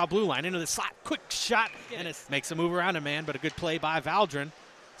the Arkansas blue line, into the slot, quick shot, and it makes a move around a man, but a good play by Valdrin.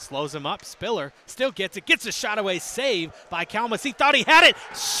 Slows him up, Spiller still gets it, gets a shot away, save by Kalmas. He thought he had it,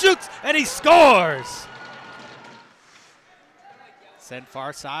 shoots, and he scores! Sent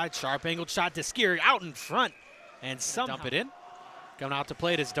far side, sharp angled shot to Skiri, out in front, and somehow dump it in. Coming out to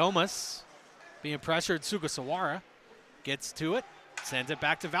play it is Domas. Being pressured, Sugasawara gets to it. Sends it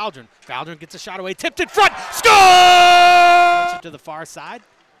back to Valdrin. Valdrin gets a shot away, tipped in front, score! To the far side.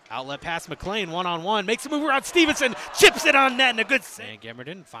 Outlet pass McLean, one-on-one, makes a move around Stevenson, chips it on net, and a good save. And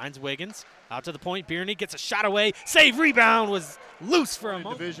Gemmerden finds Wiggins, out to the point, Bierney gets a shot away, save, rebound, was loose for a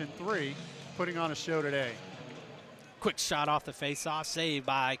moment. Division III, putting on a show today. Quick shot off the face-off, saved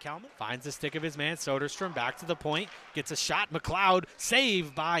by Kalman. Finds the stick of his man, Soderstrom, back to the point. Gets a shot, McLeod,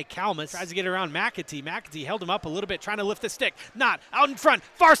 saved by Kalman. Tries to get around McAtee. McAtee held him up a little bit, trying to lift the stick. Not, out in front,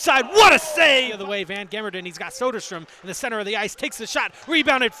 far side, what a save! The other way, Van Gemmerden, he's got Soderstrom in the center of the ice, takes the shot,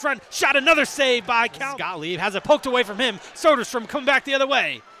 rebounded front, shot, another save by Kalman. Gottlieb has it poked away from him. Soderstrom coming back the other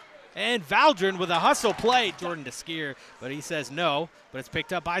way. And Valdrin with a hustle play, Jordan Deskier, but he says no, but it's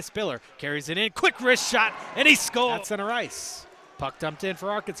picked up by Spiller. Carries it in, quick wrist shot, and he scores. At center ice. Puck dumped in for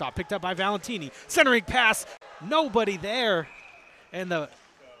Arkansas, picked up by Valentini. Centering pass, nobody there. And the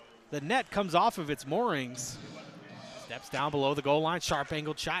net comes off of its moorings. Steps down below the goal line, sharp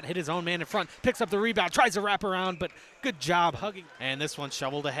angled shot, hit his own man in front, picks up the rebound, tries to wrap around, but good job hugging. And this one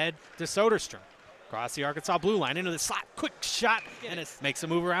shoveled ahead to Soderstrom. Across the Arkansas blue line, into the slot, quick shot, and it makes a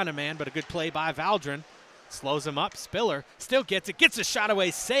move around a man, but a good play by Valdrin. Slows him up, Spiller still gets it, gets a shot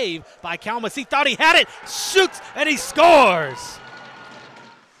away, save by Kalmas. He thought he had it, shoots, and he scores!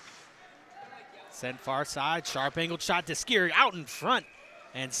 Sent far side, sharp angled shot to Skiri, out in front,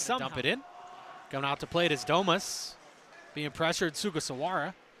 and somehow dump it in. Coming out to play it is Domas. Being pressured,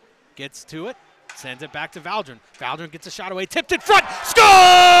 Sugasawara gets to it. Sends it back to Valdrin. Valdrin gets a shot away, tipped in front, score!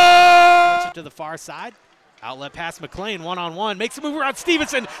 To the far side. Outlet pass McLean, one-on-one, makes a move around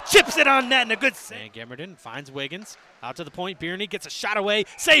Stevenson, chips it on net, and a good save. And Gemmerden finds Wiggins, out to the point, Bierney gets a shot away,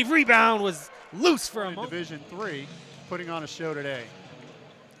 save, rebound, was loose for a moment. Division III, putting on a show today.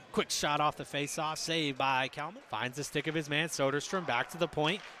 Quick shot off the face-off, saved by Kalman. Finds the stick of his man, Soderstrom, back to the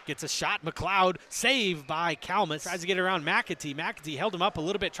point. Gets a shot, McLeod, saved by Kalman. Tries to get around McAtee. McAtee held him up a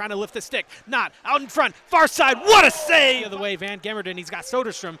little bit, trying to lift the stick. Not out in front, far side, what a save! The other way, Van Gemmerden, he's got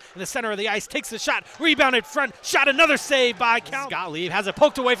Soderstrom in the center of the ice, takes the shot, rebounded front, shot, another save by Kalman. Gottlieb has it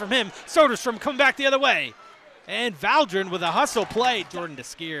poked away from him. Soderstrom coming back the other way. And Valdrin with a hustle play. Jordan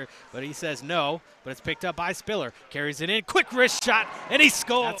Deskier, but he says no, but it's picked up by Spiller. Carries it in, quick wrist shot, and he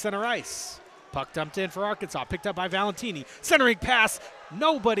scores. At center ice. Puck dumped in for Arkansas, picked up by Valentini. Centering pass,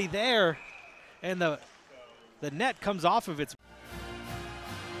 nobody there. And the net comes off of its.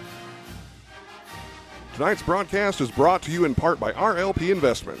 Tonight's broadcast is brought to you in part by RLP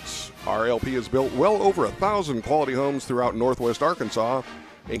Investments. RLP has built well over 1,000 quality homes throughout Northwest Arkansas,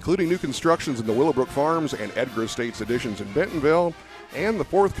 including new constructions in the Willowbrook Farms and Edgar Estates additions in Bentonville, and the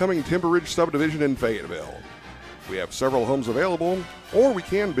forthcoming Timber Ridge subdivision in Fayetteville. We have several homes available, or we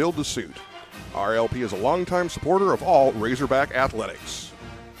can build to suit. RLP is a longtime supporter of all Razorback athletics.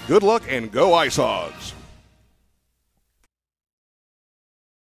 Good luck and go Ice Hogs!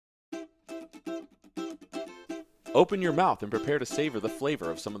 Open your mouth and prepare to savor the flavor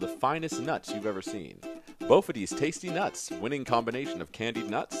of some of the finest nuts you've ever seen. Bophades Tasty Nuts, winning combination of candied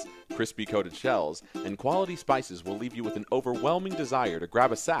nuts, crispy coated shells, and quality spices will leave you with an overwhelming desire to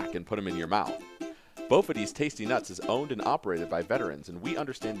grab a sack and put them in your mouth. Bophades Tasty Nuts is owned and operated by veterans, and we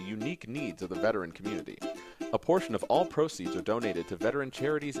understand the unique needs of the veteran community. A portion of all proceeds are donated to veteran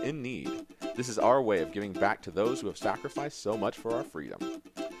charities in need. This is our way of giving back to those who have sacrificed so much for our freedom.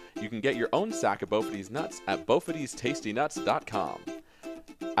 You can get your own sack of Bophades nuts at BophadesTastyNuts.com.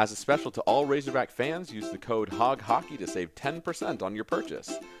 As a special to all Razorback fans, use the code HOGHOCKEY to save 10% on your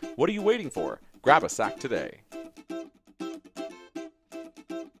purchase. What are you waiting for? Grab a sack today.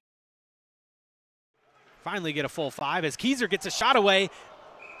 Finally get a full 5 as Keyser gets a shot away,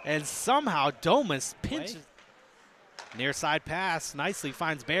 and somehow Domus pinches. Near side pass, nicely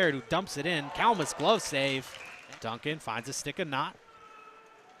finds Baird, who dumps it in. Kalmus glove save. Duncan finds a stick of knot.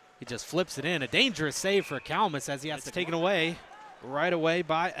 He just flips it in. A dangerous save for Kalmus as he has to take it away right away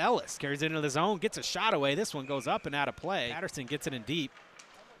by Ellis. Carries it into the zone, gets a shot away. This one goes up and out of play. Patterson gets it in deep.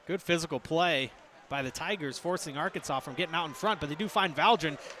 Good physical play by the Tigers, forcing Arkansas from getting out in front, but they do find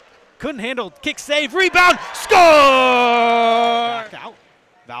Valdrin. Couldn't handle, kick save, rebound, score! Back out.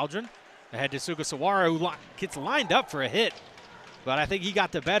 Valdrin ahead to Sugasawara, who gets lined up for a hit. But I think he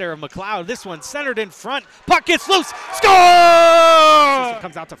got the better of McLeod. This one centered in front. Puck gets loose. Score!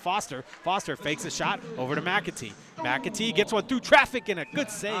 Comes out to Foster. Foster fakes a shot over to McAtee. McAtee gets one through traffic and a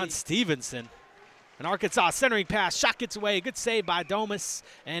good save on Stevenson. And Arkansas centering pass. Shot gets away. Good save by Domus.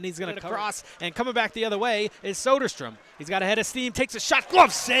 And he's going to cross. And coming back the other way is Soderstrom. He's got a head of steam. Takes a shot.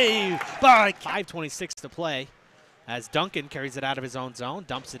 Glove save by 5:26 to play. As Duncan carries it out of his own zone.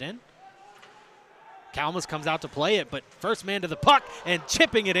 Dumps it in. Kalmus comes out to play it, but first man to the puck and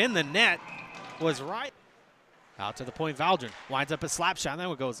chipping it in the net was right. Out to the point, Valdrin winds up a slap shot, and then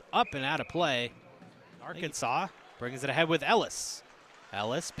it goes up and out of play. Arkansas brings it ahead with Ellis.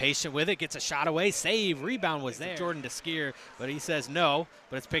 Ellis, patient with it, gets a shot away, save, rebound was there. Jordan Deskier, but he says no,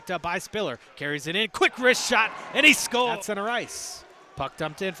 but it's picked up by Spiller. Carries it in, quick wrist shot, and he scores. At center ice. Puck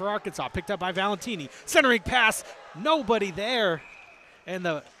dumped in for Arkansas, picked up by Valentini. Centering pass, nobody there, and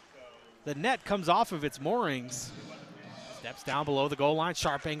the net comes off of its moorings. Steps down below the goal line,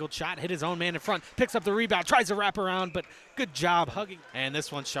 sharp angled shot, hit his own man in front, picks up the rebound, tries to wrap around, but good job hugging. And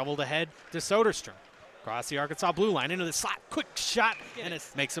this one shoveled ahead to Soderstrom. Across the Arkansas blue line, into the slot, quick shot, and it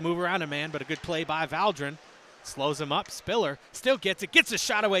makes a move around a man, but a good play by Valdrin. Slows him up, Spiller still gets it, gets a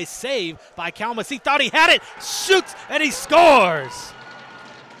shot away, save by Kalmus. He thought he had it, shoots, and he scores.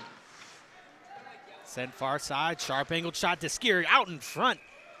 Sent far side, sharp angled shot to Deskier out in front.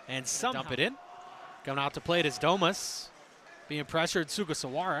 And somehow dump it in. Coming out to play it is Domus. Being pressured,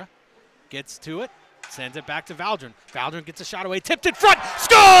 Sugasawara gets to it, sends it back to Valdrin. Valdrin gets a shot away, tipped in front,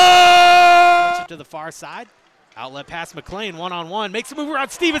 score! To the far side. Outlet pass McLean, one-on-one, makes a move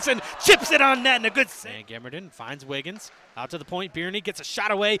around Stevenson, chips it on net, and a good save. Van Gemmerden finds Wiggins. Out to the point, Bierney gets a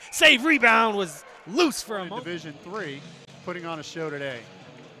shot away, save, rebound, was loose for a moment. Division III, putting on a show today.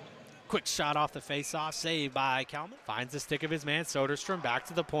 Quick shot off the face-off, saved by Kalman. Finds the stick of his man, Soderstrom, back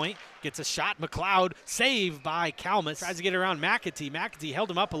to the point. Gets a shot, McLeod, saved by Kalmus. Tries to get around McAtee. McAtee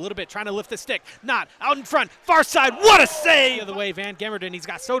held him up a little bit, trying to lift the stick. Not out in front, far side, what a save! The other way, Van Gemmerden, he's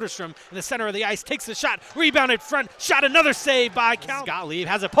got Soderstrom in the center of the ice, takes the shot, rebounded front, shot, another save by Kalman. Gottlieb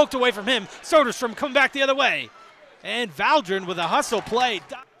has it poked away from him. Soderstrom coming back the other way. And Valdrin with a hustle play.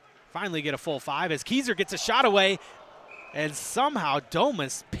 Finally get a full 5 as Keyser gets a shot away, and somehow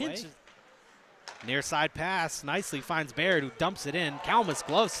Domus pinches. Near side pass, nicely finds Baird, who dumps it in. Kalmus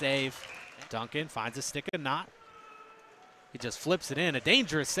glove save. Duncan finds a stick of knot. He just flips it in. A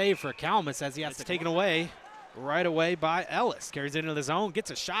dangerous save for Kalmus as he has to take it away right away by Ellis. Carries it into the zone,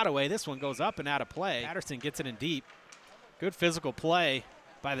 gets a shot away. This one goes up and out of play. Patterson gets it in deep. Good physical play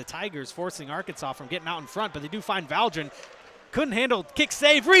by the Tigers, forcing Arkansas from getting out in front, but they do find Valdron. Couldn't handle, kick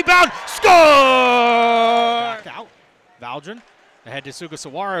save, rebound, score! Back out. Valdron ahead to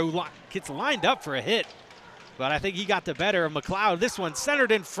Sugasawara, who gets lined up for a hit. But I think he got the better of McLeod. This one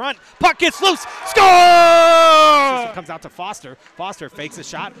centered in front. Puck gets loose. Score! This one comes out to Foster. Foster fakes a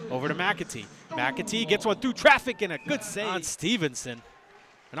shot over to McAtee. McAtee gets one through traffic and a good save on Stevenson.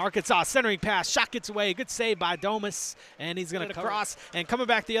 And Arkansas centering pass. Shot gets away. Good save by Domus. And he's going to cross. And coming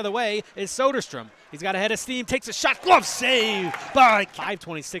back the other way is Soderstrom. He's got a head of steam. Takes a shot. Glove save by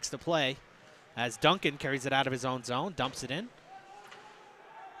 5:26 to play. As Duncan carries it out of his own zone. Dumps it in.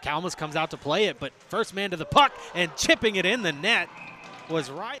 Kalmus comes out to play it, but first man to the puck and chipping it in the net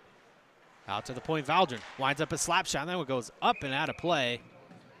was right. Out to the point, Valdron winds up a slap shot, and then it goes up and out of play.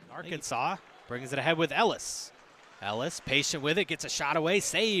 Arkansas brings it ahead with Ellis. Ellis, patient with it, gets a shot away,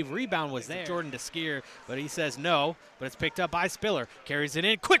 save, rebound was there. Jordan DeSkier, but he says no, but it's picked up by Spiller. Carries it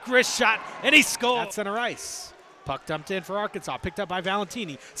in, quick wrist shot, and he scores. At center ice. Puck dumped in for Arkansas, picked up by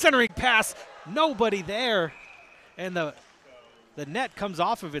Valentini. Centering pass, nobody there, and the net comes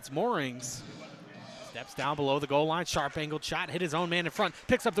off of its moorings. Steps down below the goal line, sharp angled shot, hit his own man in front,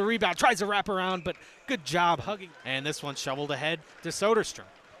 picks up the rebound, tries to wrap around, but good job hugging. And this one shoveled ahead to Soderstrom.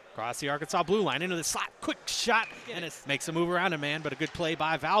 Across the Arkansas blue line, into the slot, quick shot, and it makes a move around a man, but a good play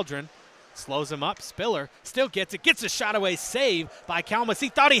by Valdron. Slows him up, Spiller still gets it, gets a shot away, save by Kalmus. He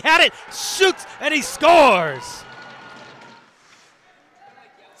thought he had it, shoots, and he scores.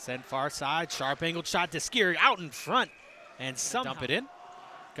 Sent far side, sharp angled shot to Skier out in front. And somehow dump it in.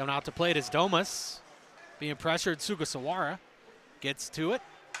 Coming out to play it is Domus. Being pressured, Sugasawara gets to it,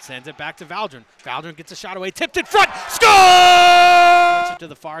 sends it back to Valdron. Valdron gets a shot away, tipped in front, score! Switch it to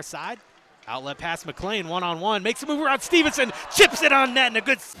the far side. Outlet pass McLean, one-on-one, makes a move around Stevenson, chips it on net, and a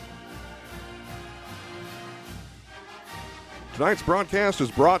good... Tonight's broadcast is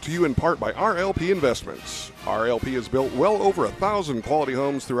brought to you in part by RLP Investments. RLP has built well over 1,000 quality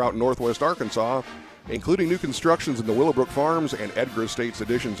homes throughout Northwest Arkansas, including new constructions in the Willowbrook Farms and Edgar Estates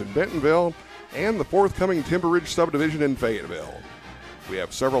additions in Bentonville, and the forthcoming Timber Ridge subdivision in Fayetteville. We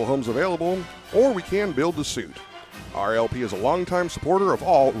have several homes available, or we can build to suit. RLP is a longtime supporter of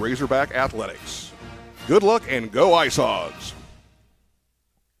all Razorback athletics. Good luck and go Ice Hogs!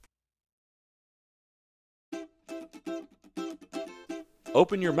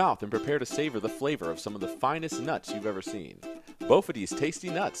 Open your mouth and prepare to savor the flavor of some of the finest nuts you've ever seen. Bophades Tasty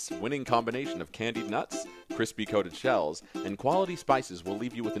Nuts, winning combination of candied nuts, crispy coated shells, and quality spices will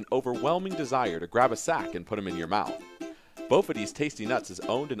leave you with an overwhelming desire to grab a sack and put them in your mouth. Bophades Tasty Nuts is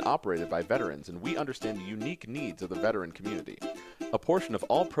owned and operated by veterans, and we understand the unique needs of the veteran community. A portion of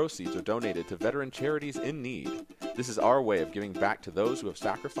all proceeds are donated to veteran charities in need. This is our way of giving back to those who have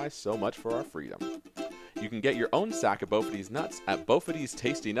sacrificed so much for our freedom. You can get your own sack of Bophades nuts at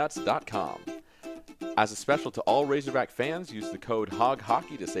BophadesTastyNuts.com. As a special to all Razorback fans, use the code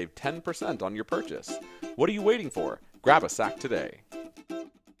HOGHOCKEY to save 10% on your purchase. What are you waiting for? Grab a sack today.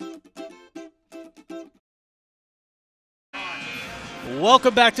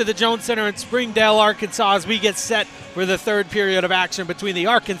 Welcome back to the Jones Center in Springdale, Arkansas, as we get set for the third period of action between the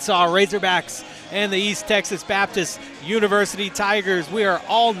Arkansas Razorbacks and the East Texas Baptist University Tigers. We are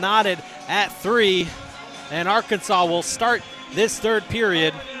all knotted at 3, and Arkansas will start this third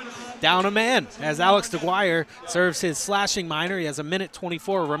period down a man as Alex DeGuire serves his slashing minor. He has a minute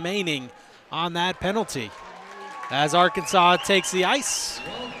 24 remaining on that penalty. As Arkansas takes the ice,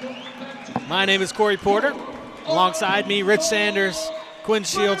 my name is Corey Porter. Alongside me, Rich Sanders, Quinn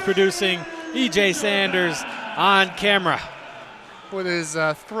Shields producing, EJ Sanders on camera. With his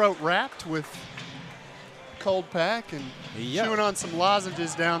throat wrapped with cold pack and chewing on some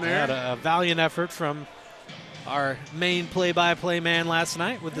lozenges down there. Had a valiant effort from our main play-by-play man last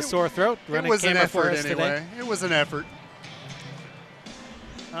night with the sore throat. It was an effort anyway. It was an effort.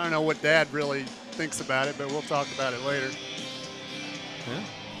 I don't know what Dad really thinks about it, but we'll talk about it later. Yeah.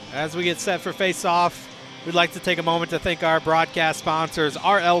 As we get set for face-off, we'd like to take a moment to thank our broadcast sponsors,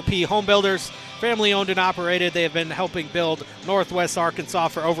 RLP Home Builders, family owned and operated. They have been helping build Northwest Arkansas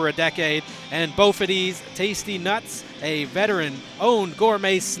for over a decade. And Bophades Tasty Nuts, a veteran-owned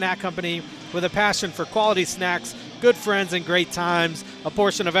gourmet snack company with a passion for quality snacks, good friends, and great times. A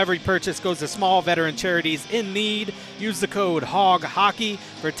portion of every purchase goes to small veteran charities in need. Use the code HOGHOCKEY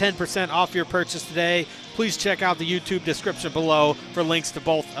for 10% off your purchase today. Please check out the YouTube description below for links to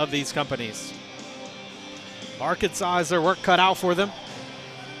both of these companies. Arkansas has their work cut out for them,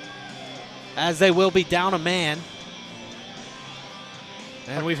 as they will be down a man.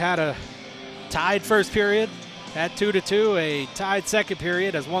 And we've had a tied first period at 2-2, a tied second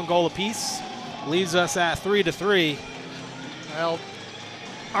period as 1 goal apiece. Leaves us at 3-3. Well,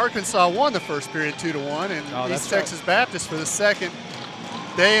 Arkansas won the first period 2-1, and East Texas Baptist for the second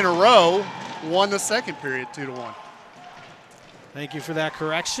day in a row won the second period 2-1. Thank you for that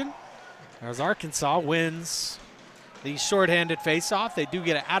correction. As Arkansas wins the shorthanded faceoff, they do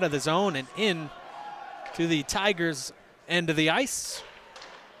get it out of the zone and in to the Tigers' end of the ice.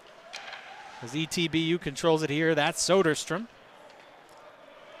 As ETBU controls it here, that's Soderstrom.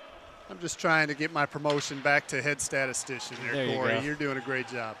 I'm just trying to get my promotion back to head statistician there, Corey. You're doing a great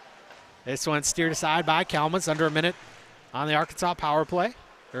job. This one steered aside by Kalmans. Under a minute on the Arkansas power play,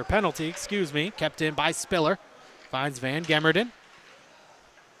 or penalty, excuse me, kept in by Spiller. Finds Van Gemmerden.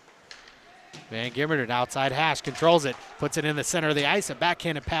 Van Gemmerden outside hash, controls it, puts it in the center of the ice. A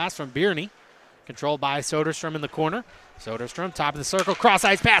backhanded pass from Bierney, controlled by Soderstrom in the corner. Soderstrom, top of the circle, cross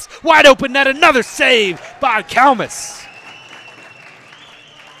ice pass, wide open net, another save by Kalmus.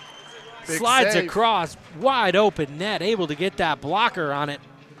 Slides across, wide open net, able to get that blocker on it,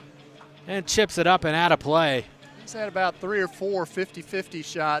 and chips it up and out of play. He's had about 3 or 4 50-50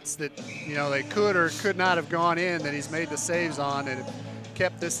 shots that, you know, they could or could not have gone in that he's made the saves on and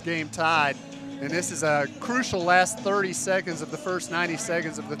kept this game tied. And this is a crucial last 30 seconds of the first 90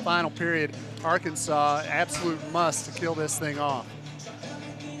 seconds of the final period. Arkansas, absolute must to kill this thing off.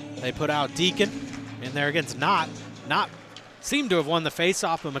 They put out Deacon in there against Knott. Knott seemed to have won the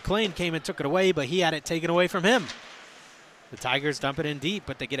faceoff, but McLean came and took it away, but he had it taken away from him. The Tigers dump it in deep,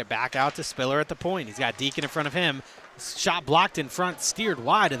 but they get it back out to Spiller at the point. He's got Deacon in front of him. Shot blocked in front, steered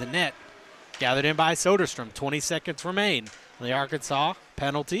wide of the net. Gathered in by Soderstrom. 20 seconds remain. The Arkansas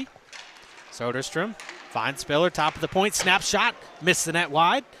penalty. Soderstrom finds Spiller, top of the point, snap shot, missed the net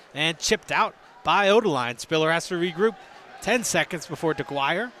wide, and chipped out by Odeline. Spiller has to regroup. 10 seconds before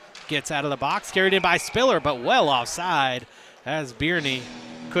DeGuire gets out of the box. Carried in by Spiller, but well offside as Bierney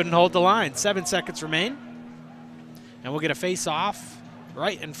couldn't hold the line. 7 seconds remain. And we'll get a face-off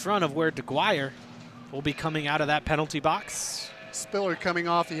right in front of where DeGuire will be coming out of that penalty box. Spiller coming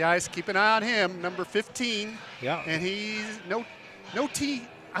off the ice. Keep an eye on him, number 15. Yeah. And he's no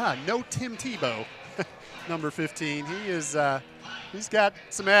Tim Tebow, number 15. He is he's got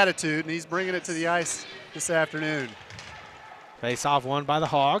some attitude, and he's bringing it to the ice this afternoon. Face-off won by the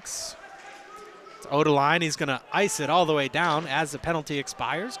Hogs. It's Odeline. He's going to ice it all the way down as the penalty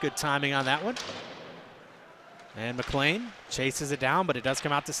expires. Good timing on that one. And McLean chases it down, but it does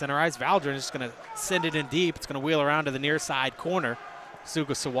come out to center ice. Valdrin is just going to send it in deep. It's going to wheel around to the near side corner.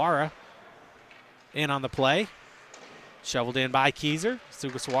 Sugasawara in on the play. Shoveled in by Keyser.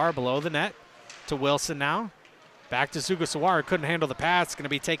 Sugasawara below the net to Wilson now. Back to Sugasawara. Couldn't handle the pass. It's going to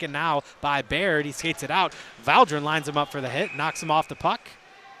be taken now by Baird. He skates it out. Valdrin lines him up for the hit, knocks him off the puck,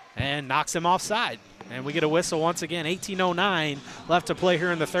 and knocks him offside. And we get a whistle once again. 18:09 left to play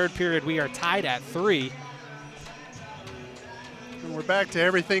here in the third period. We are tied at 3. And we're back to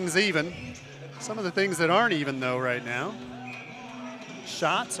everything's even. Some of the things that aren't even, though, right now.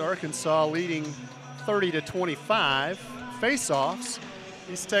 Shots, Arkansas leading 30-25. Face-offs,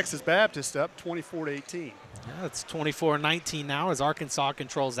 East Texas Baptist up 24-18. Yeah, it's 24-19 now as Arkansas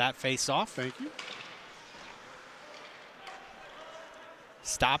controls that face-off. Thank you.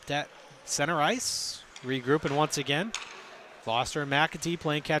 Stopped at center ice, regrouping once again. Foster and McAtee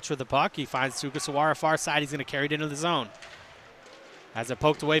playing catch with the puck. He finds Sugasawara far side. He's going to carry it into the zone. As it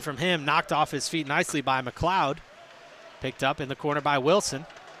poked away from him, knocked off his feet nicely by McLeod. Picked up in the corner by Wilson.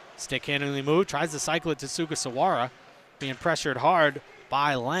 Stick-handedly moved, tries to cycle it to Sugasawara. Being pressured hard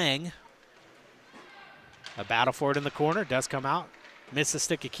by Lang. A battle for it in the corner, does come out. Missed the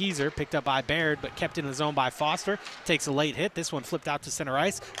stick of Keyser, picked up by Baird, but kept in the zone by Foster. Takes a late hit. This one flipped out to center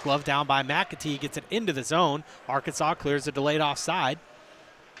ice. Glove down by McAtee, gets it into the zone. Arkansas clears a delayed offside.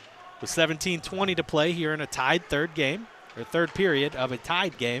 With 17:20 to play here in a tied third period of a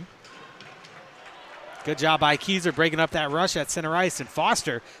tied game. Good job by Keyser breaking up that rush at center ice, and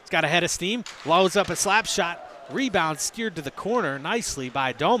Foster has got a head of steam, loads up a slap shot, rebound steered to the corner nicely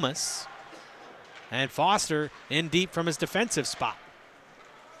by Domas. And Foster in deep from his defensive spot.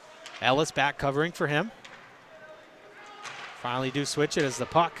 Ellis back covering for him. Finally do switch it as the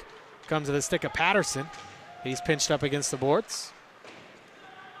puck comes to the stick of Patterson. He's pinched up against the boards.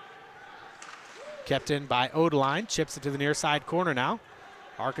 Kept in by Odeline, chips it to the near side corner now.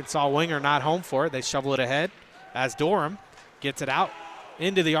 Arkansas winger not home for it. They shovel it ahead as Dorham gets it out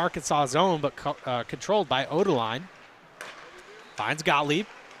into the Arkansas zone, but controlled by Odeline. Finds Gottlieb.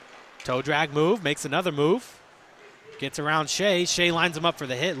 Toe drag move, makes another move. Gets around Shea. Shea lines him up for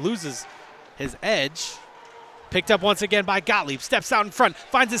the hit, loses his edge. Picked up once again by Gottlieb. Steps out in front,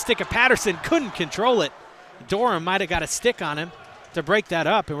 finds his stick at Patterson. Couldn't control it. Durham might have got a stick on him to break that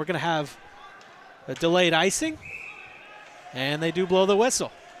up, and we're going to have a delayed icing. And they do blow the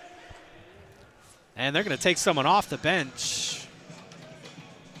whistle. And they're going to take someone off the bench.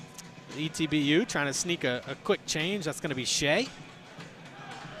 ETBU trying to sneak a quick change. That's going to be Shea.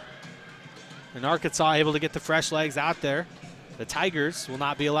 And Arkansas able to get the fresh legs out there. The Tigers will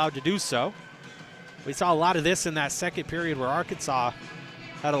not be allowed to do so. We saw a lot of this in that second period where Arkansas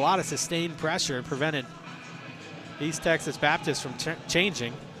had a lot of sustained pressure and prevented East Texas Baptist from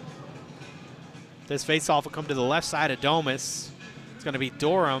changing. This faceoff will come to the left side of Domus. It's going to be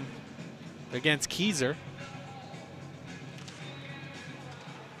Durham against Keyser.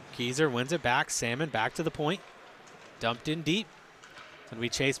 Keyser wins it back. Salmon back to the point. Dumped in deep. Going to be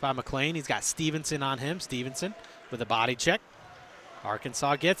chased by McLean. He's got Stevenson on him. Stevenson with a body check.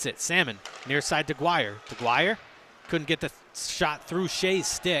 Arkansas gets it. Salmon near side to Dwyer. Dwyer couldn't get the shot through Shea's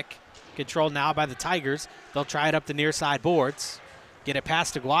stick. Controlled now by the Tigers. They'll try it up the near side boards. Get it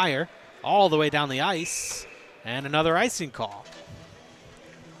past Dwyer all the way down the ice. And another icing call.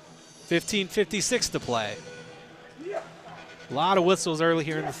 15:56 to play. A lot of whistles early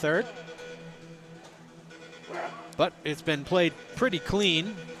here in the third. But it's been played pretty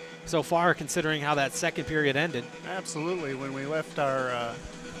clean so far, considering how that second period ended. Absolutely. When we left our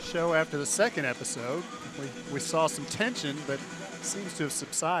show after the second episode, we saw some tension, but seems to have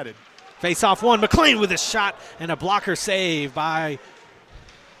subsided. Face off one. McLean with a shot and a blocker save by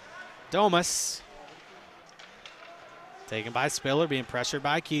Domus. Taken by Spiller, being pressured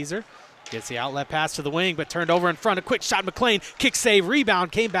by Keyser. Gets the outlet pass to the wing, but turned over in front. A quick shot, McLean. Kick save,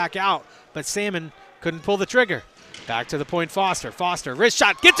 rebound, came back out, but Salmon couldn't pull the trigger. Back to the point, Foster. Foster, wrist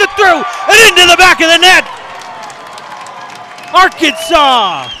shot, gets it through, and into the back of the net.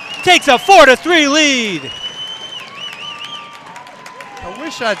 Arkansas takes a 4-3 lead. I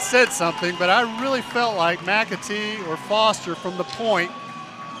wish I'd said something, but I really felt like McAtee or Foster from the point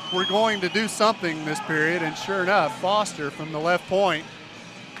were going to do something this period, and sure enough, Foster from the left point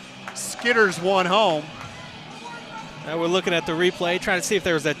skitters one home. Now we're looking at the replay, trying to see if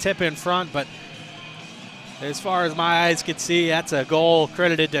there was a tip in front, but as far as my eyes could see, that's a goal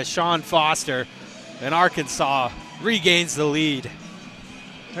credited to Sean Foster, and Arkansas regains the lead.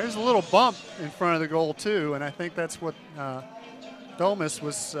 There's a little bump in front of the goal, too, and I think that's what Domus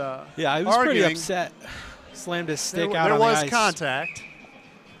was yeah, he was arguing. pretty upset. Slammed his stick out there on the ice. There was contact.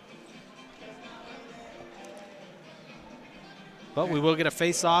 But we will get a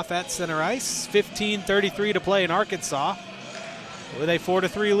face-off at center ice. 15:33 to play in Arkansas with a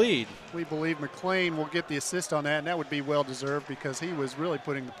 4-3 lead. We believe McLean will get the assist on that, and that would be well-deserved because he was really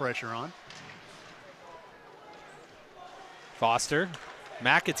putting the pressure on. Foster.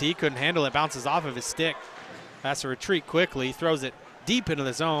 McAtee couldn't handle it, bounces off of his stick. Has to retreat quickly, throws it deep into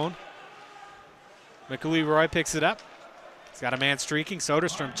the zone. McElroy picks it up. He's got a man streaking.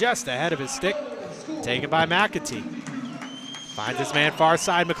 Soderstrom just ahead of his stick. Taken by McAtee. Finds his man far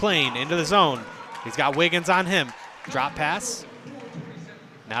side, McLean, into the zone. He's got Wiggins on him. Drop pass.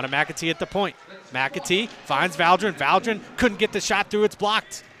 Now to McAtee at the point. McAtee finds Valdrin. Valdrin couldn't get the shot through. It's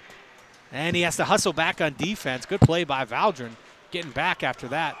blocked. And he has to hustle back on defense. Good play by Valdrin. Getting back after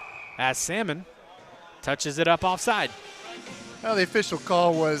that as Salmon touches it up offside. Well, the official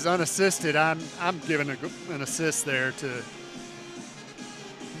call was unassisted. I'm giving an assist there to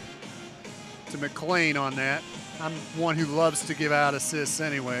McLean on that. I'm one who loves to give out assists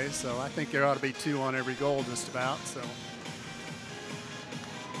anyway, so I think there ought to be 2 on every goal just about. So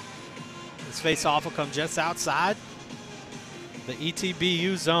this face-off will come just outside the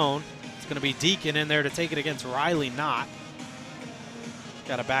ETBU zone. It's going to be Deacon in there to take it against Riley Knott.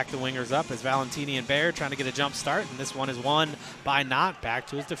 Got to back the wingers up as Valentini and Baird trying to get a jump start, and this one is won by Knott. Back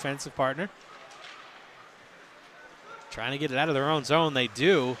to his defensive partner. Trying to get it out of their own zone. They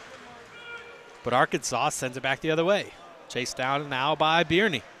do. But Arkansas sends it back the other way. Chased down now by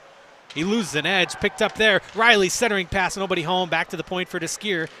Bierney. He loses an edge, picked up there. Riley centering pass, nobody home. Back to the point for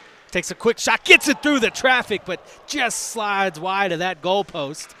Deskier. Takes a quick shot, gets it through the traffic, but just slides wide of that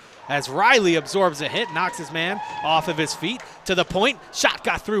goalpost as Riley absorbs a hit, knocks his man off of his feet. To the point, shot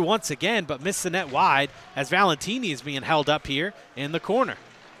got through once again, but missed the net wide as Valentini is being held up here in the corner.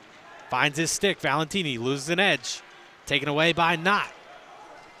 Finds his stick, Valentini loses an edge. Taken away by Knott.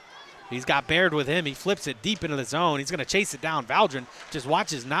 He's got Baird with him. He flips it deep into the zone. He's going to chase it down. Valdrin just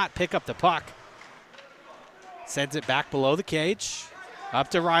watches Knott pick up the puck. Sends it back below the cage.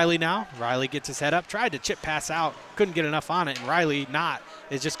 Up to Riley now. Riley gets his head up. Tried to chip pass out. Couldn't get enough on it. And Riley Knott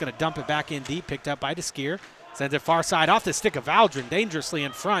is just going to dump it back in deep. Picked up by Deskier. Sends it far side off the stick of Valdrin, dangerously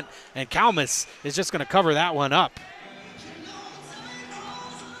in front, and Kalmus is just going to cover that one up.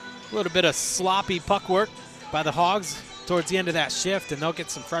 A little bit of sloppy puck work by the Hogs towards the end of that shift, and they'll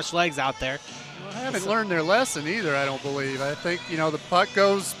get some fresh legs out there. Well, they haven't learned their lesson either, I don't believe. I think, the puck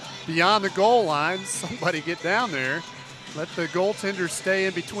goes beyond the goal line. Somebody get down there. Let the goaltender stay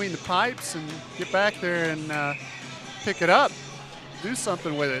in between the pipes and get back there and pick it up. Do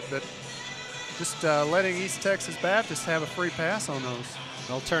something with it. But just letting East Texas Baptist have a free pass on those.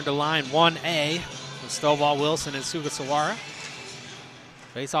 They'll turn to line 1A with Stovall, Wilson, and Sugasawara.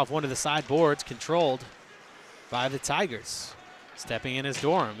 Face off one of the side boards, controlled by the Tigers. Stepping in is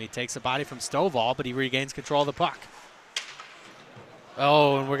Durham. He takes a body from Stovall, but he regains control of the puck.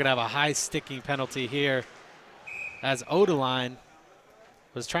 Oh, and we're going to have a high sticking penalty here as Odeline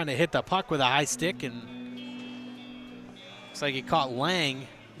was trying to hit the puck with a high stick, and looks like he caught Lang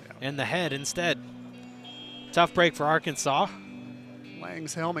in the head instead. Tough break for Arkansas.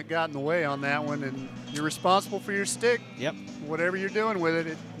 Lang's helmet got in the way on that one, and you're responsible for your stick. Yep. Whatever you're doing with it,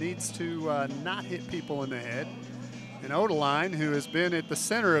 it needs to not hit people in the head. And Odeline, who has been at the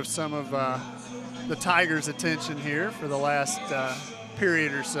center of some of the Tigers' attention here for the last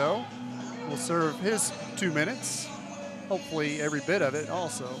period or so, will serve his 2 minutes. Hopefully every bit of it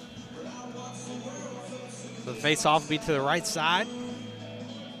also. So the face-off will be to the right side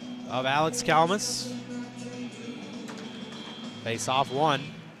of Alex Kalmus. Face-off one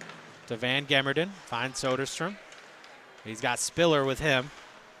to Van Gemmerden. Finds Soderstrom. He's got Spiller with him,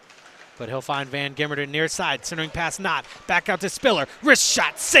 but he'll find Van Gemmerden near side. Centering pass not. Back out to Spiller. Wrist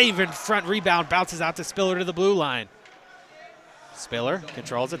shot. Save in front. Rebound. Bounces out to Spiller to the blue line. Spiller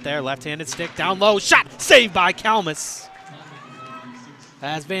controls it there. Left-handed stick. Down low. Shot. Saved by Kalmus.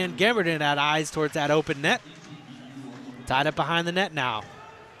 As Van Gemmerden had eyes towards that open net. Tied up behind the net now.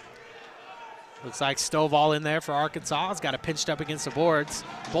 Looks like Stovall in there for Arkansas. He's got it pinched up against the boards.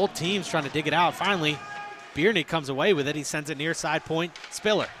 Both teams trying to dig it out. Finally, Bierney comes away with it. He sends it near side point.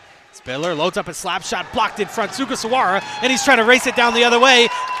 Spiller. Spiller loads up a slap shot, blocked in front. Sugasawara, and he's trying to race it down the other way,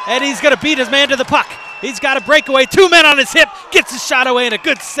 and he's going to beat his man to the puck. He's got a breakaway. 2 men on his hip. Gets his shot away, and a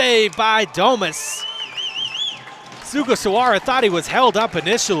good save by Domus. Sugasawara thought he was held up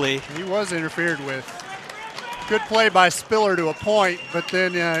initially. He was interfered with. Good play by Spiller to a point, but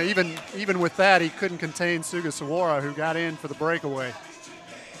then even with that, he couldn't contain Sugasawara, who got in for the breakaway.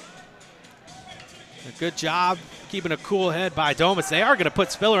 A good job keeping a cool head by Domus. They are going to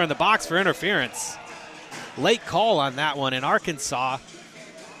put Spiller in the box for interference. Late call on that one, in Arkansas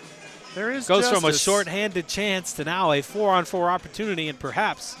There is goes justice. from a shorthanded chance to now a 4-on-4 opportunity and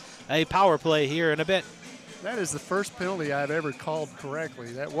perhaps a power play here in a bit. That is the first penalty I've ever called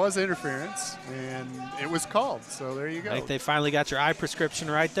correctly. That was interference, and it was called, so there you go. I think they finally got your eye prescription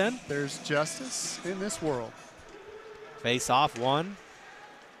right then. There's justice in this world. Face off one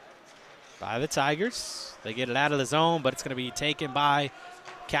by the Tigers. They get it out of the zone, but it's going to be taken by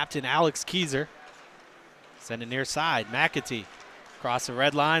Captain Alex Keyser. Send it near side. McAtee across the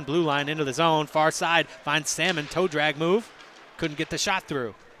red line, blue line into the zone. Far side finds Salmon. Toe drag move. Couldn't get the shot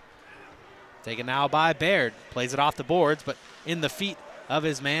through. Taken now by Baird. Plays it off the boards, but in the feet of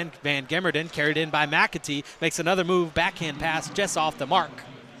his man, Van Gemmerden. Carried in by McAtee. Makes another move. Backhand pass just off the mark.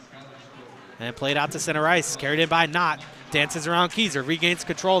 And played out to center ice. Carried in by Knott. Dances around Keyser. Regains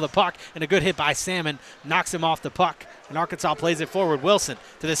control of the puck. And a good hit by Salmon. Knocks him off the puck. And Arkansas plays it forward. Wilson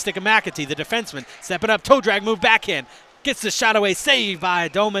to the stick of McAtee, the defenseman. Stepping up. Toe drag move backhand. Gets the shot away. Saved by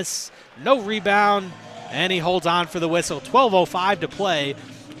Domus. No rebound. And he holds on for the whistle. 12:05 to play.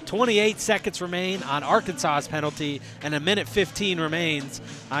 28 seconds remain on Arkansas's penalty, and 1:15 remains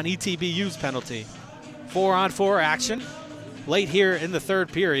on ETBU's penalty. 4-on-4 action. Late here in the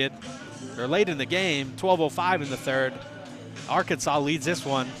third period, or late in the game, 12:05 in the third. Arkansas leads this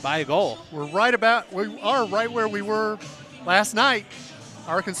one by a goal. We are right where we were last night.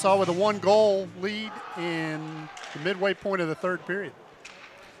 Arkansas with a 1-goal lead in the midway point of the third period.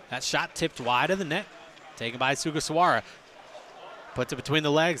 That shot tipped wide of the net, taken by Sugasawara. Puts it between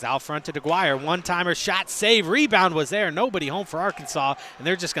the legs, out front to DeGuire. One-timer shot, save, rebound was there. Nobody home for Arkansas, and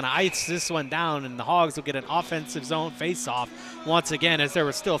they're just going to ice this one down, and the Hogs will get an offensive zone face-off once again, as there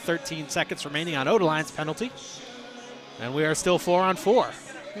were still 13 seconds remaining on Odeline's penalty. And we are still 4-on-4.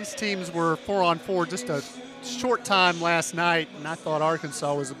 These teams were 4-on-4 just a short time last night, and I thought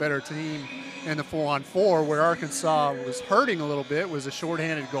Arkansas was a better team in the 4-on-4. Where Arkansas was hurting a little bit was a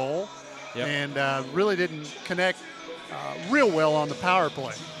shorthanded goal, and really didn't connect real well on the power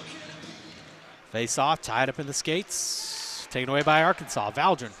play. Face off, tied up in the skates, taken away by Arkansas.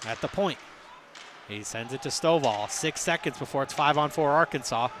 Valdrin at the point. He sends it to Stovall. 6 seconds before it's 5-on-4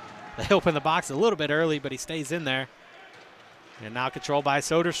 Arkansas. They open the box a little bit early, but he stays in there. And now controlled by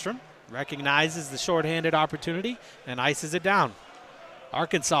Soderstrom. Recognizes the shorthanded opportunity and ices it down.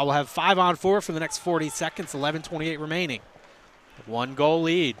 Arkansas will have 5-on-4 for the next 40 seconds, 11:28 remaining. 1 goal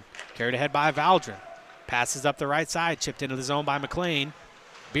lead. Carried ahead by Valdrin. Passes up the right side, chipped into the zone by McLean.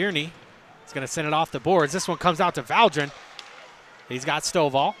 Bierney is going to send it off the boards. This one comes out to Valdrin. He's got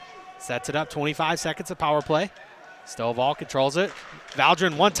Stovall. Sets it up, 25 seconds of power play. Stovall controls it.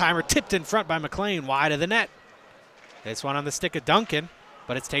 Valdrin, one-timer, tipped in front by McLean, wide of the net. This one on the stick of Duncan,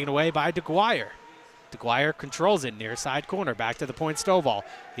 but it's taken away by DeGuire. DeGuire controls it, near side corner, back to the point, Stovall.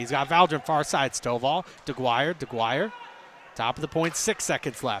 He's got Valdrin far side, Stovall, DeGuire. Top of the point, 6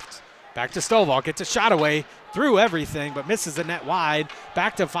 seconds left. Back to Stovall, gets a shot away, through everything, but misses the net wide.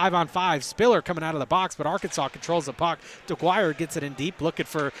 Back to 5-on-5. Spiller coming out of the box, but Arkansas controls the puck. DeGuire gets it in deep, looking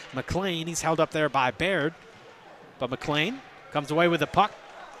for McLean. He's held up there by Baird, but McLean comes away with the puck.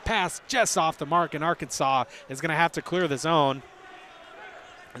 Pass just off the mark, and Arkansas is going to have to clear the zone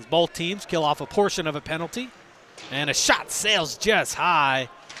as both teams kill off a portion of a penalty. And a shot sails just high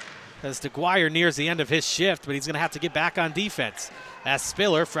as DeGuire nears the end of his shift, but he's going to have to get back on defense. As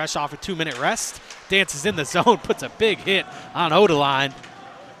Spiller, fresh off a 2-minute rest, dances in the zone, puts a big hit on Odeline.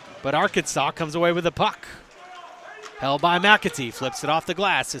 But Arkansas comes away with the puck. Held by McAtee, flips it off the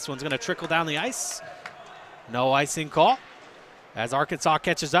glass. This one's going to trickle down the ice. No icing call. As Arkansas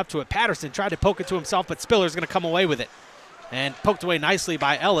catches up to it, Patterson tried to poke it to himself, but Spiller's going to come away with it. And poked away nicely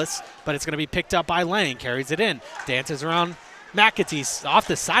by Ellis, but it's going to be picked up by Lang. Carries it in, dances around McAtee off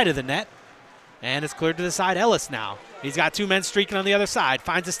the side of the net, and it's cleared to the side. Ellis now. He's got 2 men streaking on the other side.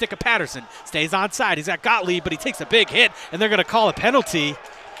 Finds a stick of Patterson. Stays on side. He's got Gottlieb, but he takes a big hit, and they're going to call a penalty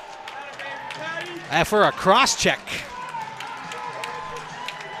for a cross-check.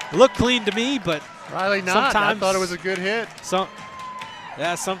 Looked clean to me, but Riley not. I thought it was a good hit.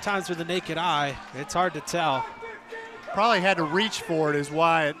 Sometimes with the naked eye, it's hard to tell. Probably had to reach for it is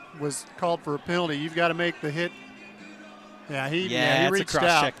why it was called for a penalty. You've got to make the hit. Yeah, he reached a cross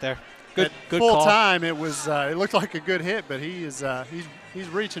out. Check there. Good full call. time, it was. It looked like a good hit, but he's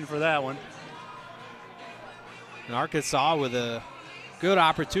reaching for that one. And Arkansas with a good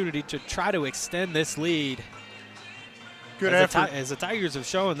opportunity to try to extend this lead. Good effort. As the Tigers have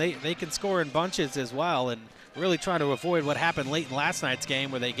shown, they can score in bunches as well, and really trying to avoid what happened late in last night's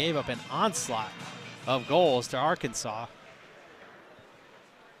game where they gave up an onslaught of goals to Arkansas.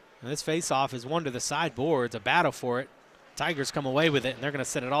 And this faceoff is one to the sideboards, a battle for it. Tigers come away with it, and they're going to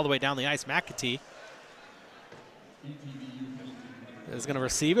send it all the way down the ice. McAtee is going to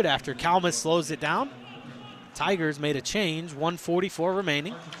receive it after Kalmus slows it down. Tigers made a change, 1:44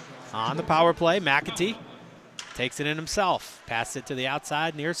 remaining. On the power play, McAtee takes it in himself. Passes it to the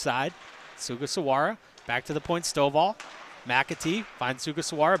outside, near side. Sugasawara back to the point, Stovall. McAtee finds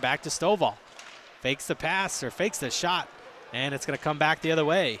Sugasawara, back to Stovall. Fakes the pass, or fakes the shot, and it's going to come back the other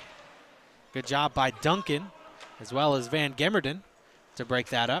way. Good job by Duncan, as well as Van Gemmerden, to break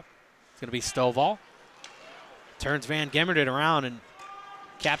that up. It's going to be Stovall. Turns Van Gemmerden around, and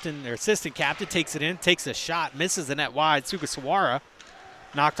assistant captain takes it in, takes a shot, misses the net wide. Sugasawara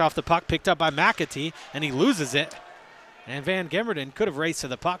knocked off the puck, picked up by McAtee, and he loses it. And Van Gemmerden could have raced to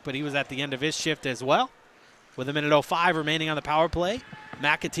the puck, but he was at the end of his shift as well. With 1:05 remaining on the power play,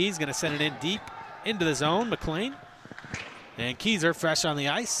 McAtee's going to send it in deep into the zone. McLean and Keyser fresh on the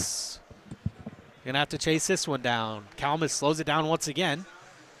ice. Going to have to chase this one down. Kalmus slows it down once again.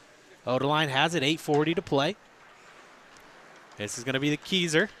 Odeline has it, 8:40 to play. This is going to be the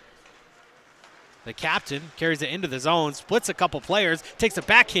Keyser. The captain carries it into the zone, splits a couple players, takes a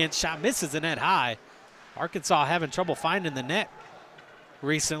backhand shot, misses the net high. Arkansas having trouble finding the net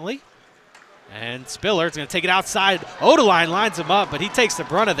recently. And Spiller is going to take it outside. Odeline lines him up, but he takes the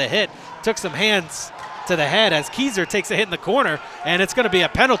brunt of the hit. Took some hands to the head as Keyser takes a hit in the corner, and it's going to be a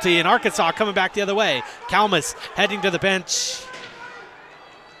penalty, and Arkansas coming back the other way. Kalmus heading to the bench.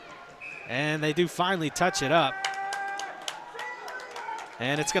 And they do finally touch it up.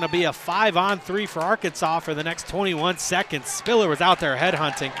 And it's going to be a 5-on-3 for Arkansas for the next 21 seconds. Spiller was out there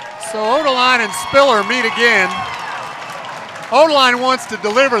headhunting. So Odeline and Spiller meet again. Odeline wants to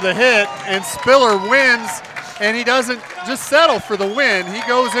deliver the hit, and Spiller wins, and he doesn't just settle for the win. He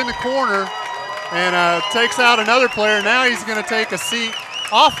goes in the corner and takes out another player. Now he's going to take a seat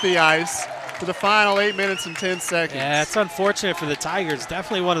off the ice for the final 8 minutes and 10 seconds. Yeah, it's unfortunate for the Tigers.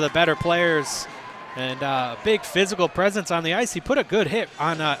 Definitely one of the better players and a big physical presence on the ice. He put a good hit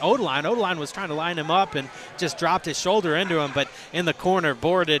on Odeline. Odeline was trying to line him up and just dropped his shoulder into him, but in the corner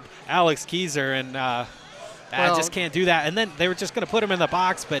boarded Alex Keyser, and I just can't do that. And then they were just going to put him in the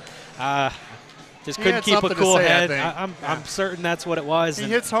box, but Just He couldn't had keep a something to cool say, I head. think. I'm certain that's what it was. He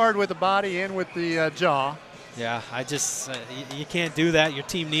and hits hard with the body and with the jaw. yeah, I just you can't do that. Your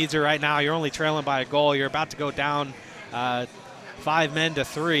team needs it right now. You're only trailing by a goal. You're about to go down 5 men to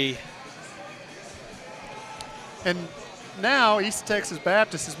 3. And now East Texas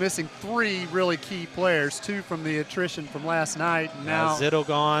Baptist is missing 3 really key players, 2 from the attrition from last night. And now Zittel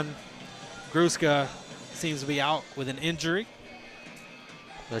gone. Gruska seems to be out with an injury.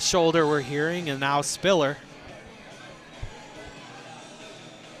 The shoulder we're hearing, and now Spiller.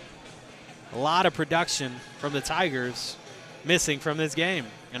 A lot of production from the Tigers missing from this game.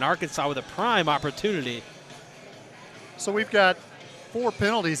 And Arkansas with a prime opportunity. So we've got 4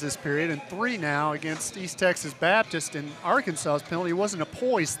 penalties this period and 3 now against East Texas Baptist. And Arkansas's penalty wasn't a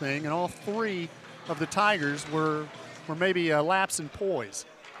poise thing, and all 3 of the Tigers were maybe a lapse in poise.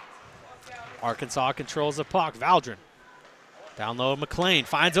 Arkansas controls the puck. Valdrin. Down low, McLean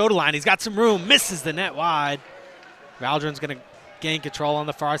finds Odeline. He's got some room, misses the net wide. Valdrin's going to gain control on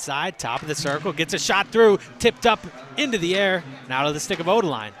the far side, top of the circle, gets a shot through, tipped up into the air, and out of the stick of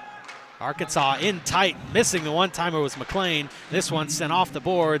Odeline. Arkansas in tight, missing the one-timer was McLean. This one sent off the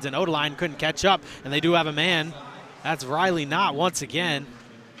boards, and Odeline couldn't catch up, and they do have a man. That's Riley Knott once again.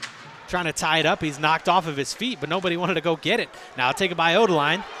 Trying to tie it up. He's knocked off of his feet, but nobody wanted to go get it. Now taken by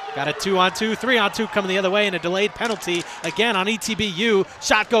Odeline. Got a 2-on-2, 3-on-2 coming the other way, and a delayed penalty again on ETBU.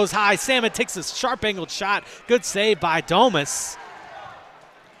 Shot goes high. Salmon takes a sharp angled shot. Good save by Domus.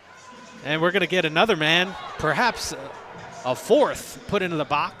 And we're going to get another man, perhaps a 4th, put into the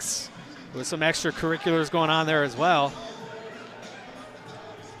box with some extracurriculars going on there as well.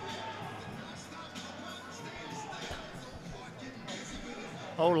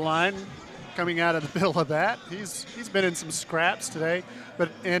 Odeline coming out of the middle of that. He's been in some scraps today.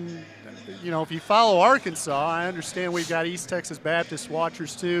 And if you follow Arkansas, I understand we've got East Texas Baptist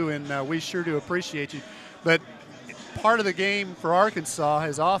watchers too, and we sure do appreciate you. But part of the game for Arkansas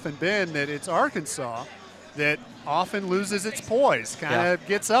has often been that it's Arkansas that often loses its poise, kind of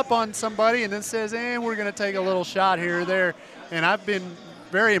gets up on somebody and then says, we're going to take a little shot here or there. And I've been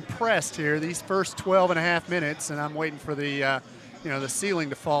very impressed here these first 12 and a half minutes, and I'm waiting for the the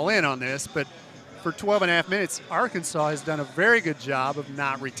ceiling to fall in on this. But for 12 and a half minutes, Arkansas has done a very good job of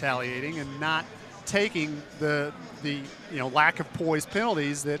not retaliating and not taking the lack of poise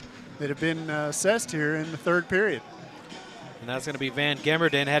penalties that have been assessed here in the 3rd period. And that's going to be Van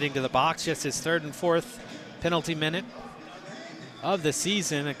Gemmerden heading to the box, just his 3rd and 4th penalty minute of the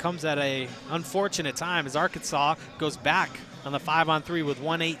season. It comes at an unfortunate time as Arkansas goes back on the 5-on-3 with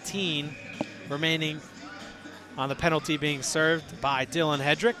 1:18 remaining on the penalty being served by Dylan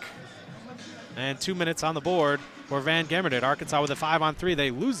Hedrick. And 2 minutes on the board for Van Gemmerden. Arkansas with a 5-on-3.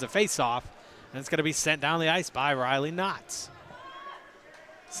 They lose the faceoff, and it's going to be sent down the ice by Riley Knott.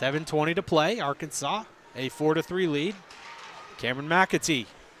 7:20 to play. Arkansas, a 4-3 lead. Cameron McAtee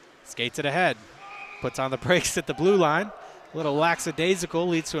skates it ahead, puts on the brakes at the blue line. A little lackadaisical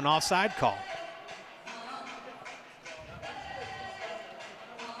leads to an offside call.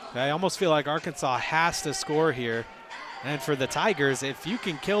 I almost feel like Arkansas has to score here. And for the Tigers, if you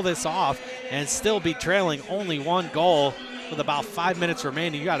can kill this off and still be trailing only 1 goal with about 5 minutes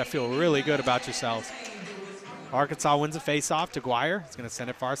remaining, you got to feel really good about yourselves. Arkansas wins a faceoff to Guire. He's going to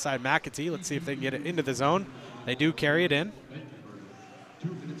send it far side McAtee. Let's see if they can get it into the zone. They do carry it in.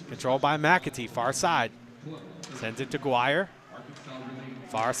 Controlled by McAtee, far side. Sends it to Guire.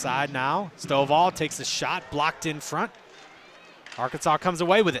 Far side now. Stovall takes a shot, blocked in front. Arkansas comes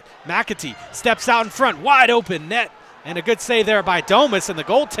away with it. McAtee steps out in front, wide open net. And a good save there by Domus, and the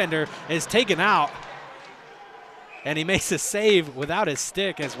goaltender is taken out. And he makes a save without his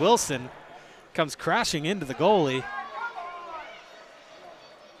stick as Wilson comes crashing into the goalie.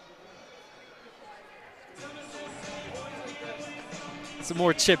 Some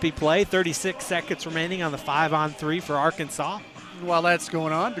more chippy play, 36 seconds remaining on the 5-on-3 for Arkansas. While that's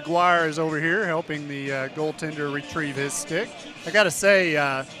going on, DeGuire is over here helping the goaltender retrieve his stick. I got to say,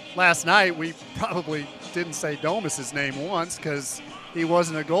 last night we probably didn't say Domus's name once because he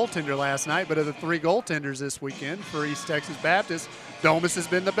wasn't a goaltender last night, but of the 3 goaltenders this weekend for East Texas Baptist, Domus has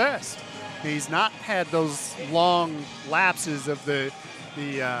been the best. He's not had those long lapses of the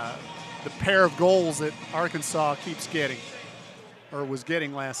pair of goals that Arkansas keeps getting, or was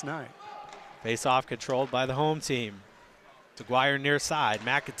getting last night. Face-off controlled by the home team. DeGuire near side.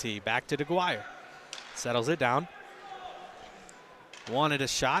 McAtee back to DeGuire. Settles it down. Wanted a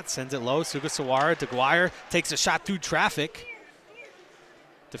shot, sends it low. Sugasawara, DeGuire takes a shot through traffic.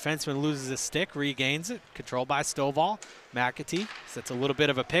 Defenseman loses his stick, regains it. Controlled by Stovall. McAtee sets a little bit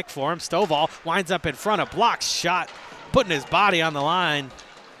of a pick for him. Stovall winds up in front, a blocked shot, putting his body on the line.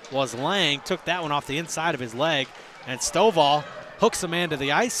 was Lang. Took that one off the inside of his leg. And Stovall hooks a man to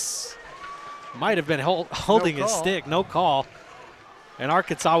the ice. Might have been holding his stick. No call. And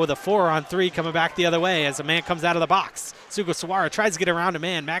Arkansas with a 4-on-3 coming back the other way as a man comes out of the box. Sugasawara tries to get around a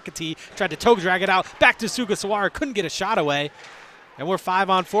man. McAtee tried to toe drag it out. Back to Sugasawara. Couldn't get a shot away. And we're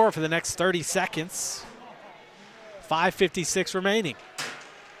 5-on-4 for the next 30 seconds. 5:56 remaining.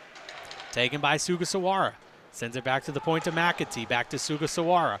 Taken by Sugasawara. Sends it back to the point to McAtee. Back to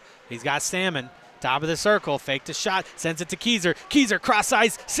Sugasawara. He's got Salmon. Top of the circle. Faked a shot. Sends it to Keyser. Keyser cross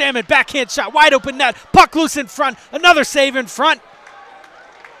ice. Salmon backhand shot. Wide open net. Puck loose in front. Another save in front.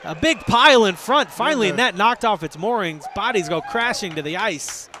 A big pile in front. Finally, net knocked off its moorings. Bodies go crashing to the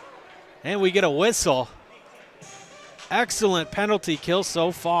ice. And we get a whistle. Excellent penalty kill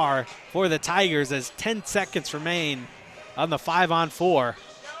so far for the Tigers as 10 seconds remain on the 5-on-4.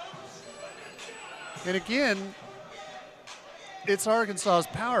 And again, it's Arkansas's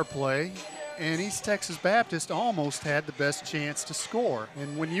power play, and East Texas Baptist almost had the best chance to score.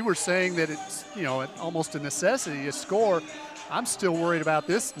 And when you were saying that it's, almost a necessity to score, I'm still worried about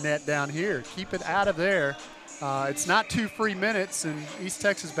this net down here. Keep it out of there. It's not 2 free minutes, and East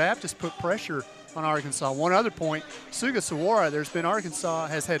Texas Baptist put pressure on Arkansas. One other point, Sugasawara, Arkansas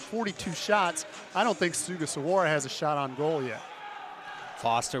has had 42 shots. I don't think Sugasawara has a shot on goal yet.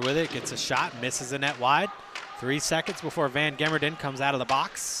 Foster with it, gets a shot, misses the net wide. 3 seconds before Van Gemmerden comes out of the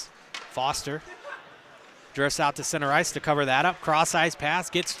box. Foster drifts out to center ice to cover that up. Cross ice pass,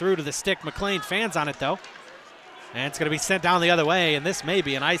 gets through to the stick. McLean fans on it though. And it's going to be sent down the other way, and this may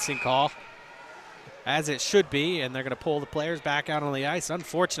be an icing call, as it should be, and they're going to pull the players back out on the ice.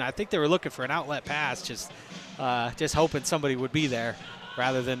 Unfortunate. I think they were looking for an outlet pass, just hoping somebody would be there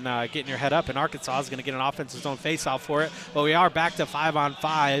rather than getting your head up, and Arkansas is going to get an offensive zone faceoff for it. But we are back to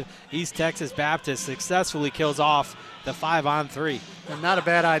 5-on-5. East Texas Baptist successfully kills off the 5-on-3. And not a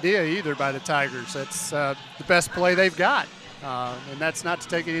bad idea either by the Tigers. That's the best play they've got. And that's not to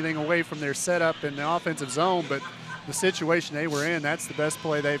take anything away from their setup in the offensive zone, but the situation they were in, that's the best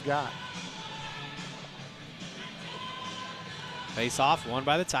play they've got. Face-off won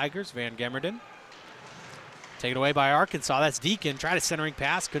by the Tigers. Van Gemmerden. Taken away by Arkansas. That's Deacon. Tried a centering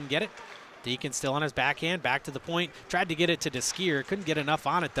pass. Couldn't get it. Deacon still on his backhand. Back to the point. Tried to get it to Deskier. Couldn't get enough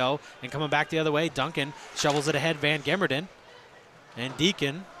on it, though. And coming back the other way, Duncan shovels it ahead. Van Gemmerden. And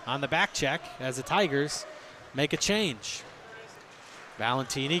Deacon on the back check as the Tigers make a change.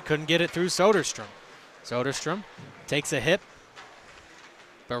 Valentini couldn't get it through Soderstrom. Soderstrom takes a hit,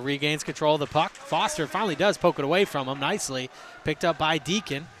 but regains control of the puck. Foster finally does poke it away from him nicely. Picked up by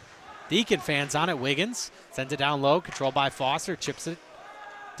Deacon. Deacon fans on it. Wiggins sends it down low. Controlled by Foster. Chips it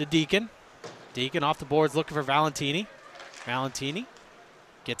to Deacon. Deacon off the boards looking for Valentini. Valentini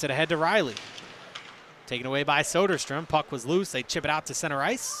gets it ahead to Riley. Taken away by Soderstrom. Puck was loose. They chip it out to center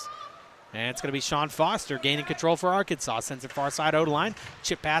ice. And it's going to be Sean Foster gaining control for Arkansas. Sends it far side O line.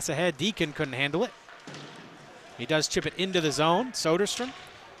 Chip pass ahead. Deacon couldn't handle it. He does chip it into the zone. Soderstrom.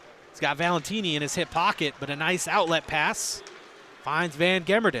 He's got Valentini in his hip pocket, but a nice outlet pass. Finds Van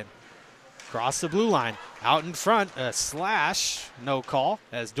Gemmerden. Across the blue line. Out in front, a slash. No call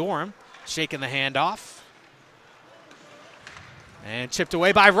as Dorham shaking the hand off. And chipped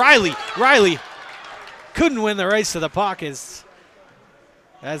away by Riley. Riley couldn't win the race to the puck as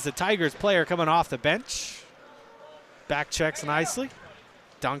the Tigers player coming off the bench. Back checks nicely.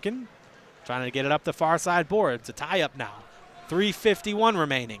 Duncan trying to get it up the far side board. It's a tie up now. 3:51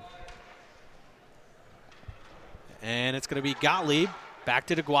 remaining. And it's going to be Gottlieb. Back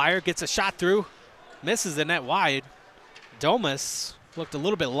to DeGuire. Gets a shot through. Misses the net wide. Domas looked a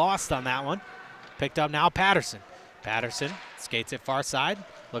little bit lost on that one. Picked up now Patterson. Patterson skates it far side.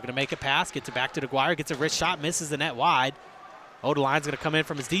 Looking to make a pass. Gets it back to DeGuire. Gets a wrist shot. Misses the net wide. Odeline's going to come in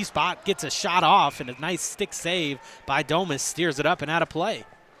from his D spot. Gets a shot off, and a nice stick save by Domas. Steers it up and out of play.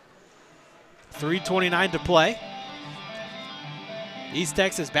 3:29 to play. East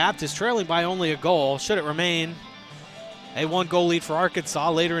Texas Baptist trailing by only a goal. Should it remain a 1-goal lead for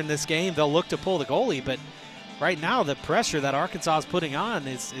Arkansas later in this game, they'll look to pull the goalie. But right now, the pressure that Arkansas is putting on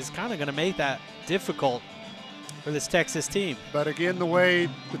is kind of going to make that difficult for this Texas team. But again, the way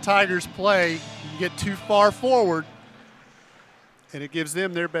the Tigers play, you get too far forward, and it gives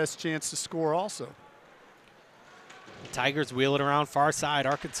them their best chance to score also. The Tigers wheel it around far side.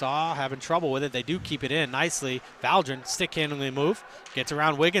 Arkansas having trouble with it. They do keep it in nicely. Valdrin, stick-handling move. Gets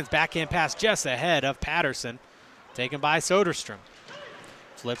around Wiggins. Backhand pass just ahead of Patterson. Taken by Soderstrom.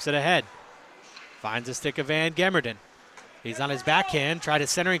 Flips it ahead. Finds a stick of Van Gemmerden. He's on his backhand. Tried a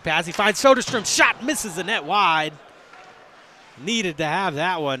centering pass. He finds Soderstrom. Shot misses the net wide. Needed to have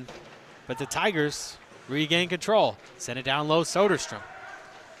that one. But the Tigers regain control. Send it down low, Soderstrom.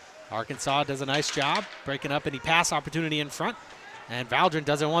 Arkansas does a nice job breaking up any pass opportunity in front. And Valdron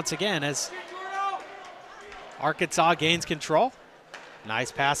does it once again as Arkansas gains control.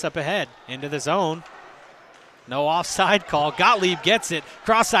 Nice pass up ahead into the zone. No offside call. Gottlieb gets it.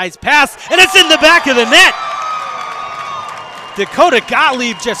 Cross-eyes pass, and it's in the back of the net. Dakota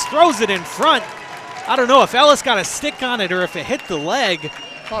Gottlieb just throws it in front. I don't know if Ellis got a stick on it or if it hit the leg.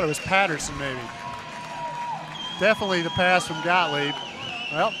 Thought it was Patterson maybe. Definitely the pass from Gottlieb.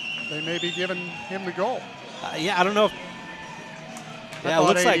 Well, they may be giving him the goal. Yeah, I don't know if yeah, it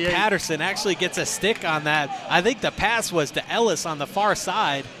looks like Patterson actually gets a stick on that. I think the pass was to Ellis on the far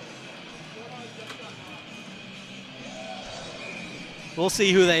side. We'll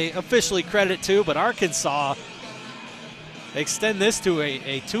see who they officially credit to, but Arkansas extend this to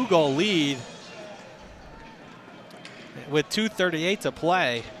a 2-goal lead with 2:38 to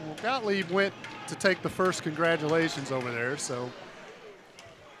play. Well, Gottlieb went to take the first congratulations over there, so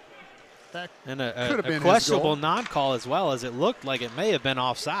that and could have been a questionable non-call as well, as it looked like it may have been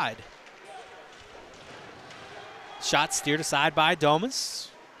offside. Shot steered aside by Domas.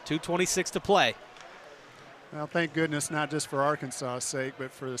 2:26 to play. Well, thank goodness, not just for Arkansas's sake,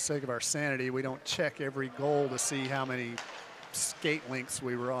 but for the sake of our sanity, we don't check every goal to see how many skate lengths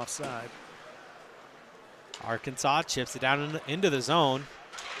we were offside. Arkansas chips it down into the zone,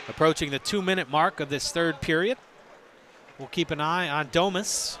 approaching the 2-minute mark of this third period. We'll keep an eye on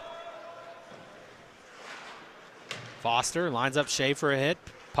Domas. Foster lines up Shea for a hit.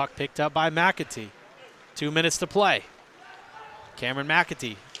 Puck picked up by McAtee. 2 minutes to play. Cameron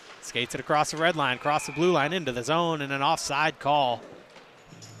McAtee skates it across the red line, across the blue line, into the zone, and an offside call.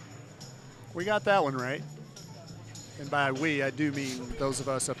 We got that one right. And by we, I do mean those of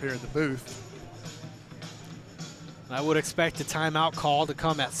us up here in the booth. I would expect a timeout call to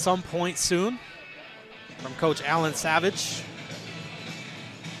come at some point soon from Coach Alan Savage.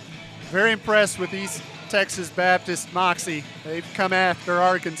 Very impressed with East Texas Baptist Moxie. They've come after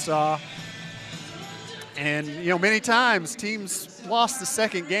Arkansas. And, you know, many times teams lost the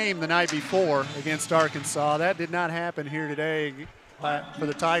second game the night before against Arkansas. That did not happen here today for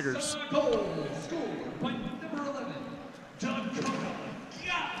the Tigers.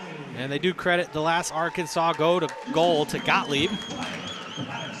 And they do credit the last Arkansas goal to Gottlieb.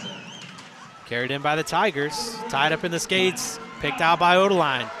 Carried in by the Tigers. Tied up in the skates. Picked out by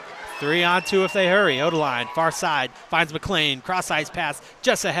Odeline. 3-on-2 if they hurry. Odeline, far side, finds McLean. Cross-ice pass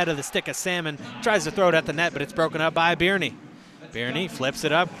just ahead of the stick of Salmon. Tries to throw it at the net, but it's broken up by Bierney. Bierney flips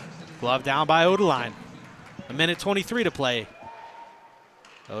it up. Glove down by Odeline. 1:23 to play.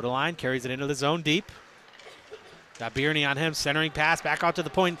 Odeline carries it into the zone deep. Got Bierney on him, centering pass back out to the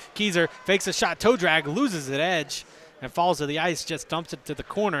point. Keyser fakes a shot, toe drag, loses it edge, and falls to the ice, just dumps it to the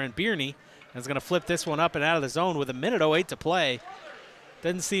corner, and Bierney is going to flip this one up and out of the zone with 1:08 to play.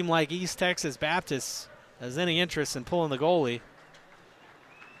 Doesn't seem like East Texas Baptist has any interest in pulling the goalie.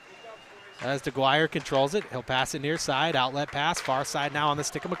 As DeGuire controls it, he'll pass it near side, outlet pass, far side now on the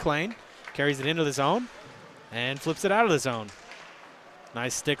stick of McLean. Carries it into the zone and flips it out of the zone.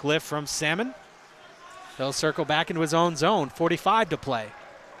 Nice stick lift from Salmon. He'll circle back into his own zone, 45 to play.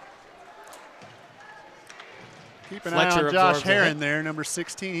 Keep an eye on Josh Herron there, number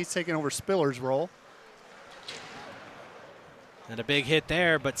 16. He's taking over Spiller's role. And a big hit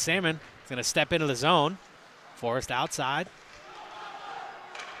there, but Salmon is going to step into the zone. Forrest outside.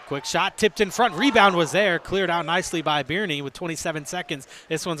 Quick shot, tipped in front. Rebound was there, cleared out nicely by Bierney with 27 seconds.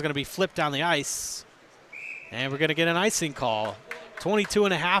 This one's going to be flipped down the ice. And we're going to get an icing call.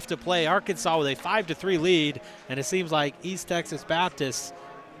 22.5 to play. Arkansas with a 5-3 lead, and it seems like East Texas Baptist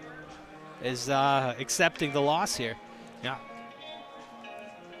is accepting the loss here. Yeah.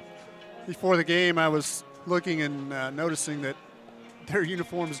 Before the game, I was looking and noticing that their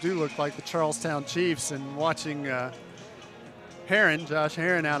uniforms do look like the Charlestown Chiefs, and watching Josh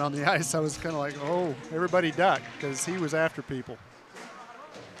Herron out on the ice, I was kind of like, oh, everybody duck, because he was after people.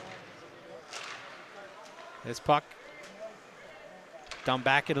 This puck dumped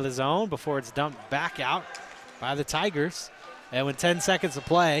back into the zone before it's dumped back out by the Tigers. And with 10 seconds to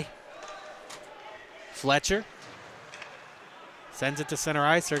play, Fletcher sends it to center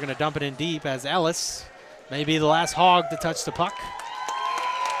ice. They're going to dump it in deep as Ellis may be the last hog to touch the puck.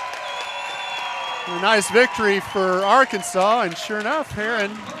 A nice victory for Arkansas, and sure enough,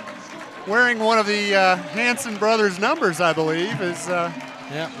 Herron, wearing one of the Hanson brothers' numbers, I believe, is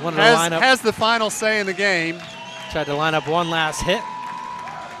has the final say in the game. Tried to line up one last hit.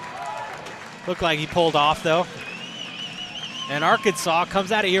 Looked like he pulled off, though. And Arkansas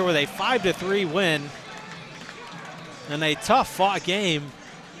comes out of here with a 5-3 win in a tough-fought game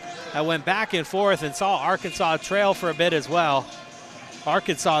that went back and forth and saw Arkansas trail for a bit as well.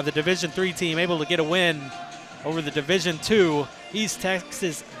 Arkansas, the Division III team, able to get a win over the Division II East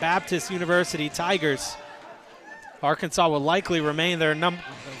Texas Baptist University Tigers. Arkansas will likely remain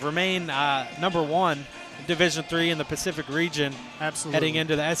number one in Division III in the Pacific region. Absolutely. Heading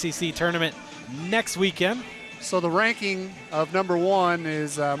into the SEC tournament next weekend. So the ranking of number one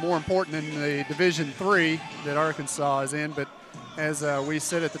is more important than the Division III that Arkansas is in, but as we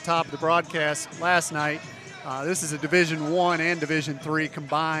said at the top of the broadcast last night, this is a Division I and Division III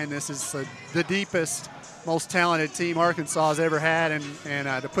combined. This is the deepest, most talented team Arkansas has ever had,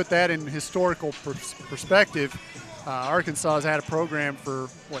 and to put that in historical perspective, Arkansas has had a program for,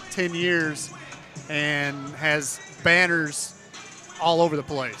 10 years and has banners all over the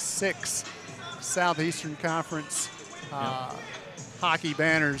place. 6 Southeastern Conference hockey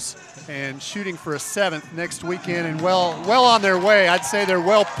banners, and shooting for a 7th next weekend, and well on their way. I'd say they're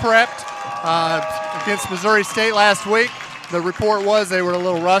well prepped against Missouri State last week. The report was they were a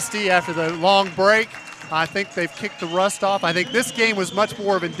little rusty after the long break. I think they've kicked the rust off. I think this game was much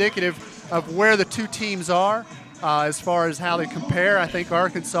more indicative of where the two teams are as far as how they compare. I think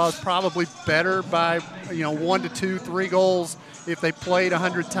Arkansas is probably better by 1 to 2, 3 goals if they played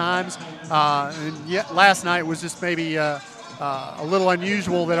 100 times. And yet last night was just maybe a little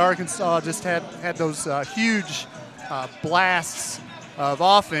unusual that Arkansas just had those huge blasts of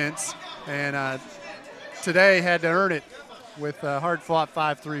offense, and today had to earn it with a hard-fought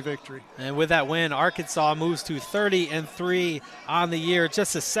 5-3 victory. And with that win, Arkansas moves to 30-3 on the year,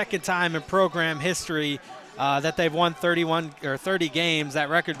 just the second time in program history that they've won 30 games, that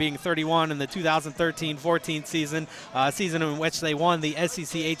record being 31 in the 2013-14 season in which they won the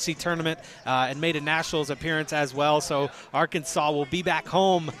SEC HC tournament and made a Nationals appearance as well. So Arkansas will be back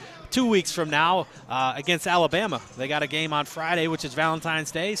home 2 weeks from now against Alabama. They got a game on Friday, which is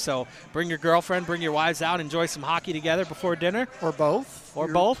Valentine's Day, so bring your girlfriend, bring your wives out, enjoy some hockey together before dinner. Or both. Or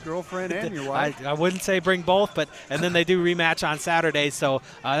both. Girlfriend and your wife. I wouldn't say bring both, and then they do rematch on Saturday, so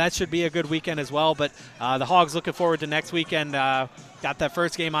that should be a good weekend as well. But the Hogs looking forward to next weekend. Got that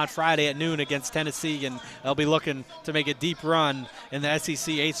first game on Friday at noon against Tennessee, and they'll be looking to make a deep run in the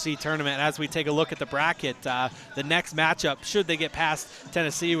SEC HC tournament. As we take a look at the bracket, the next matchup, should they get past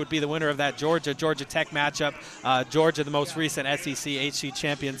Tennessee, would be the winner of that Georgia Tech matchup. Georgia, the most recent SEC HC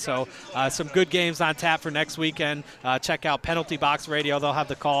champion. So some good games on tap for next weekend. Check out Penalty Box Radio. They'll have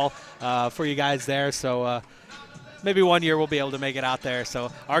the call for you guys there. So maybe one year we'll be able to make it out there.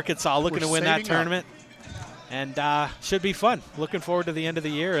 So Arkansas looking to win that tournament. And should be fun. Looking forward to the end of the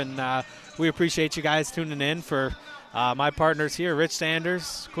year, and we appreciate you guys tuning in. For my partners here, Rich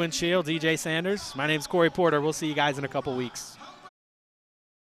Sanders, Quinn Shield, DJ Sanders. My name's Corey Porter. We'll see you guys in a couple weeks.